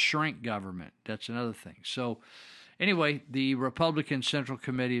need to shrink government. That's another thing. So anyway, the Republican Central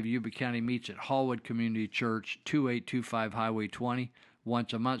Committee of Yuba County meets at Hallwood Community Church, 2825 Highway 20,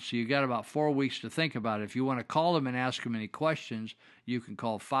 once a month. So you got about 4 weeks to think about it. If you want to call them and ask them any questions, you can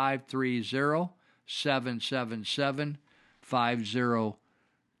call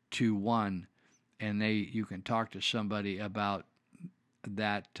 530-777-5021, and you can talk to somebody about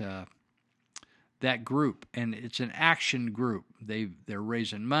that group. And it's an action group. They're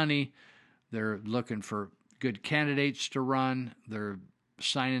raising money. They're looking for good candidates to run. They're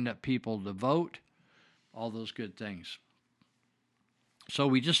signing up people to vote. All those good things. So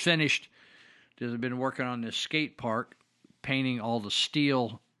we just finished. They've been working on this skate park, painting all the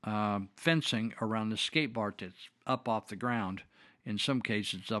steel fencing around the skate park that's up off the ground. In some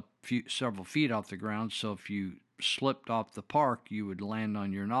cases, it's up several feet off the ground. So if you slipped off the park, you would land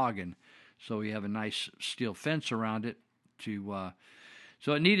on your noggin. So we have a nice steel fence around it. So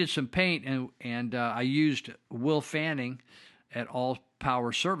it needed some paint, and I used Will Fanning at All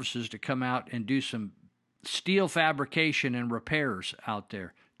Power Services to come out and do some steel fabrication and repairs out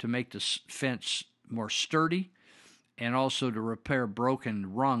there to make the fence more sturdy, and also to repair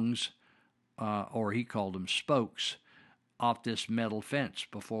broken rungs, or he called them spokes, off this metal fence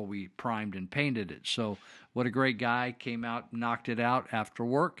before we primed and painted it. So what a great guy. Came out, knocked it out after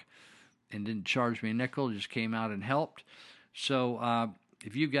work, and didn't charge me a nickel, just came out and helped. So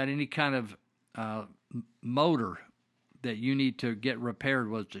if you've got any kind of motor that you need to get repaired,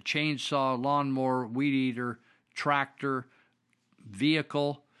 whether it's a chainsaw, lawnmower, weed eater, tractor,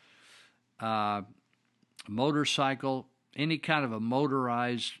 vehicle, motorcycle, any kind of a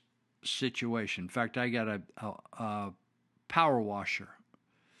motorized situation. In fact, I got a power washer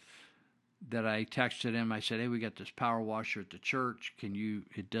that I texted him. I said, hey, we got this power washer at the church.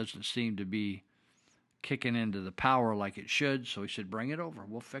 It doesn't seem to be kicking into the power like it should. So he said, bring it over.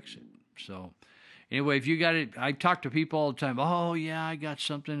 We'll fix it. So anyway, if you got it, I talk to people all the time. Oh, yeah, I got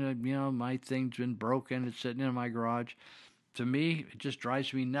something, my thing's been broken. It's sitting in my garage. To me, it just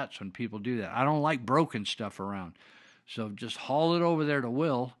drives me nuts when people do that. I don't like broken stuff around. So just haul it over there to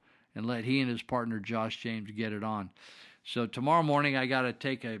Will and let he and his partner Josh James get it on. So tomorrow morning I got to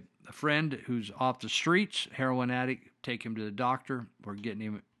take a friend who's off the streets, heroin addict, take him to the doctor. We're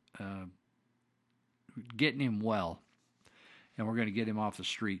getting him well, and we're going to get him off the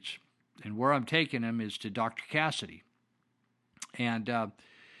streets. And where I'm taking him is to Dr. Cassidy. And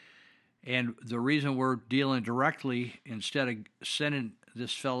the reason we're dealing directly instead of sending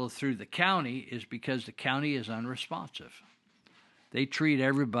this fellow through the county is because the county is unresponsive. They treat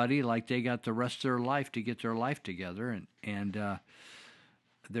everybody like they got the rest of their life to get their life together, and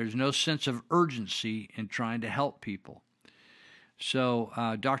there's no sense of urgency in trying to help people.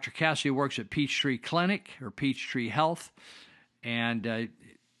 So Dr. Cassidy works at Peachtree Clinic or Peachtree Health, and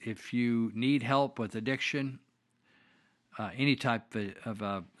if you need help with addiction, any type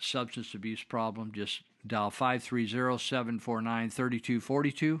of substance abuse problem, just dial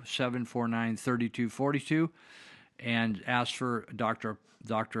 530-749-3242, 749-3242, and ask for Dr.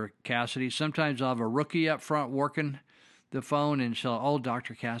 Cassidy. Sometimes I'll have a rookie up front working the phone and say, oh,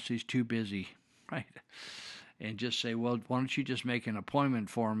 Dr. Cassidy's too busy, right? And just say, well, why don't you just make an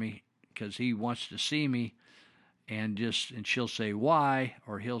appointment for me because he wants to see me, and she'll say why,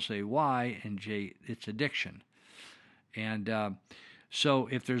 or he'll say why, and it's addiction. And so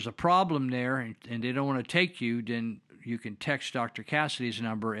if there's a problem there and they don't want to take you, then you can text Dr. Cassidy's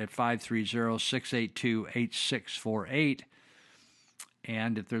number at 530-682-8648.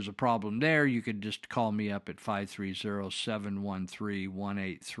 And if there's a problem there, you could just call me up at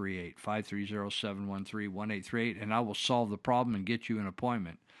 530-713-1838, 530-713-1838, and I will solve the problem and get you an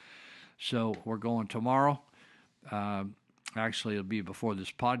appointment. So we're going tomorrow. Actually, it'll be before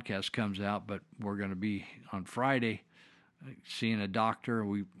this podcast comes out, but we're going to be on Friday seeing a doctor.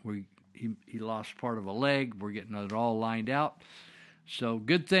 He lost part of a leg. We're getting it all lined out. So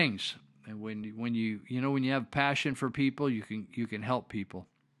good things. And when you have passion for people, you can help people.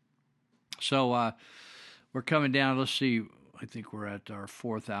 So we're coming down. Let's see. I think we're at our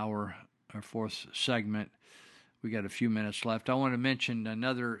fourth hour, our fourth segment. We got a few minutes left. I want to mention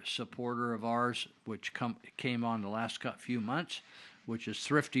another supporter of ours, which came on the last few months, which is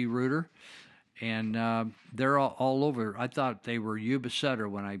Thrifty Rooter, and they're all over. I thought they were Yuba Sutter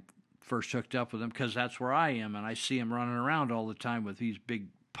when I first hooked up with them, because that's where I am, and I see them running around all the time with these big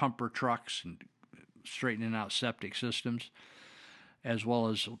pumper trucks and straightening out septic systems, as well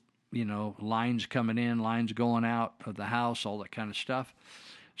as, lines coming in, lines going out of the house, all that kind of stuff.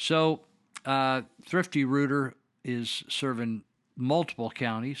 So Thrifty Rooter is serving multiple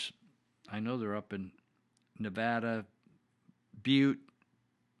counties. I know they're up in Nevada, Butte,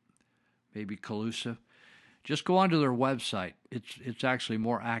 maybe Colusa. Just go onto their website. It's actually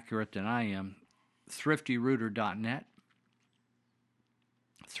more accurate than I am. ThriftyRooter.net.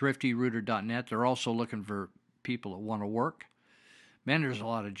 ThriftyRooter.net. They're also looking for people that want to work. Man, there's a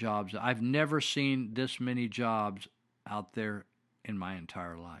lot of jobs. I've never seen this many jobs out there in my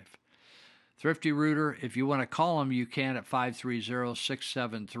entire life. Thrifty Rooter, if you want to call them, you can at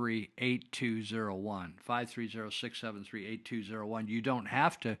 530-673-8201. 530-673-8201. You don't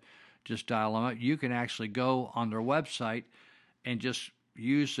have to just dial them up. You can actually go on their website and just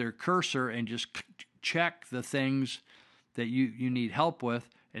use their cursor and just check the things that you need help with,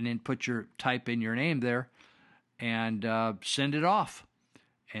 and then type in your name there and send it off.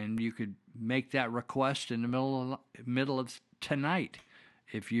 And you could make that request in the middle of tonight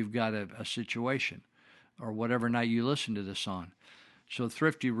if you've got a situation, or whatever night you listen to this on. So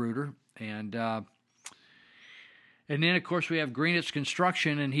Thrifty Rooter, and then of course we have Greenitz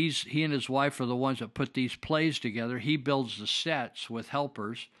Construction, and he and his wife are the ones that put these plays together. He builds the sets with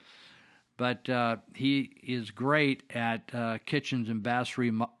helpers, but he is great at kitchens and bath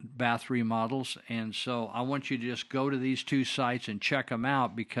remodels. And so I want you to just go to these two sites and check them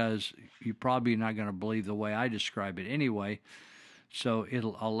out, because you're probably not going to believe the way I describe it anyway. So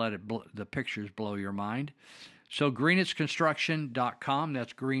I'll let the pictures blow your mind. So GreenitzConstruction.com,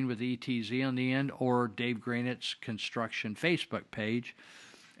 that's green with ETZ on the end, or Dave Greenitz Construction Facebook page.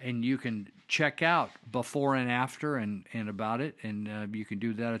 And you can check out before and after and about it, and you can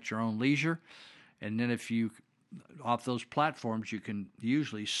do that at your own leisure. And then off those platforms, you can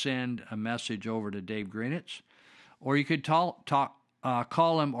usually send a message over to Dave Greenitz, or you could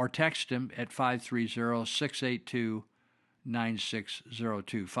call him or text him at 530-682-9602,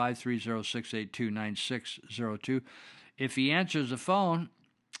 530-682-9602. If he answers the phone,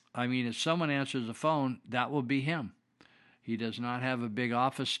 if someone answers the phone, that will be him. He does not have a big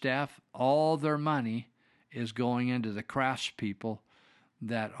office staff. All their money is going into the craftspeople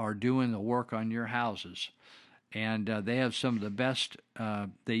that are doing the work on your houses. And they have some of the best.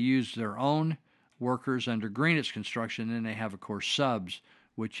 They use their own workers under Greenitz Construction. Then they have, of course, subs,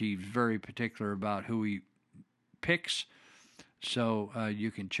 which he's very particular about who he picks. So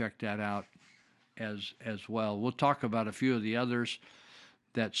you can check that out as well. We'll talk about a few of the others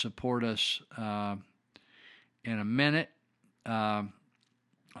that support us in a minute. I'm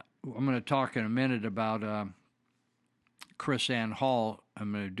going to talk in a minute about Chris Ann Hall.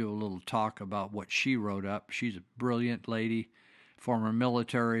 I'm going to do a little talk about what she wrote up. She's a brilliant lady, former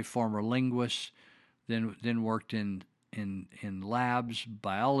military, former linguist, then worked in labs,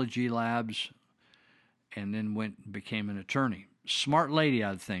 biology labs, and then became an attorney. Smart lady,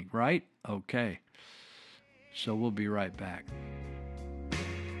 I think, right? Okay. So we'll be right back.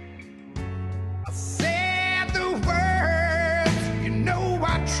 I said the words, you know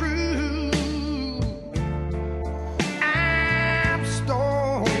are true.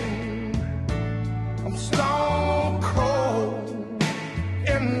 I'm stone cold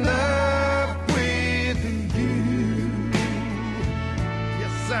in love with you.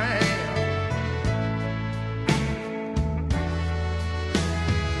 Yes, I am.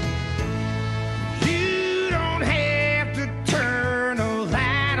 You don't have to turn a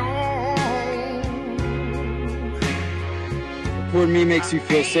light on. Supporting me makes you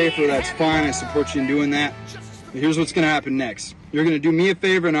feel safer. That's fine. I support you in doing that. But here's what's going to happen next. You're going to do me a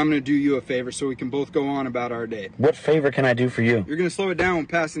favor, and I'm going to do you a favor so we can both go on about our day. What favor can I do for you? You're going to slow it down when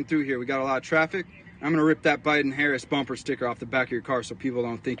passing through here. We got a lot of traffic. I'm going to rip that Biden-Harris bumper sticker off the back of your car so people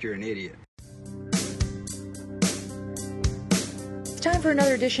don't think you're an idiot. It's time for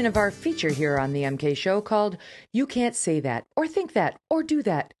another edition of our feature here on the MK Show called You Can't Say That, or Think That, or Do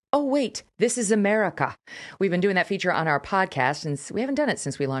That. Oh, wait, this is America. We've been doing that feature on our podcast, and we haven't done it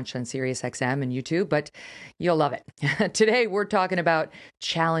since we launched on SiriusXM and YouTube, but you'll love it. Today, we're talking about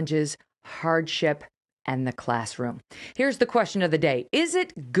challenges, hardship, and the classroom. Here's the question of the day. Is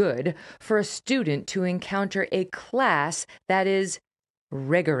it good for a student to encounter a class that is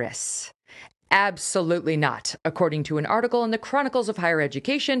rigorous? Absolutely not, according to an article in the Chronicles of Higher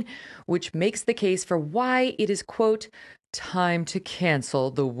Education, which makes the case for why it is, quote, time to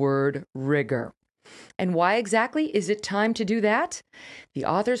cancel the word rigor. And why exactly is it time to do that? The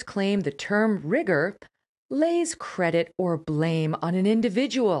authors claim the term rigor lays credit or blame on an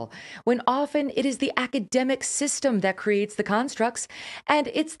individual, when often it is the academic system that creates the constructs, and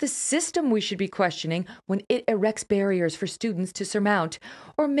it's the system we should be questioning when it erects barriers for students to surmount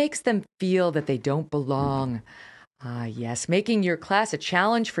or makes them feel that they don't belong. Ah, yes, making your class a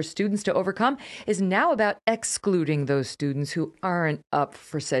challenge for students to overcome is now about excluding those students who aren't up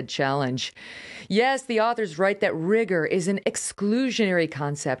for said challenge. Yes, the authors write that rigor is an exclusionary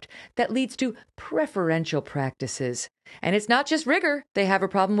concept that leads to preferential practices. And it's not just rigor they have a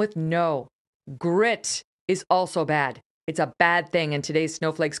problem with. No, grit is also bad. It's a bad thing in today's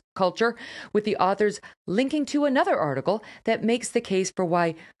snowflakes culture, with the authors linking to another article that makes the case for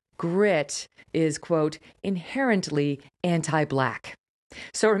why grit is, quote, inherently anti-Black.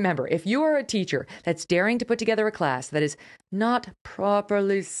 So remember, if you are a teacher that's daring to put together a class that is not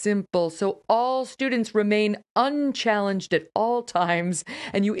properly simple so all students remain unchallenged at all times,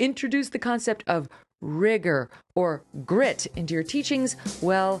 and you introduce the concept of rigor or grit into your teachings,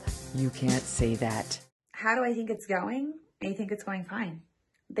 well, you can't say that. How do I think it's going? I think it's going fine.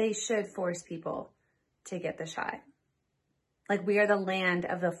 They should force people to get the shot. Like, we are the land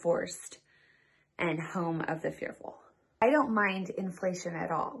of the forced and home of the fearful. I don't mind inflation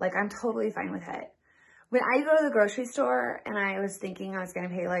at all. Like, I'm totally fine with it. When I go to the grocery store and I was thinking I was going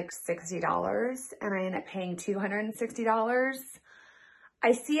to pay like $60 and I end up paying $260,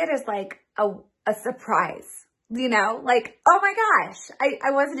 I see it as like a surprise, you know, like, oh my gosh,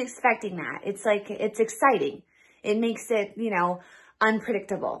 I wasn't expecting that. It's like, it's exciting. It makes it, you know,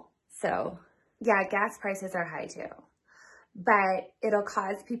 unpredictable. So yeah, gas prices are high too. But it'll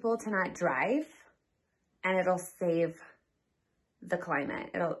cause people to not drive, and it'll save the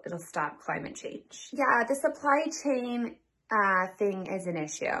climate. It'll stop climate change. Yeah, the supply chain thing is an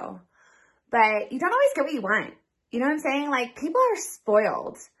issue, but you don't always get what you want. You know what I'm saying? Like, people are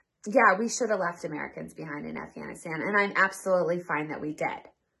spoiled. Yeah, we should have left Americans behind in Afghanistan, and I'm absolutely fine that we did.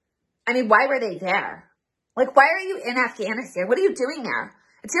 I mean, why were they there? Like, why are you in Afghanistan? What are you doing there?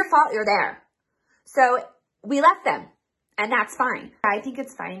 It's your fault you're there. So we left them. And that's fine. I think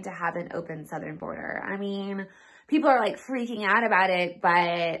it's fine to have an open southern border. I mean, people are like freaking out about it,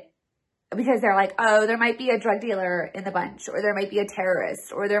 but because they're like, oh, there might be a drug dealer in the bunch, or there might be a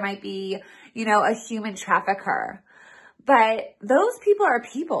terrorist, or there might be, you know, a human trafficker. But those people are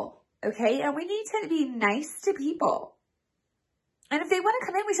people, okay? And we need to be nice to people. And if they want to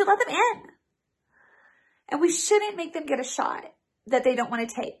come in, we should let them in. And we shouldn't make them get a shot that they don't want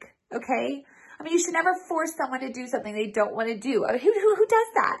to take, okay? I mean, you should never force someone to do something they don't want to do. I mean, who does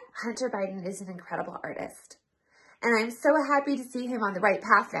that? Hunter Biden is an incredible artist. And I'm so happy to see him on the right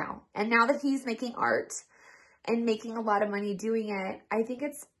path now. And now that he's making art and making a lot of money doing it, I think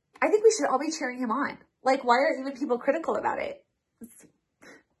we should all be cheering him on. Like, why are even people critical about it?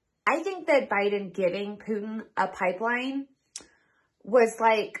 I think that Biden giving Putin a pipeline was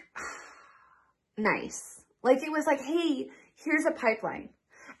like, nice. Like, it was like, hey, here's a pipeline.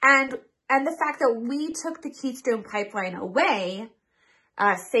 And the fact that we took the Keystone Pipeline away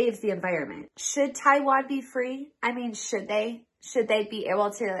saves the environment. Should Taiwan be free? I mean, should they? Should they be able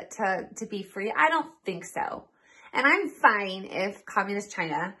to be free? I don't think so. And I'm fine if Communist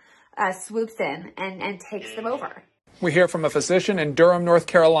China swoops in and takes them over. We hear from a physician in Durham, North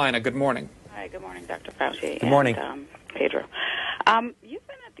Carolina. Good morning. Hi, good morning, Dr. Fauci. Good morning. And, Pedro. You've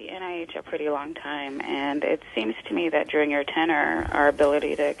been at the NIH a pretty long time, and it seems to me that during your tenure, our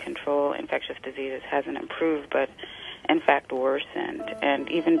ability to control infectious diseases hasn't improved, but in fact worsened. And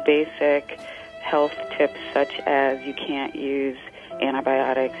even basic health tips such as you can't use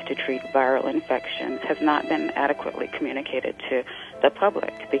antibiotics to treat viral infections has not been adequately communicated to the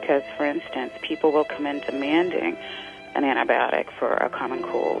public because, for instance, people will come in demanding an antibiotic for a common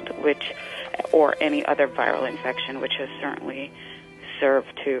cold, or any other viral infection, which has certainly served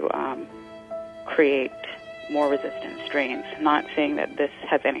to create more resistant strains. Not saying that this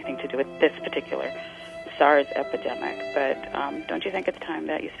has anything to do with this particular SARS epidemic, but don't you think it's time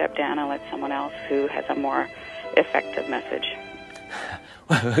that you step down and let someone else who has a more effective message?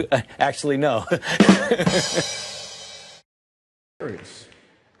 Actually, no. Serious.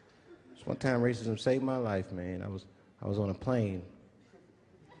 One time racism saved my life, man. I was on a plane.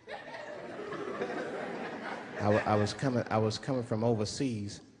 I was coming from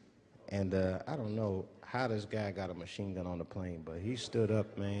overseas, and I don't know how this guy got a machine gun on the plane, but he stood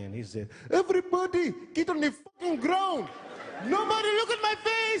up, man. He said, "Everybody, get on the fucking ground. Nobody look at my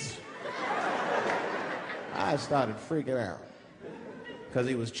face." I started freaking out. Because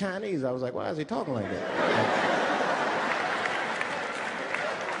he was Chinese, I was like, why is he talking like that?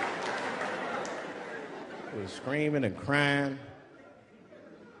 He was screaming and crying.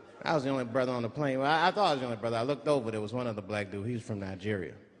 I was the only brother on the plane. Well, I thought I was the only brother. I looked over, there was one other black dude. He was from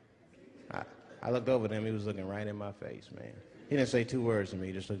Nigeria. I looked over at him, he was looking right in my face, man. He didn't say two words to me,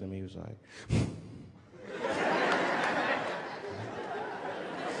 he just looked at me, he was like...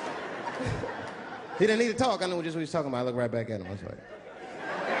 He didn't need to talk, I knew just what he was talking about. I looked right back at him, I was like...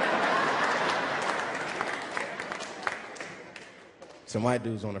 Some white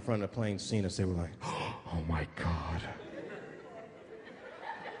dudes on the front of the plane seen us, they were like, oh my God.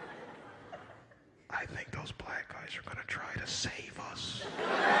 I think those black guys are gonna try to save us.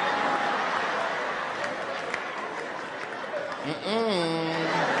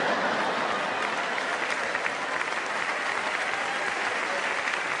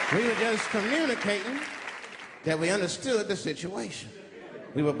 We were just communicating that we understood the situation.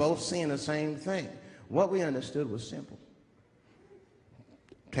 We were both seeing the same thing. What we understood was simple.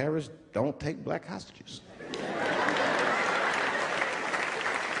 Terrorists don't take black hostages.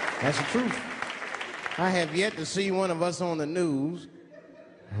 That's the truth. I have yet to see one of us on the news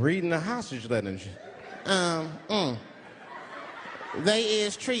reading the hostage letter. They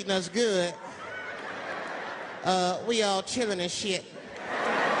is treating us good. We all chilling and shit.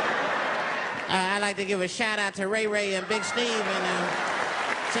 I'd like to give a shout out to Ray Ray and Big Steve and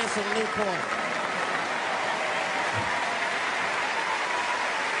send some Newport.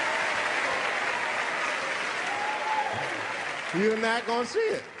 You're not gonna see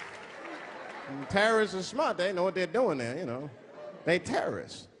it. And terrorists are smart. They know what they're doing there, you know. They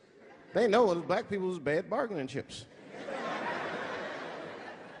terrorists. They know black people's bad bargaining chips.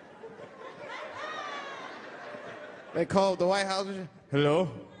 They called the White House.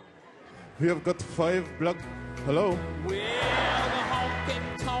 Hello? We have got 5 black... Hello? Well, the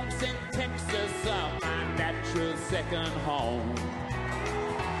honking tonks in Texas are my natural second home.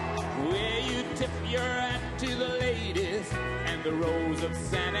 Where you tip your hat to the ladies and the rose of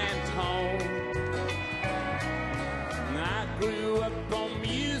San Antone. I grew up on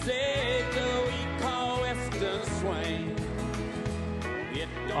music that we call Western swing.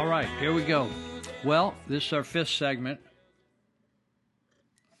 All right, here we go. Well, this is our 5th segment.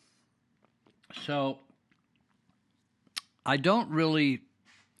 So, I don't really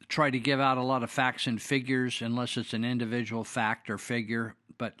try to give out a lot of facts and figures unless it's an individual fact or figure.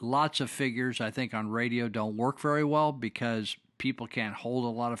 But lots of figures, I think, on radio don't work very well because people can't hold a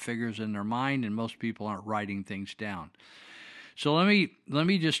lot of figures in their mind, and most people aren't writing things down. So let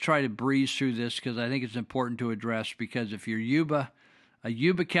me just try to breeze through this because I think it's important to address. Because if you're a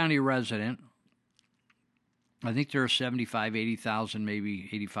Yuba County resident, I think there are 75, 80,000, maybe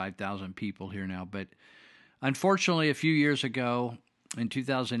 85,000 people here now. But unfortunately, a few years ago, in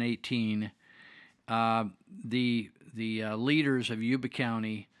 2018, the leaders of Yuba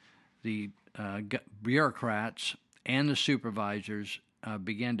County, the bureaucrats and the supervisors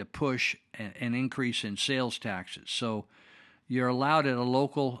began to push an increase in sales taxes. So you're allowed at a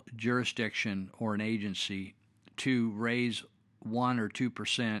local jurisdiction or an agency to raise 1 or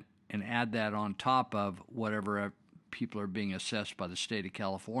 2% and add that on top of whatever people are being assessed by the state of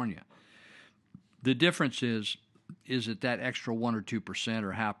California. The difference is that extra 1 or 2%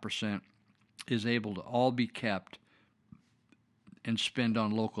 or 0.5% is able to all be kept and spend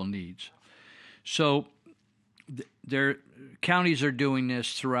on local needs. So counties are doing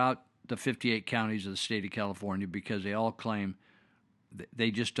this throughout the 58 counties of the state of California because they all claim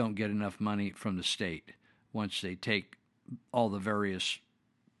they just don't get enough money from the state once they take all the various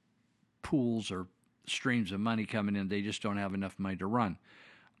pools or streams of money coming in. They just don't have enough money to run.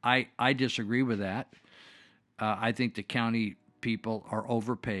 I disagree with that. I think the county people are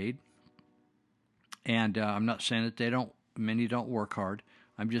overpaid, and I'm not saying that many don't work hard.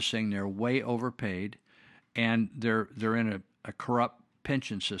 I'm just saying they're way overpaid, and they're in a corrupt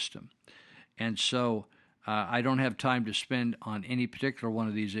pension system. And so I don't have time to spend on any particular one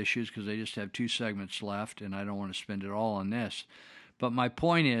of these issues because I just have 2 segments left, and I don't want to spend it all on this. But my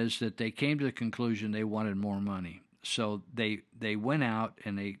point is that they came to the conclusion they wanted more money. So they went out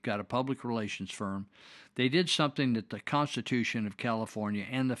and they got a public relations firm. They did something that the Constitution of California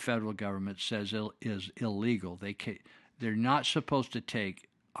and the federal government says is illegal. They're not supposed to take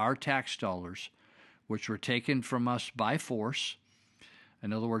our tax dollars, which were taken from us by force.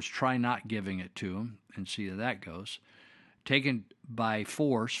 In other words, try not giving it to them and see how that goes. Taken by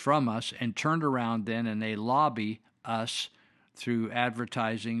force from us and turned around then, and they lobby us through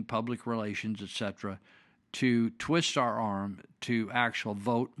advertising, public relations, etc., to twist our arm to actual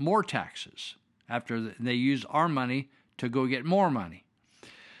vote more taxes after they use our money to go get more money.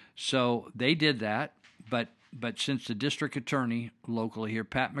 So they did that, but since the district attorney locally here,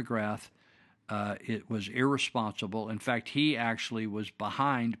 Pat McGrath, it was irresponsible. In fact, he actually was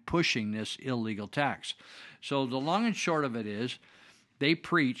behind pushing this illegal tax. So the long and short of it is they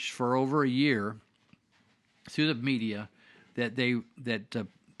preached for over a year through the media that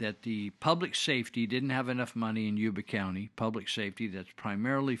the public safety didn't have enough money in Yuba County, public safety, that's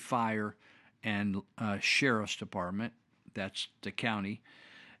primarily fire and sheriff's department, that's the county,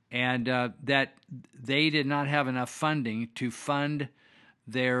 and that they did not have enough funding to fund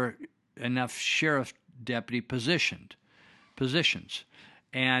their enough sheriff deputy positions,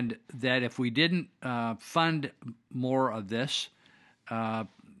 and that if we didn't fund more of this,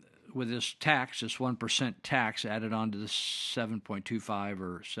 with this tax, this 1% tax added on to the 7.25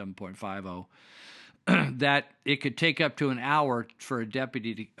 or 7.50, that it could take up to an hour for a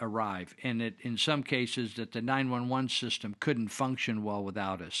deputy to arrive, and that in some cases that the 911 system couldn't function well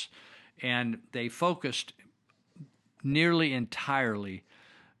without us. And they focused nearly entirely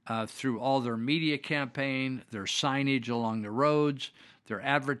through all their media campaign, their signage along the roads, their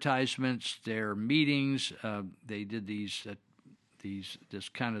advertisements, their meetings. They did this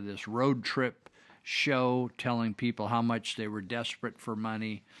road trip show telling people how much they were desperate for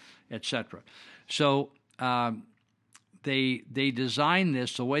money, etc. So they designed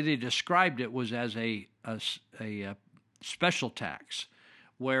this. The way they described it was as a special tax,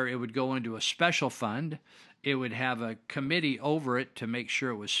 where it would go into a special fund. It would have a committee over it to make sure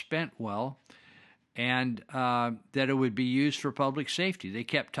it was spent well, and that it would be used for public safety. They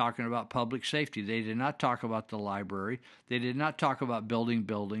kept talking about public safety. They did not talk about the library. They did not talk about building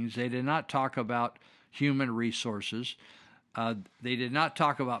buildings. They did not talk about human resources. They did not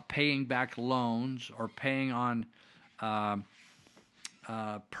talk about paying back loans or paying on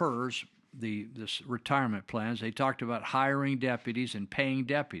PERS, this retirement plans. They talked about hiring deputies and paying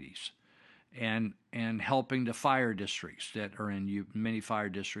deputies, and helping the fire districts that are in many fire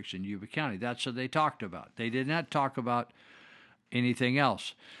districts in Yuba County. That's what they talked about. They did not talk about anything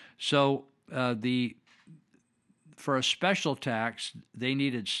else. So for a special tax, they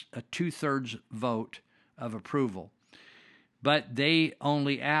needed a 2/3 vote of approval. But they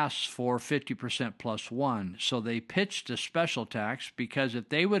only asked for 50% plus 1. So they pitched a special tax because if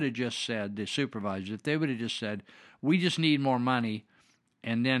they would have just said, the supervisors, if they would have just said, we just need more money,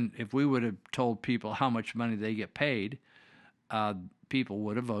 and then if we would have told people how much money they get paid, people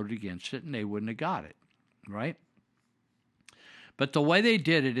would have voted against it and they wouldn't have got it, right? But the way they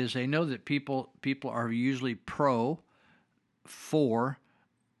did it is they know that people are usually for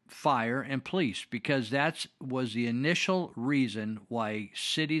fire, and police, because that was the initial reason why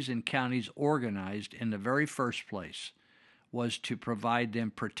cities and counties organized in the very first place, was to provide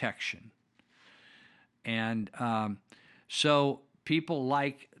them protection. And so people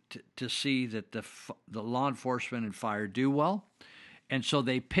like to see that the law enforcement and fire do well, and so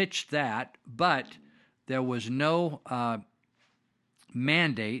they pitched that, but there was no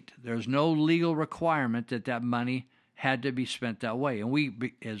mandate, there's no legal requirement that money had to be spent that way. And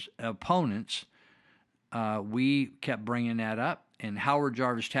we, as opponents, we kept bringing that up. And Howard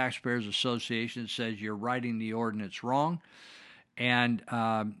Jarvis Taxpayers Association says you're writing the ordinance wrong, and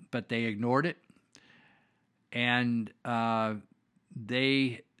but they ignored it, and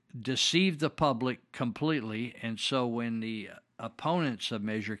they deceived the public completely. And so when the opponents of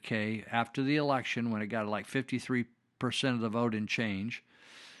Measure K, after the election, when it got like 53% of the vote and change,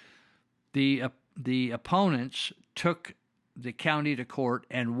 the opponents took the county to court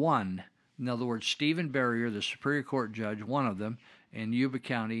and won. In other words, Stephen Berrier, the Superior Court judge, one of them, in Yuba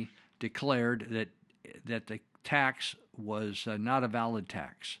County, declared that the tax was not a valid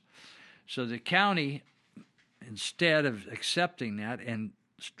tax. So the county, instead of accepting that and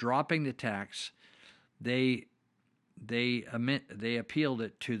dropping the tax, they appealed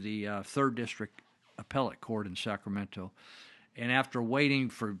it to the 3rd District Appellate Court in Sacramento. And after waiting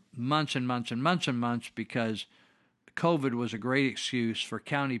for months and months and months and months, because COVID was a great excuse for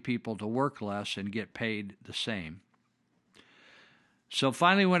county people to work less and get paid the same. So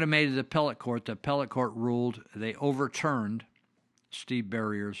finally, when it made to the appellate court ruled, they overturned Steve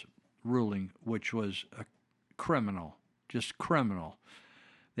Berrier's ruling, which was a criminal, just criminal.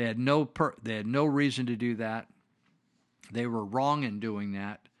 They had no reason to do that. They were wrong in doing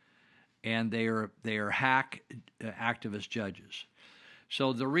that, and they are hack activist judges.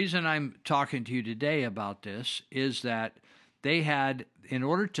 So the reason I'm talking to you today about this is that they had, in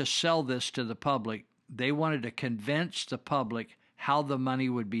order to sell this to the public, they wanted to convince the public how the money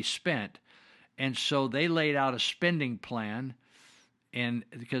would be spent. And so they laid out a spending plan, and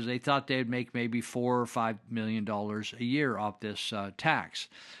because they thought they'd make maybe $4 or $5 million a year off this tax.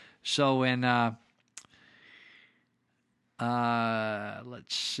 So in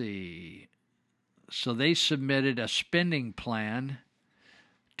let's see. So they submitted a spending plan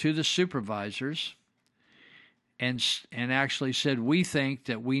to the supervisors and actually said, we think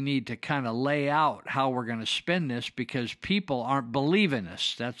that we need to kind of lay out how we're going to spend this because people aren't believing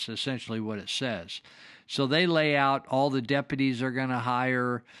us. That's essentially what it says. So they lay out all the deputies they're going to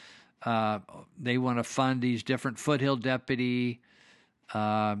hire. They want to fund these different foothill deputy,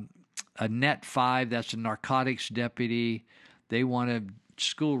 a Net 5, that's a narcotics deputy. They want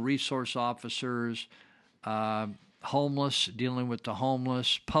school resource officers, homeless, dealing with the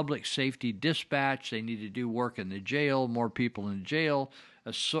homeless, public safety dispatch. They need to do work in the jail, more people in the jail,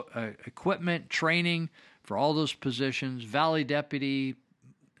 equipment, training for all those positions, valley deputy,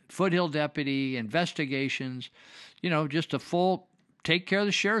 foothill deputy, investigations, just a full take care of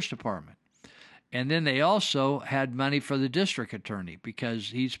the sheriff's department. And then they also had money for the district attorney because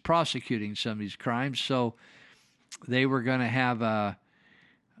he's prosecuting some of these crimes. So they were going to have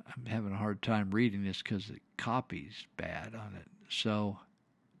I'm having a hard time reading this because the copy's bad on it. So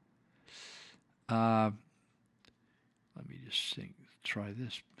let me just try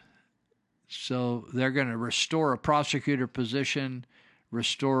this. So they're going to restore a prosecutor position,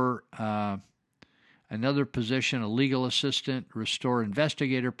 restore another position, a legal assistant, restore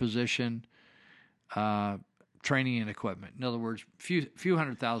investigator position, training and equipment. In other words, few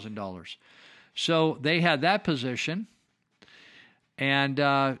 $100,000. So they had that position, and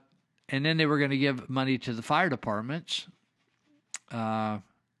then they were going to give money to the fire departments. They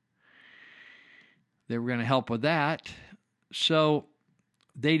were going to help with that. So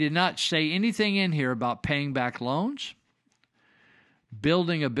they did not say anything in here about paying back loans,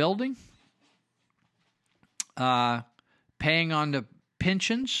 building a building, paying on the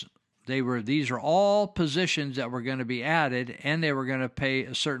pensions. These are all positions that were going to be added, and they were going to pay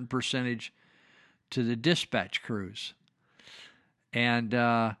a certain percentage to the dispatch crews. And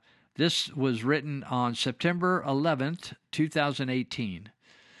this was written on September 11th, 2018.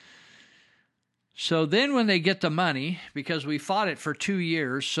 So then when they get the money, because we fought it for 2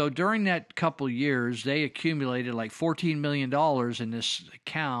 years, so during that couple years, they accumulated like $14 million in this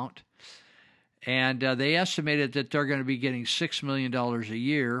account. And they estimated that they're going to be getting $6 million a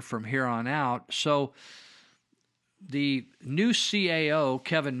year from here on out. So the new CAO,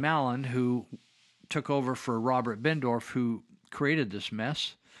 Kevin Mallon, who took over for Robert Bendorf, who created this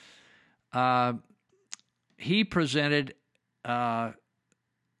mess, he presented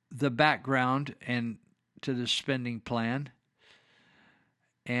the background and to the spending plan.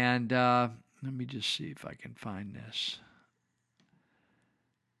 And let me just see if I can find this.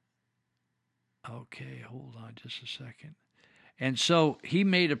 Okay, hold on just a second. And so he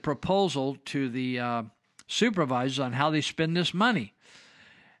made a proposal to the supervisors on how they spend this money.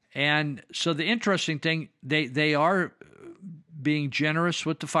 And so the interesting thing, they are being generous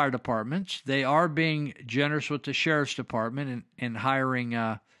with the fire departments. They are being generous with the sheriff's department and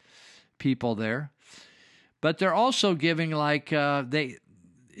hiring people there. But they're also giving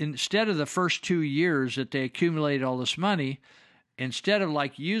instead of the first 2 years that they accumulate all this money, instead of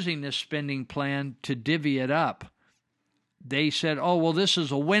using this spending plan to divvy it up, they said, oh, well, this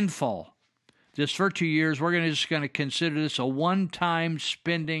is a windfall. This for 2 years, we're just going to consider this a one-time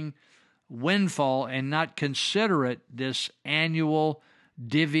spending windfall and not consider it this annual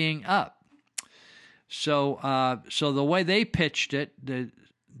divvying up. So the way they pitched it,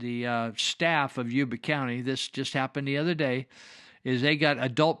 the staff of Yuba County, this just happened the other day, is they got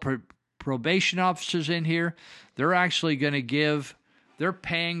adult probation officers in here. They're actually going to they're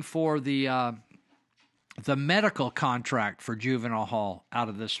paying for the medical contract for juvenile hall out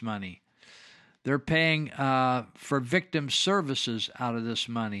of this money. They're paying for victim services out of this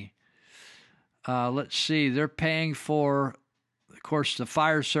money. Let's see, they're paying for, of course, the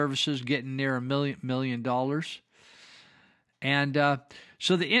fire services, getting near $1 million. And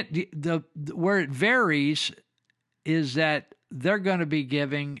so where it varies is that they're going to be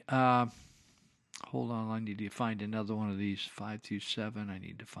giving. Hold on, I need to find another one of these 5 through 7. I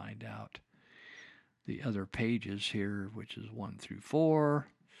need to find out the other pages here, which is 1 through 4.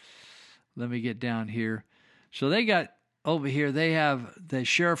 Let me get down here. So they got over here, they have the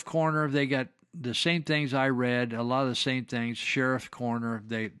sheriff corner. They got the same things I read, a lot of the same things. Sheriff corner,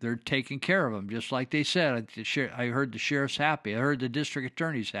 they're taking care of them, just like they said. I heard the sheriff's happy. I heard the district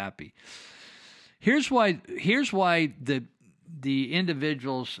attorney's happy. Here's why the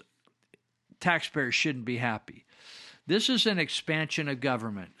individuals, taxpayers, shouldn't be happy. This is an expansion of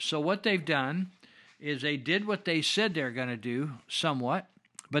government. So what they've done is they did what they said they're going to do somewhat,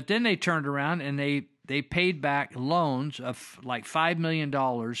 but then they turned around and they paid back loans of like $5 million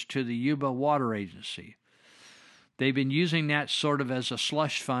to the Yuba Water Agency. They've been using that sort of as a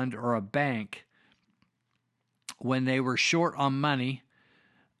slush fund or a bank when they were short on money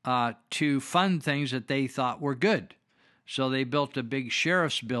to fund things that they thought were good. So they built a big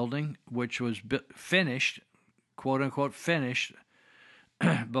sheriff's building, which was finished, quote unquote finished,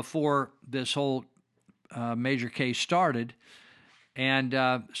 before this whole major case started. And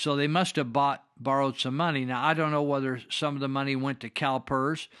so they must have borrowed some money. Now, I don't know whether some of the money went to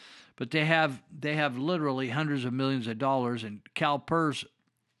CalPERS, but they have literally hundreds of millions of dollars in CalPERS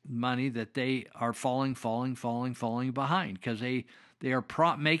money that they are falling behind because they are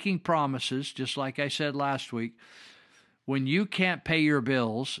making promises, just like I said last week. When you can't pay your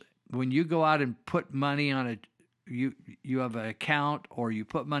bills, when you go out and put money on you have an account or you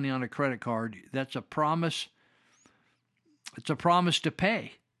put money on a credit card, that's a promise. It's a promise to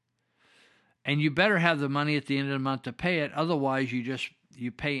pay. And you better have the money at the end of the month to pay it. Otherwise,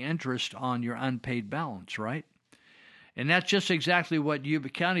 you pay interest on your unpaid balance, right? And that's just exactly what Yuba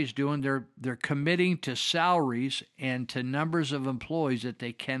County is doing. They're committing to salaries and to numbers of employees that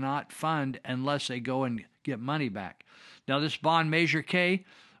they cannot fund unless they go and get money back. Now, this bond, Measure K,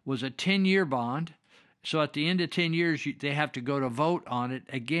 was a 10-year bond. So at the end of 10 years, they have to go to vote on it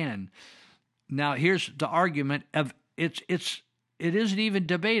again. Now, here's the argument of it isn't even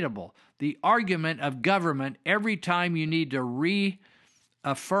debatable. The argument of government, every time you need to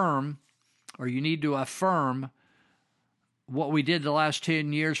reaffirm or you need to affirm what we did the last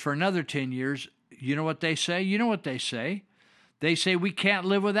 10 years for another 10 years, you know what they say? You know what they say? They say we can't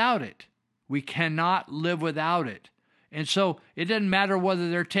live without it. We cannot live without it. And so it doesn't matter whether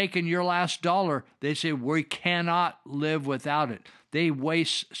they're taking your last dollar. They say we cannot live without it. They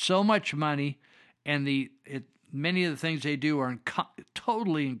waste so much money, and many of the things they do are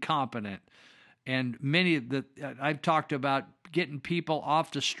totally incompetent. And I've talked about getting people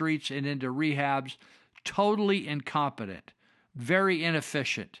off the streets and into rehabs, totally incompetent, very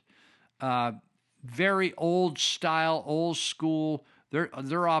inefficient, very old style, old school. They're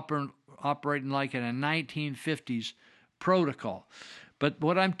operating like in a 1950s protocol. But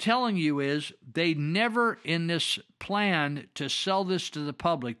what I'm telling you is they never, in this plan to sell this to the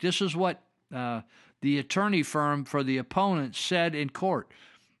public, this is what the attorney firm for the opponent said in court.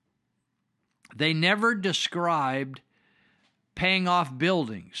 They never described paying off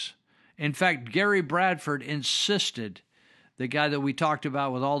buildings. In fact, Gary Bradford insisted, the guy that we talked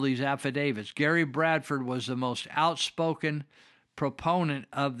about with all these affidavits, Gary Bradford was the most outspoken proponent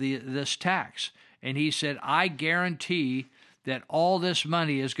of this tax. And he said, I guarantee that all this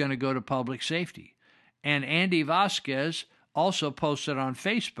money is going to go to public safety. And Andy Vasquez also posted on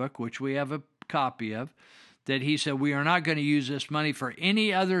Facebook, which we have a copy of, that he said, we are not going to use this money for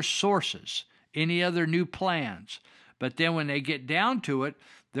any other sources, any other new plans. But then when they get down to it,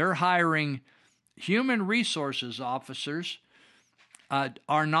 they're hiring human resources officers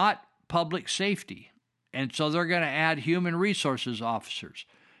are not public safety. And so they're going to add human resources officers.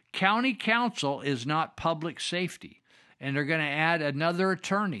 County council is not public safety. And they're going to add another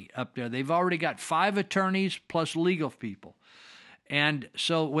attorney up there. They've already got 5 attorneys plus legal people. And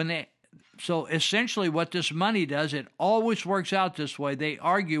so so essentially what this money does, it always works out this way. They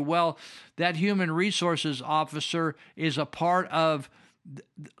argue, well, that human resources officer is a part of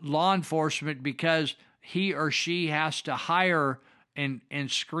law enforcement because he or she has to hire and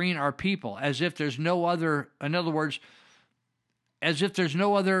screen our people, as if there's no other, in other words, as if there's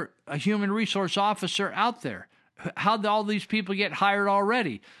no other human resource officer out there. How'd all these people get hired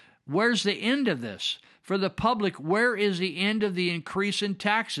already? Where's the end of this? For the public, where is the end of the increase in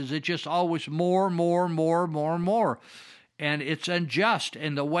taxes? It's just always more. And it's unjust.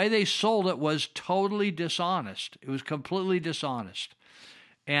 And the way they sold it was totally dishonest. It was completely dishonest.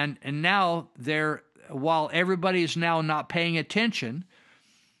 And now while everybody is now not paying attention,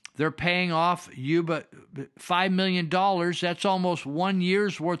 they're paying off Yuba $5 million. That's almost 1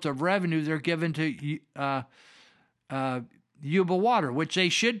 year's worth of revenue they're giving to Yuba Water, which they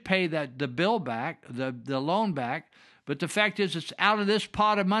should pay the bill back, the loan back. But the fact is, it's out of this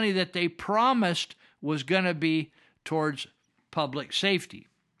pot of money that they promised was going to be towards public safety,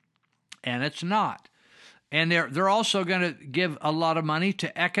 and it's not. And they're also going to give a lot of money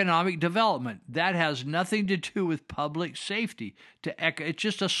to economic development. That has nothing to do with public safety. It's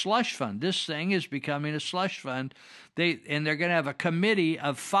just a slush fund. This thing is becoming a slush fund. They're going to have a committee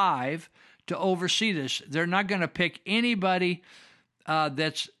of 5 to oversee this. They're not going to pick anybody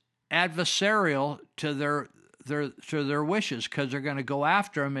that's adversarial to their wishes, because they're going to go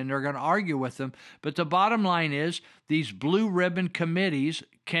after them and they're going to argue with them. But the bottom line is, these blue ribbon committees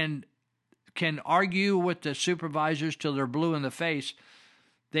can argue with the supervisors till they're blue in the face.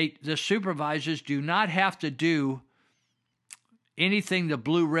 The supervisors do not have to do anything the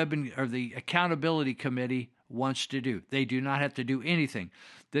blue ribbon or the accountability committee wants to do. They do not have to do anything.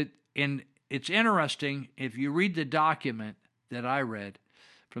 And it's interesting, if you read the document that I read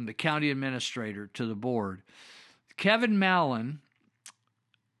from the county administrator to the board, Kevin Mallon,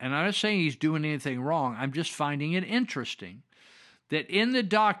 and I'm not saying he's doing anything wrong, I'm just finding it interesting, that in the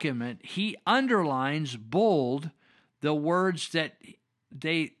document he underlines bold the words that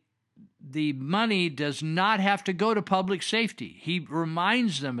the money does not have to go to public safety. He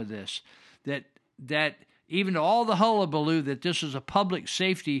reminds them of this, that even all the hullabaloo that this is a public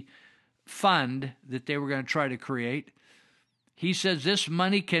safety fund that they were going to try to create, he says this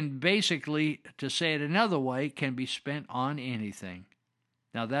money can basically, to say it another way, can be spent on anything.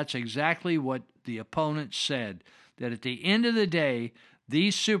 Now that's exactly what the opponents said, that at the end of the day,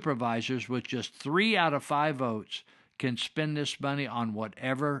 these supervisors with just 3 out of 5 votes can spend this money on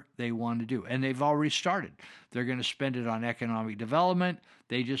whatever they want to do. And they've already started. They're going to spend it on economic development.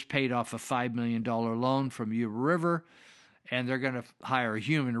 They just paid off a $5 million loan from Yuba River, and they're going to hire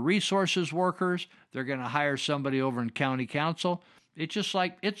human resources workers. They're going to hire somebody over in county council. It's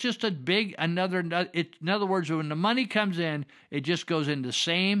just a big in other words, when the money comes in, it just goes in the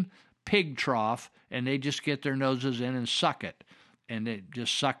same pig trough, and they just get their noses in and suck it, and they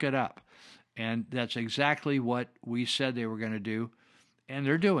just suck it up. And that's exactly what we said they were going to do, and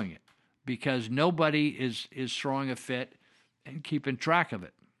they're doing it because nobody is throwing a fit and keeping track of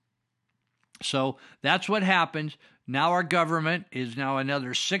it. So that's what happens. Now our government is now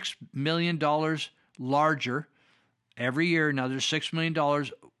another $6 million larger every year, another $6 million.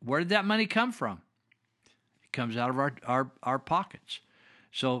 Where did that money come from? It comes out of our pockets.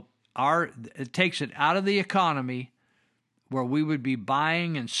 So it takes it out of the economy, where we would be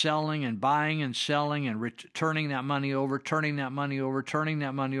buying and selling and buying and selling and turning that money over,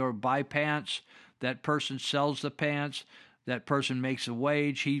 buy pants. That person sells the pants. That person makes a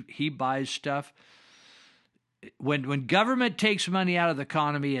wage. He buys stuff. When government takes money out of the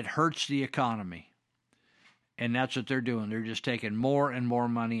economy, it hurts the economy. And that's what they're doing. They're just taking more and more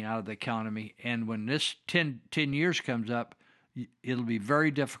money out of the economy. And when this 10 years comes up, it'll be very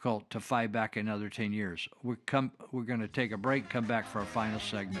difficult to fight back another 10 years. We're going to take a break, come back for our final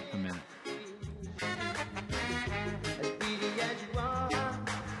segment in a minute.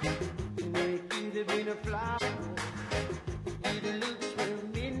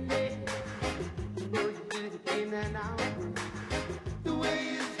 The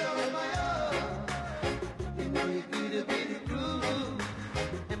way you stole my heart, you know you're good to be the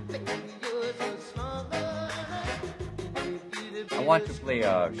want to play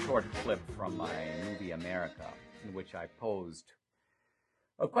a short clip from my movie America, in which I posed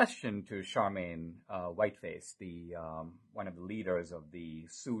a question to Charmaine Whiteface, the one of the leaders of the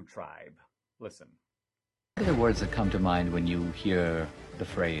Sioux tribe. Listen. What are the words that come to mind when you hear the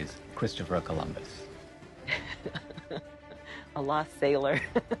phrase Christopher Columbus? A lost sailor.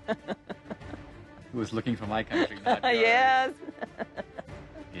 Who was looking for my country, not yours. Yes.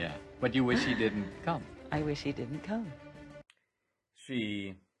 Yeah, but you wish he didn't come. I wish he didn't come.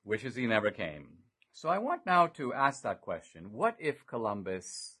 She wishes he never came. So I want now to ask that question. What if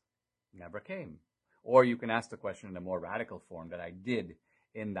Columbus never came? Or you can ask the question in a more radical form that I did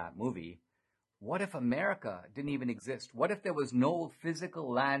in that movie. What if America didn't even exist? What if there was no physical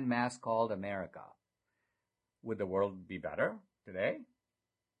landmass called America? Would the world be better today?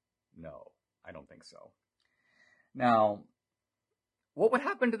 No, I don't think so. Now, what would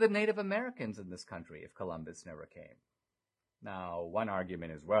happen to the Native Americans in this country if Columbus never came? Now, one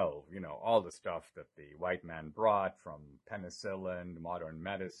argument is, well, you know, all the stuff that the white man brought, from penicillin, modern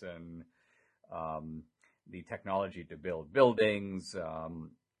medicine, the technology to build buildings,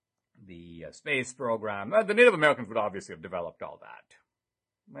 the space program, the Native Americans would obviously have developed all that.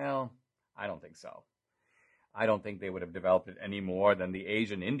 Well, I don't think so. I don't think they would have developed it any more than the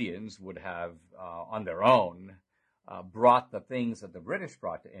Asian Indians would have on their own brought the things that the British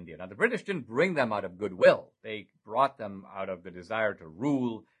brought to India. Now, the British didn't bring them out of goodwill. They brought them out of the desire to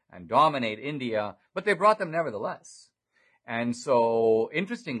rule and dominate India, but they brought them nevertheless. And so,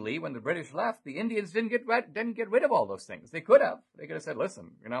 interestingly, when the British left, the Indians didn't get rid of all those things. They could have. They could have said,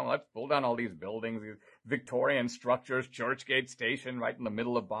 listen, you know, let's pull down all these buildings, these Victorian structures, Churchgate Station right in the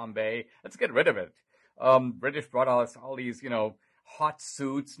middle of Bombay. Let's get rid of it. British brought us all these, you know, hot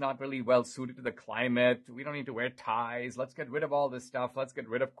suits, not really well suited to the climate. We don't need to wear ties. Let's get rid of all this stuff. Let's get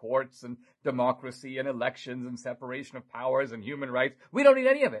rid of courts and democracy and elections and separation of powers and human rights. We don't need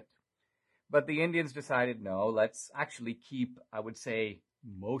any of it. But the Indians decided, no, let's actually keep, I would say,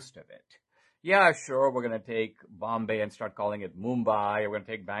 most of it. Yeah, sure, we're going to take Bombay and start calling it Mumbai. We're going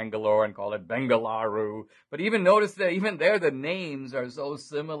to take Bangalore and call it Bengaluru. But even notice that even there, the names are so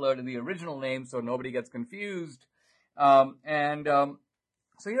similar to the original name, so nobody gets confused. So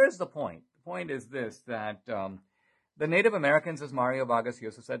here's the point. The point is this, that the Native Americans, as Mario Vargas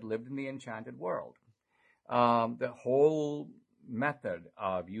Llosa said, lived in the enchanted world. The whole method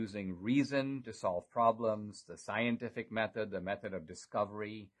of using reason to solve problems, the scientific method, the method of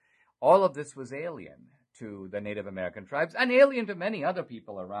discovery, all of this was alien to the Native American tribes and alien to many other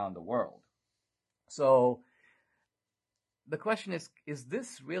people around the world. So the question is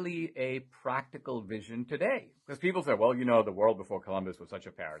this really a practical vision today? Because people say, well, you know, the world before Columbus was such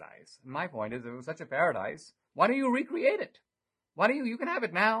a paradise. And my point is, if it was such a paradise, why don't you recreate it? Why don't you can have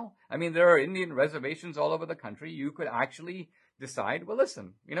it now. I mean, there are Indian reservations all over the country. You could actually decide, well,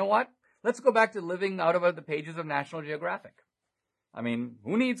 listen, you know what? Let's go back to living out of the pages of National Geographic. I mean,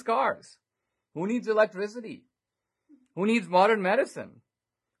 who needs cars? Who needs electricity? Who needs modern medicine?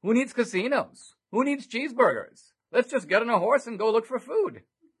 Who needs casinos? Who needs cheeseburgers? Let's just get on a horse and go look for food.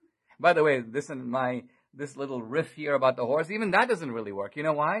 By the way, this little riff here about the horse, even that doesn't really work. You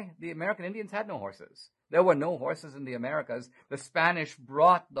know why? The American Indians had no horses. There were no horses in the Americas. The Spanish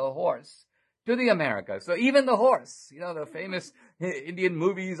brought the horse to the Americas. So even the horse, you know, the famous Indian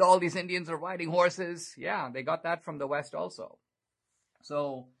movies, all these Indians are riding horses. Yeah, they got that from the West also.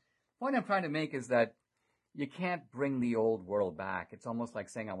 So the point I'm trying to make is that you can't bring the old world back. It's almost like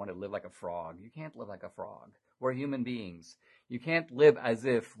saying, I want to live like a frog. You can't live like a frog. We're human beings. You can't live as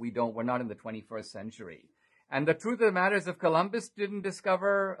if we're not in the 21st century. And the truth of the matter is, if Columbus didn't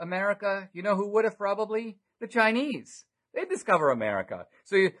discover America, you know who would have probably? The Chinese. They discover America.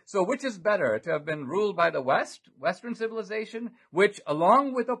 So which is better, to have been ruled by the West, Western civilization, which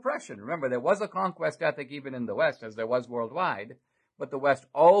along with oppression, remember there was a conquest ethic even in the West as there was worldwide, but the West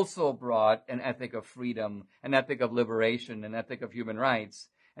also brought an ethic of freedom, an ethic of liberation, an ethic of human rights.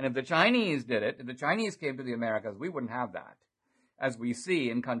 And if the Chinese did it, if the Chinese came to the Americas, we wouldn't have that. As we see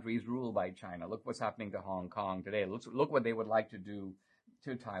in countries ruled by China. Look what's happening to Hong Kong today. Look what they would like to do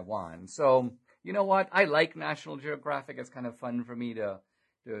to Taiwan. So, you know what? I like National Geographic. It's kind of fun for me to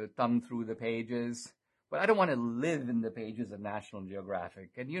thumb through the pages. But I don't want to live in the pages of National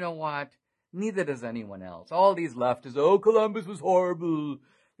Geographic. And you know what? Neither does anyone else. All these leftists, oh, Columbus was horrible.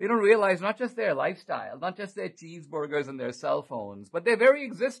 They don't realize not just their lifestyle, not just their cheeseburgers and their cell phones, but their very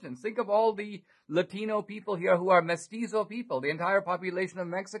existence. Think of all the Latino people here who are mestizo people. The entire population of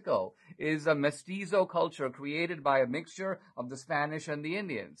Mexico is a mestizo culture created by a mixture of the Spanish and the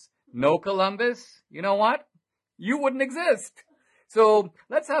Indians. No Columbus, you know what? You wouldn't exist. So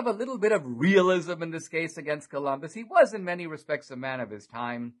let's have a little bit of realism in this case against Columbus. He was in many respects a man of his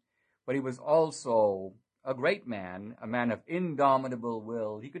time, but he was also a great man, a man of indomitable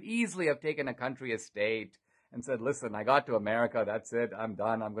will. He could easily have taken a country estate and said, listen, I got to America, that's it, I'm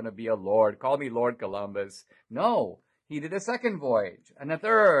done, I'm going to be a lord, call me Lord Columbus. No, he did a second voyage, and a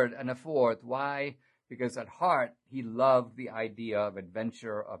third, and a fourth. Why? Because at heart, he loved the idea of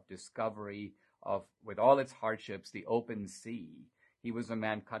adventure, of discovery, of, with all its hardships, the open sea. He was a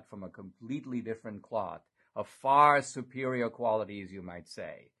man cut from a completely different cloth, of far superior qualities, you might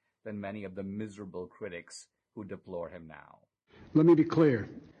say, than many of the miserable critics who deplore him now. Let me be clear.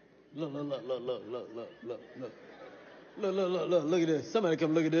 Look at this. Somebody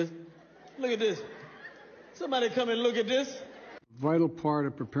come look at this. Look at this. Somebody come and look at this. Vital part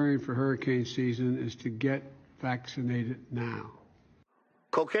of preparing for hurricane season is to get vaccinated now.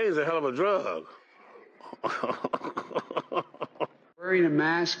 Cocaine's a hell of a drug. Wearing a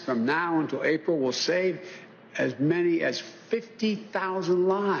mask from now until April will save as many as 50,000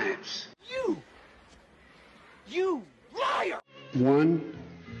 lives. You liar! 1,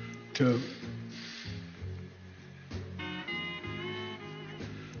 2,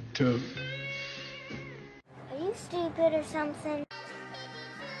 2. Are you stupid or something?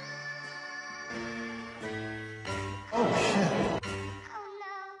 Oh, shit.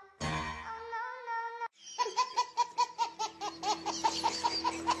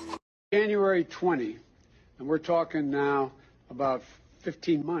 January 20, and we're talking now about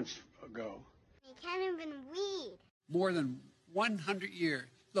 15 months ago. You can't even read. More than 100 years.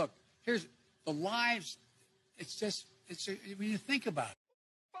 Look, here's the lives. When you think about it.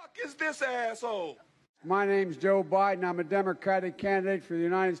 Fuck is this asshole? My name's Joe Biden. I'm a Democratic candidate for the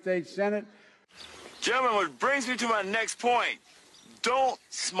United States Senate. Gentlemen, which brings me to my next point. Don't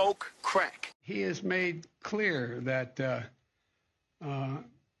smoke crack. He has made clear that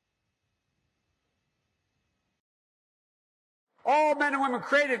all men and women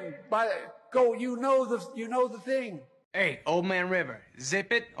created by go. You know the thing. Hey, Old Man River,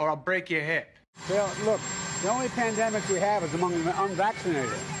 zip it or I'll break your hip. Look, the only pandemic we have is among the unvaccinated.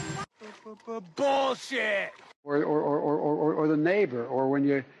 Bullshit. Or the neighbor, or when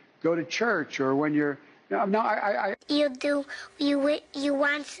you go to church, or when you're. You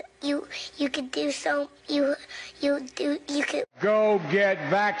could do so. You could. Go get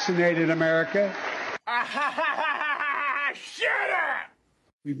vaccinated, America. Shut up!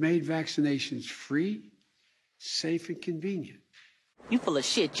 We've made vaccinations free, safe, and convenient. You full of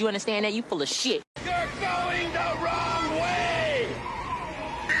shit. You understand that? You full of shit. You're going the wrong way!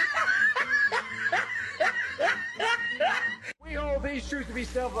 We hold these truths to be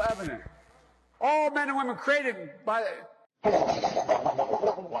self-evident. All men and women created by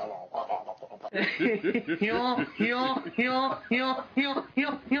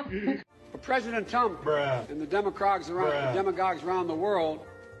President Trump and the demagogues around the world.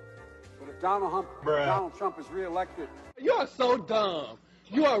 But if Donald Trump is reelected, You are so dumb.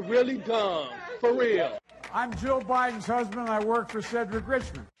 You are really dumb. For real. I'm Jill Biden's husband. I work for Cedric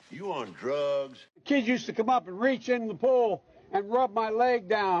Richmond. You on drugs? The kids used to come up and reach in the pool and rub my leg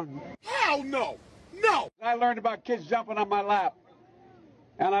down. Hell no! No! I learned about kids jumping on my lap.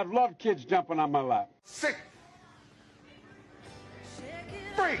 And I've loved kids jumping on my lap. Sick.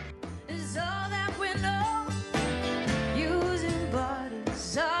 Free. Is all that we know. Using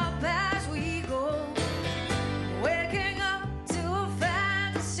bodies up as we go. Waking up to a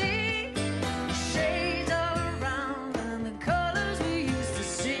fantasy. Shades all around and the colors we used to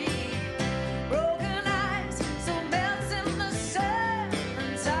see. Broken eyes, so melts in the sun.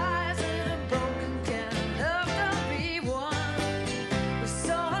 And ties that are broken can't ever be one. We're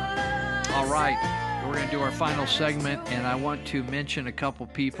so alive. All right. We're going to do our final segment, and I want to mention a couple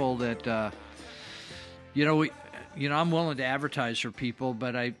people that, I'm willing to advertise for people,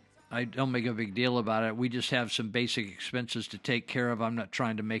 but I don't make a big deal about it. We just have some basic expenses to take care of. I'm not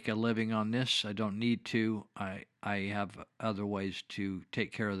trying to make a living on this. I don't need to. I have other ways to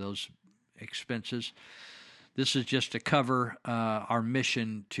take care of those expenses. This is just to cover our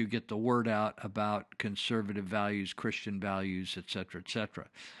mission to get the word out about conservative values, Christian values, et cetera, et cetera.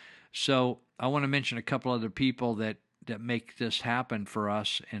 So I want to mention a couple other people that make this happen for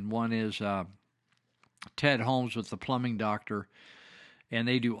us, and one is Ted Holmes with the Plumbing Doctor, and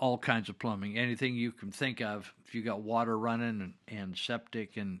they do all kinds of plumbing, anything you can think of. If you got water running and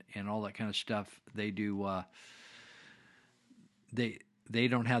septic and all that kind of stuff, they do. They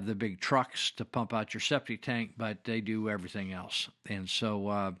don't have the big trucks to pump out your septic tank, but they do everything else. And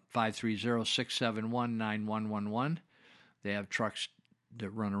so 530-671-9111. They have trucks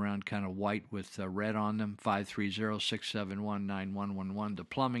run around kind of white with red on them, 530-671-9111, the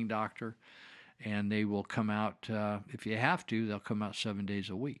plumbing doctor. And they will come out, if you have to, they'll come out 7 days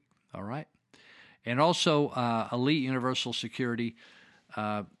a week. All right? And also, Elite Universal Security.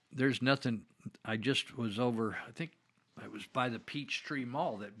 There's nothing. I just was over, I think I was by the Peachtree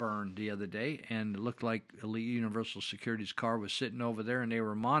Mall that burned the other day, and it looked like Elite Universal Security's car was sitting over there, and they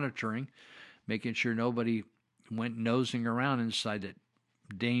were monitoring, making sure nobody went nosing around inside that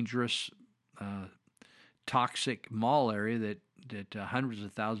dangerous, toxic mall area that hundreds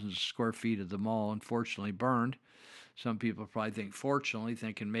of thousands of square feet of the mall unfortunately burned. Some people probably think fortunately,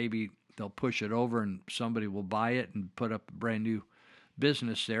 thinking maybe they'll push it over and somebody will buy it and put up a brand new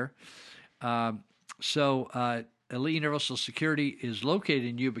business there. Elite Universal Security is located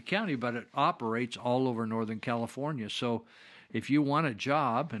in Yuba County, but it operates all over Northern California. So if you want a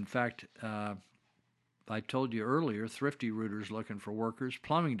job, in fact, I told you earlier, Thrifty Rooters looking for workers,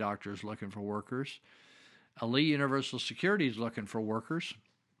 plumbing doctors looking for workers, Elite Universal Security is looking for workers,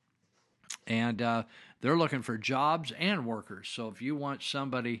 and they're looking for jobs and workers. So if you want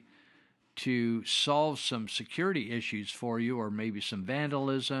somebody to solve some security issues for you, or maybe some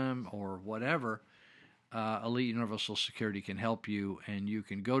vandalism or whatever, Elite Universal Security can help you, and you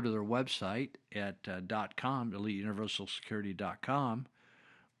can go to their website at .com, EliteUniversalSecurity.com,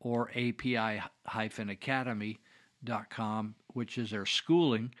 or API-Academy.com, which is their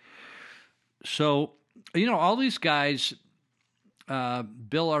schooling. So, all these guys,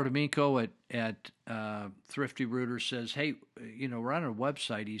 Bill Artemico at Thrifty Rooter says, hey, we're on a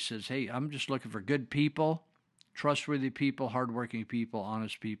website. He says, hey, I'm just looking for good people, trustworthy people, hardworking people,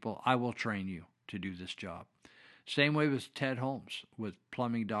 honest people. I will train you to do this job. Same way with Ted Holmes with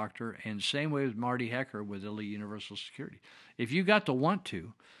Plumbing Doctor, and same way with Marty Hecker with Elite Universal Security. If you got the want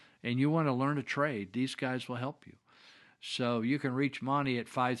to, and you want to learn a trade, these guys will help you. So you can reach Monty at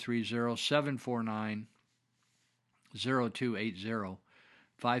 530-749-0280,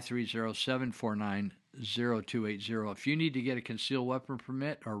 530-749-0280. If you need to get a concealed weapon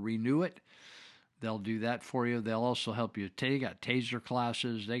permit or renew it, they'll do that for you. They'll also help you. They got taser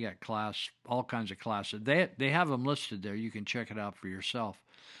classes. They got all kinds of classes. They have them listed there. You can check it out for yourself.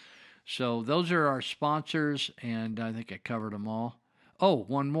 So those are our sponsors, and I think I covered them all. Oh,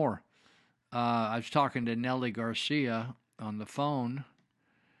 one more. I was talking to Nellie Garcia on the phone,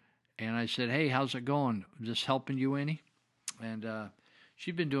 and I said, hey, how's it going? Is this helping you any? And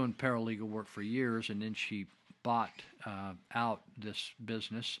she'd been doing paralegal work for years, and then she bought out this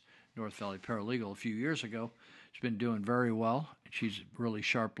business, North Valley Paralegal, a few years ago. She's been doing very well. She's a really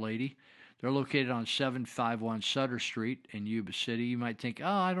sharp lady. They're located on 751 Sutter Street in Yuba City. You might think,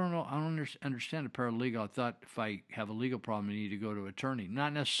 I don't know, I don't understand a paralegal. I thought if I have a legal problem, I need to go to an attorney.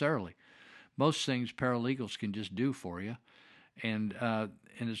 Not necessarily. Most things paralegals can just do for you, and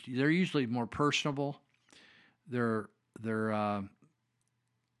they're usually more personable. They'll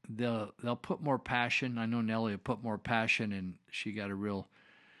put more passion. I know Nellie will put more passion, and she got a real.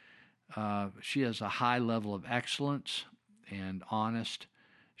 She has a high level of excellence and honest.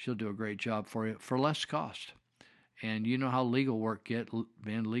 She'll do a great job for you for less cost. And you know how legal work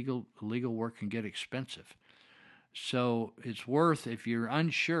legal work can get expensive. So it's worth, if you're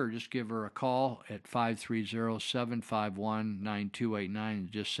unsure, just give her a call at 530-751-9289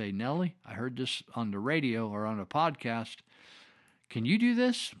 and just say, Nellie, I heard this on the radio or on a podcast. Can you do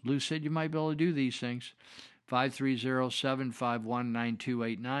this? Lou said you might be able to do these things.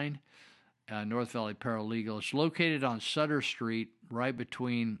 530-751-9289. North Valley Paralegal. It's located on Sutter Street, right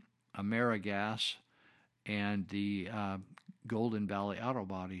between AmeriGas and the Golden Valley Auto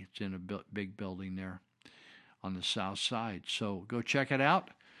Body. It's in a big building there on the south side. So go check it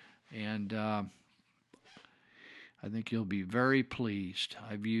out, and I think you'll be very pleased.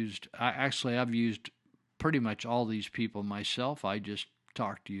 I've used pretty much all these people myself. I just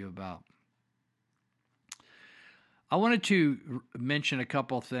talked to you about. I wanted to mention a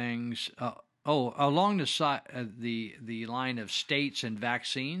couple things. Along the line of states and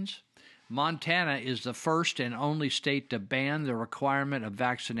vaccines, Montana is the first and only state to ban the requirement of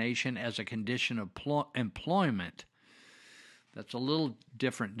vaccination as a condition of employment. That's a little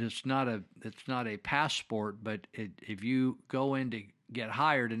different. It's not a passport, but if you go in to get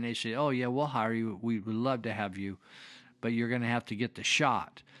hired and they say, "Oh yeah, we'll hire you. We would love to have you, but you're going to have to get the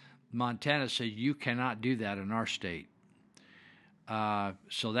shot." Montana says you cannot do that in our state.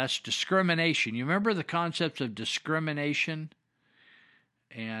 So that's discrimination. You remember the concepts of discrimination?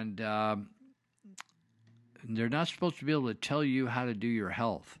 And they're not supposed to be able to tell you how to do your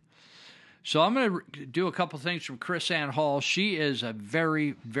health. So I'm going to do a couple things from Chris Ann Hall. She is a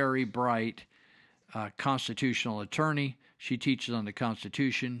very, very bright constitutional attorney. She teaches on the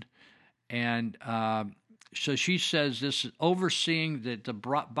Constitution. And so she says this is overseeing that the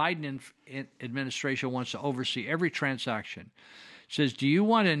Biden administration wants to oversee every transaction. Says, do you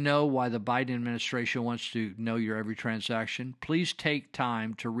want to know why the Biden administration wants to know your every transaction? Please take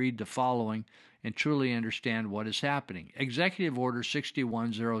time to read the following and truly understand what is happening. Executive Order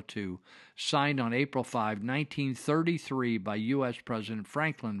 6102, signed on April 5, 1933 by U.S. President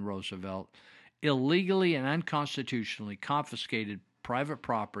Franklin Roosevelt, illegally and unconstitutionally confiscated private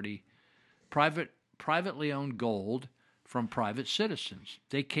property, privately owned gold from private citizens.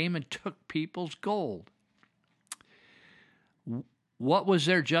 They came and took people's gold. What was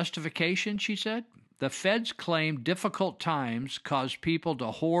their justification, she said? The feds claimed difficult times caused people to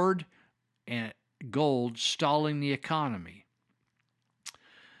hoard gold, stalling the economy.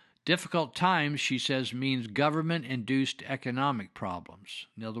 Difficult times, she says, means government-induced economic problems.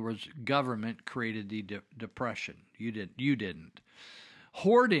 In other words, government created the depression. You didn't.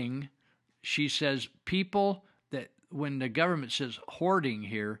 Hoarding, she says, people that when the government says hoarding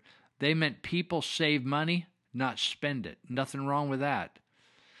here, they meant people save money, not spend it. Nothing wrong with that.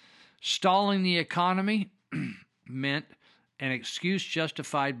 Stalling the economy meant an excuse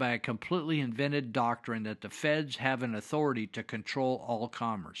justified by a completely invented doctrine that the feds have an authority to control all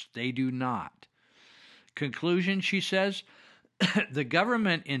commerce. They do not. Conclusion, she says, the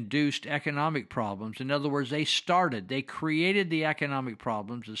government induced economic problems. In other words, they created the economic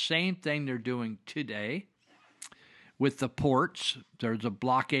problems, the same thing they're doing today with the ports. They're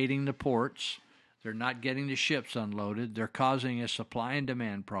blockading the ports. They're not getting the ships unloaded. They're causing a supply and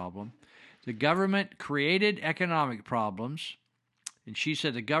demand problem. The government created economic problems, and she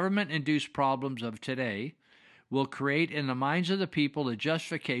said the government-induced problems of today will create in the minds of the people the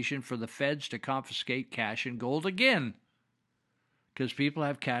justification for the feds to confiscate cash and gold again, because people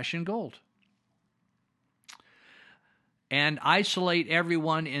have cash and gold. And isolate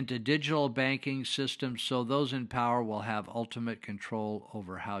everyone into digital banking systems so those in power will have ultimate control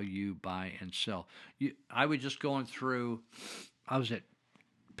over how you buy and sell. I was just going through, I was at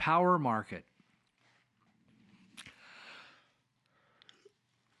Power Market.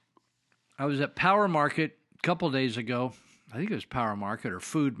 I was at Power Market a couple days ago. I think it was Power Market or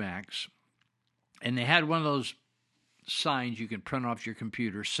Food Max. And they had one of those signs you can print off your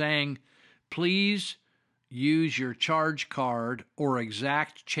computer saying, please use your charge card or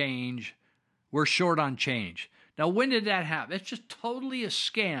exact change. We're short on change. Now, when did that happen? It's just totally a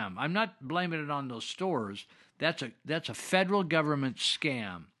scam. I'm not blaming it on those stores. That's a federal government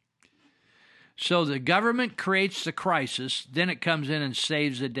scam. So the government creates the crisis, then it comes in and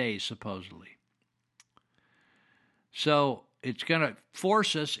saves the day, supposedly. So it's going to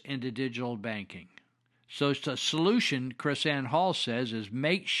force us into digital banking. So it's a solution, KrisAnne Hall says, is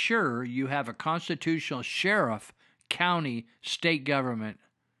make sure you have a constitutional sheriff, county, state government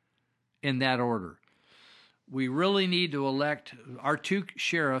in that order. We really need to elect, our two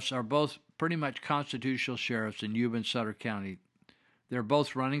sheriffs are both pretty much constitutional sheriffs in Yuba and Sutter County. They're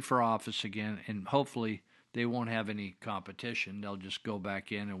both running for office again, and hopefully they won't have any competition. They'll just go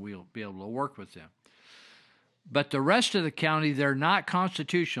back in and we'll be able to work with them. But the rest of the county, they're not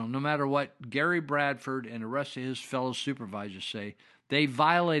constitutional, no matter what Gary Bradford and the rest of his fellow supervisors say. They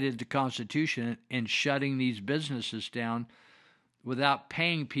violated the Constitution in shutting these businesses down without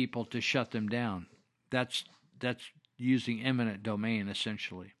paying people to shut them down. That's using eminent domain,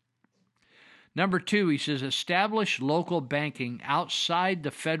 essentially. Number 2, he says, establish local banking outside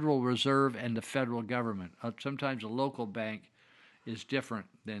the Federal Reserve and the federal government. Sometimes a local bank is different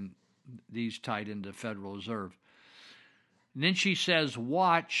than these tied into the Federal Reserve. And then she says,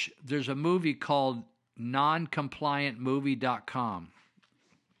 there's a movie called noncompliantmovie.com.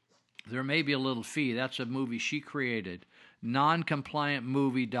 There may be a little fee. That's a movie she created.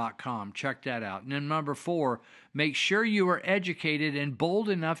 Noncompliantmovie.com. Check that out. And then number 4, make sure you are educated and bold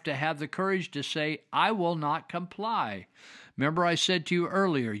enough to have the courage to say, I will not comply. Remember I said to you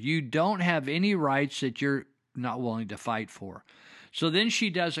earlier, you don't have any rights that you're not willing to fight for. So then she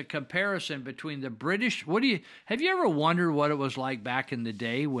does a comparison between the British. Have you ever wondered what it was like back in the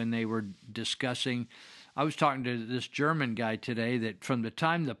day when they were discussing? I was talking to this German guy today that from the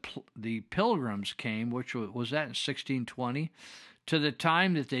time the Pilgrims came, which was that in 1620, to the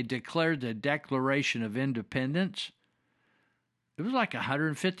time that they declared the Declaration of Independence, it was like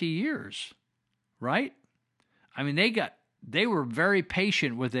 150 years, right? I mean, they were very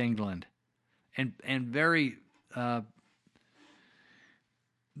patient with England, and very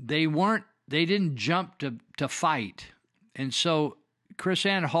they didn't jump to fight. And so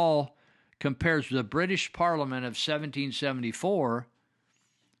KrisAnne Hall compares the British Parliament of 1774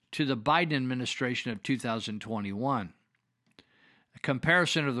 to the Biden administration of 2021.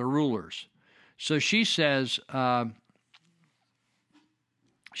 comparison of the rulers. So she says, first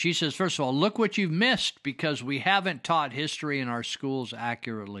of all, look what you've missed because we haven't taught history in our schools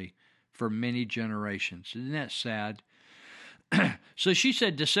accurately for many generations. Isn't that sad? So she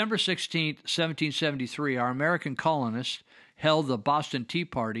said, December 16th, 1773, our American colonists held the Boston Tea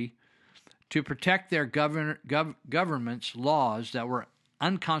Party to protect their government's laws that were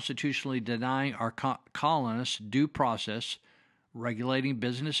unconstitutionally denying our colonists due process, regulating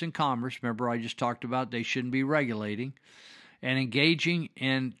business and commerce. Remember, I just talked about they shouldn't be regulating, and engaging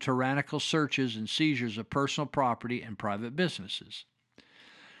in tyrannical searches and seizures of personal property and private businesses.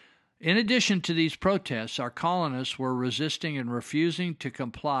 In addition to these protests, our colonists were resisting and refusing to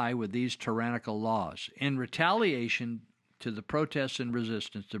comply with these tyrannical laws. In retaliation to the protests and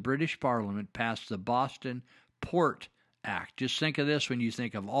resistance, the British Parliament passed the Boston Port Act. Just think of this when you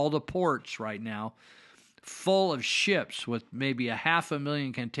think of all the ports right now full of ships with maybe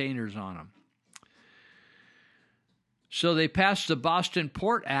 500,000 containers on them. So they passed the Boston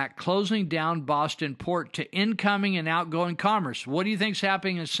Port Act, closing down Boston Port to incoming and outgoing commerce. What do you think's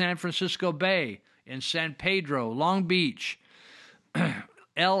happening in San Francisco Bay, in San Pedro, Long Beach,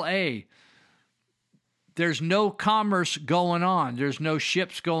 L.A.? There's no commerce going on. There's no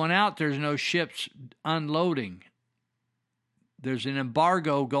ships going out. There's no ships unloading. There's an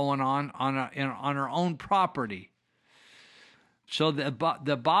embargo going on our own property. So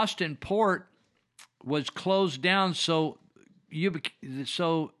the Boston Port was closed down, so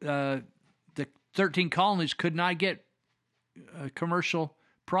the 13 colonies could not get commercial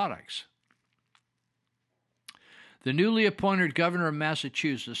products. The newly appointed governor of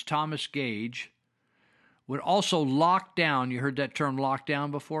Massachusetts, Thomas Gage, would also lock down, you heard that term lockdown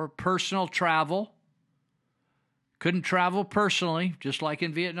before, personal travel. Couldn't travel personally, just like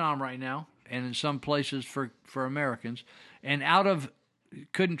in Vietnam right now, and in some places for Americans, and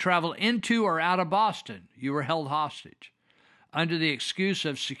couldn't travel into or out of Boston. You were held hostage under the excuse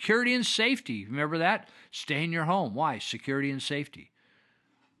of security and safety. Remember that? Stay in your home. Why? Security and safety.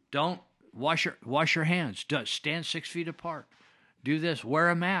 Don't wash your hands. Stand 6 feet apart. Do this. Wear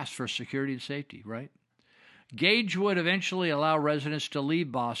a mask for security and safety, right? Gage would eventually allow residents to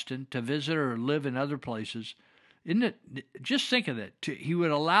leave Boston to visit or live in other places. Isn't it? Just think of it. He would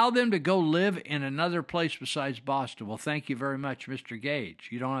allow them to go live in another place besides Boston. Well, thank you very much, Mr. Gage.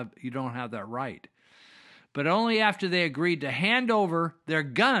 You don't have that right. But only after they agreed to hand over their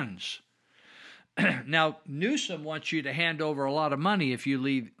guns. Now, Newsom wants you to hand over a lot of money if you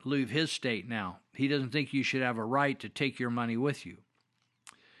leave his state now. He doesn't think you should have a right to take your money with you.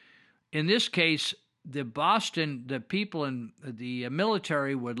 In this case, the people in the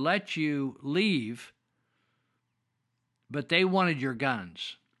military would let you leave, but they wanted your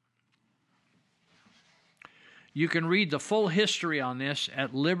guns. You can read the full history on this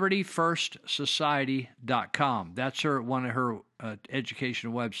at LibertyFirstSociety.com. That's one of her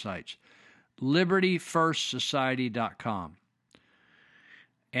educational websites, LibertyFirstSociety.com.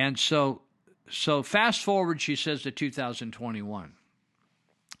 And so fast forward, she says, to 2021.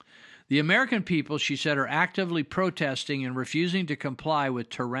 The American people, she said, are actively protesting and refusing to comply with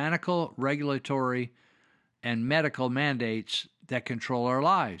tyrannical regulatory and medical mandates that control our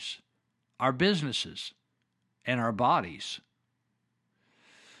lives, our businesses, and our bodies.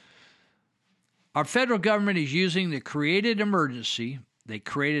 Our federal government is using the created emergency. They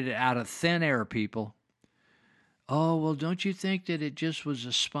created it out of thin air, people. Oh, well, don't you think that it just was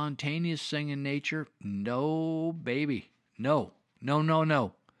a spontaneous thing in nature? No, baby. No.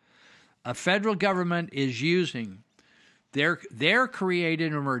 A federal government is using their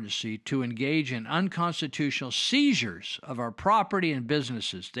created emergency to engage in unconstitutional seizures of our property and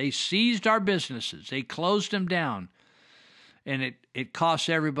businesses. They seized our businesses. They closed them down. And it costs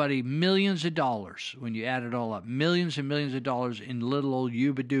everybody millions of dollars when you add it all up. Millions and millions of dollars in little old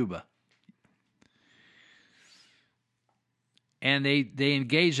Yuba-Duba. And they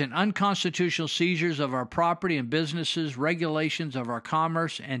engage in unconstitutional seizures of our property and businesses, regulations of our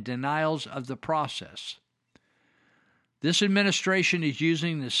commerce, and denials of the process. This administration is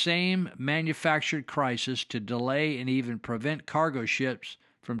using the same manufactured crisis to delay and even prevent cargo ships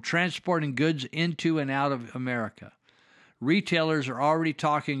from transporting goods into and out of America. Retailers are already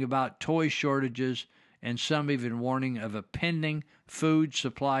talking about toy shortages, and some even warning of a pending food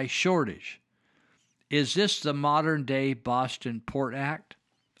supply shortage. Is this the modern-day Boston Port Act?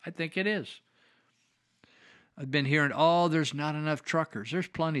 I think it is. I've been hearing, there's not enough truckers. There's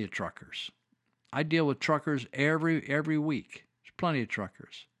plenty of truckers. I deal with truckers every week. There's plenty of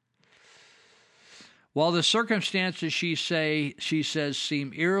truckers. While the circumstances, she says,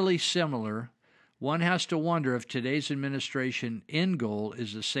 seem eerily similar, one has to wonder if today's administration end goal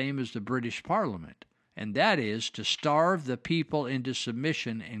is the same as the British Parliament, and that is to starve the people into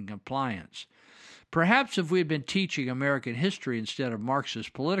submission and compliance. Perhaps if we had been teaching American history instead of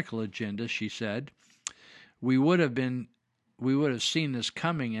Marxist political agenda, she said, we would have seen this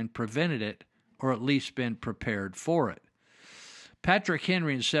coming and prevented it, or at least been prepared for it. Patrick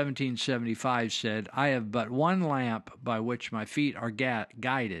Henry in 1775 said, I have but one lamp by which my feet are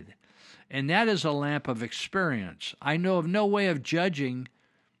guided, and that is a lamp of experience. I know of no way of judging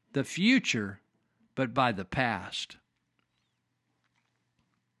the future but by the past.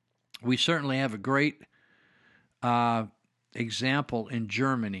 We certainly have a great example in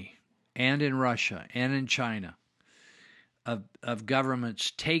Germany and in Russia and in China of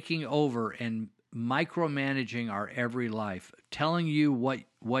governments taking over and micromanaging our every life, telling you what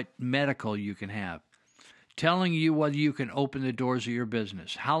medical you can have, telling you whether you can open the doors of your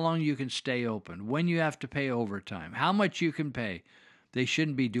business, how long you can stay open, when you have to pay overtime, how much you can pay. They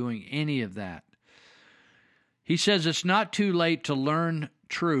shouldn't be doing any of that. He says it's not too late to learn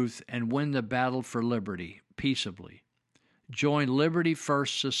truth and win the battle for liberty peaceably. Join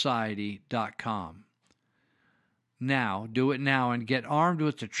LibertyFirstSociety.com. Now, do it now, and get armed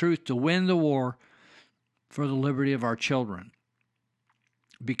with the truth to win the war for the liberty of our children.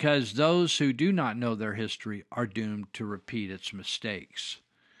 Because those who do not know their history are doomed to repeat its mistakes.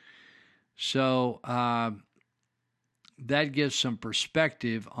 So that gives some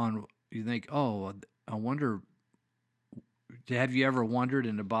perspective on, you think, oh, I wonder, have you ever wondered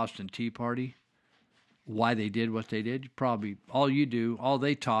in the Boston Tea Party why they did what they did? Probably all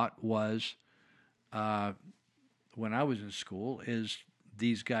they taught was, when I was in school, is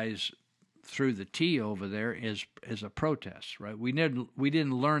these guys threw the tea over there as a protest, right? We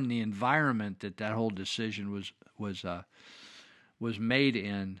didn't learn the environment that whole decision was made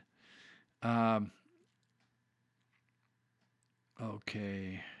in.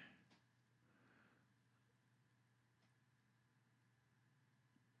 Okay.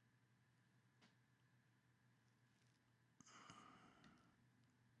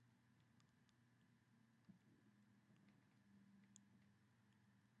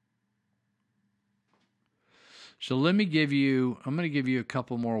 So I'm going to give you a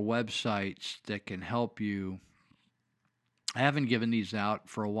couple more websites that can help you. I haven't given these out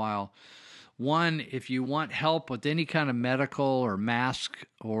for a while. One, if you want help with any kind of medical or mask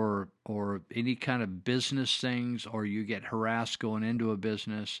or any kind of business things, or you get harassed going into a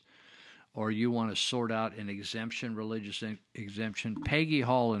business, or you want to sort out an exemption, religious exemption, Peggy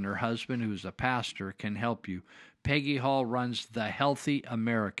Hall and her husband, who's a pastor, can help you. Peggy Hall runs The Healthy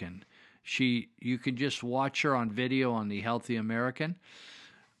American. You can just watch her on video on the healthyamerican.org,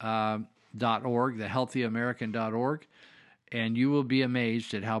 thehealthyamerican.org, and you will be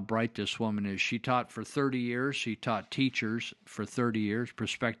amazed at how bright this woman is. She taught for 30 years. She taught teachers for 30 years,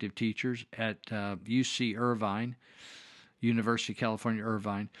 prospective teachers at UC Irvine, University of California,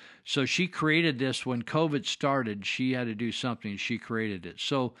 Irvine. So she created this when COVID started. She had to do something. She created it.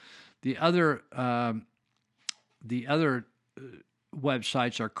 So the other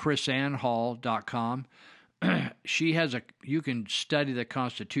websites are chrisannhall.com. You can study the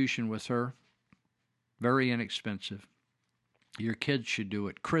Constitution with her. Very inexpensive. Your kids should do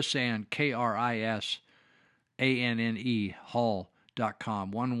it. Chrisanne, KRISANNE,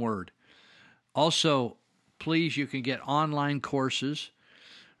 hall.com. One word. Also, please, you can get online courses,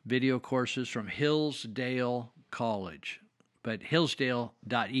 video courses from Hillsdale College, but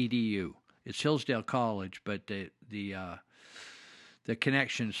hillsdale.edu. It's Hillsdale College, but the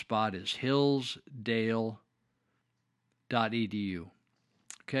connection spot is hillsdale.edu.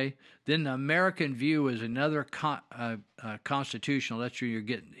 Okay. Then the American View is another constitutional. That's where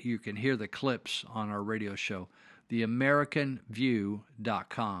you can hear the clips on our radio show.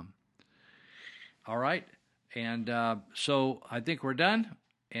 theamericanview.com. All right. And so I think we're done,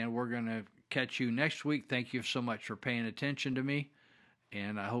 and we're going to catch you next week. Thank you so much for paying attention to me,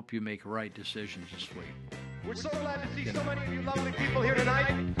 and I hope you make right decisions this week. We're so glad to see so many of you lovely people here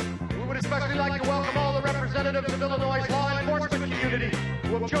tonight. We would especially like to welcome all the representatives of Illinois' law enforcement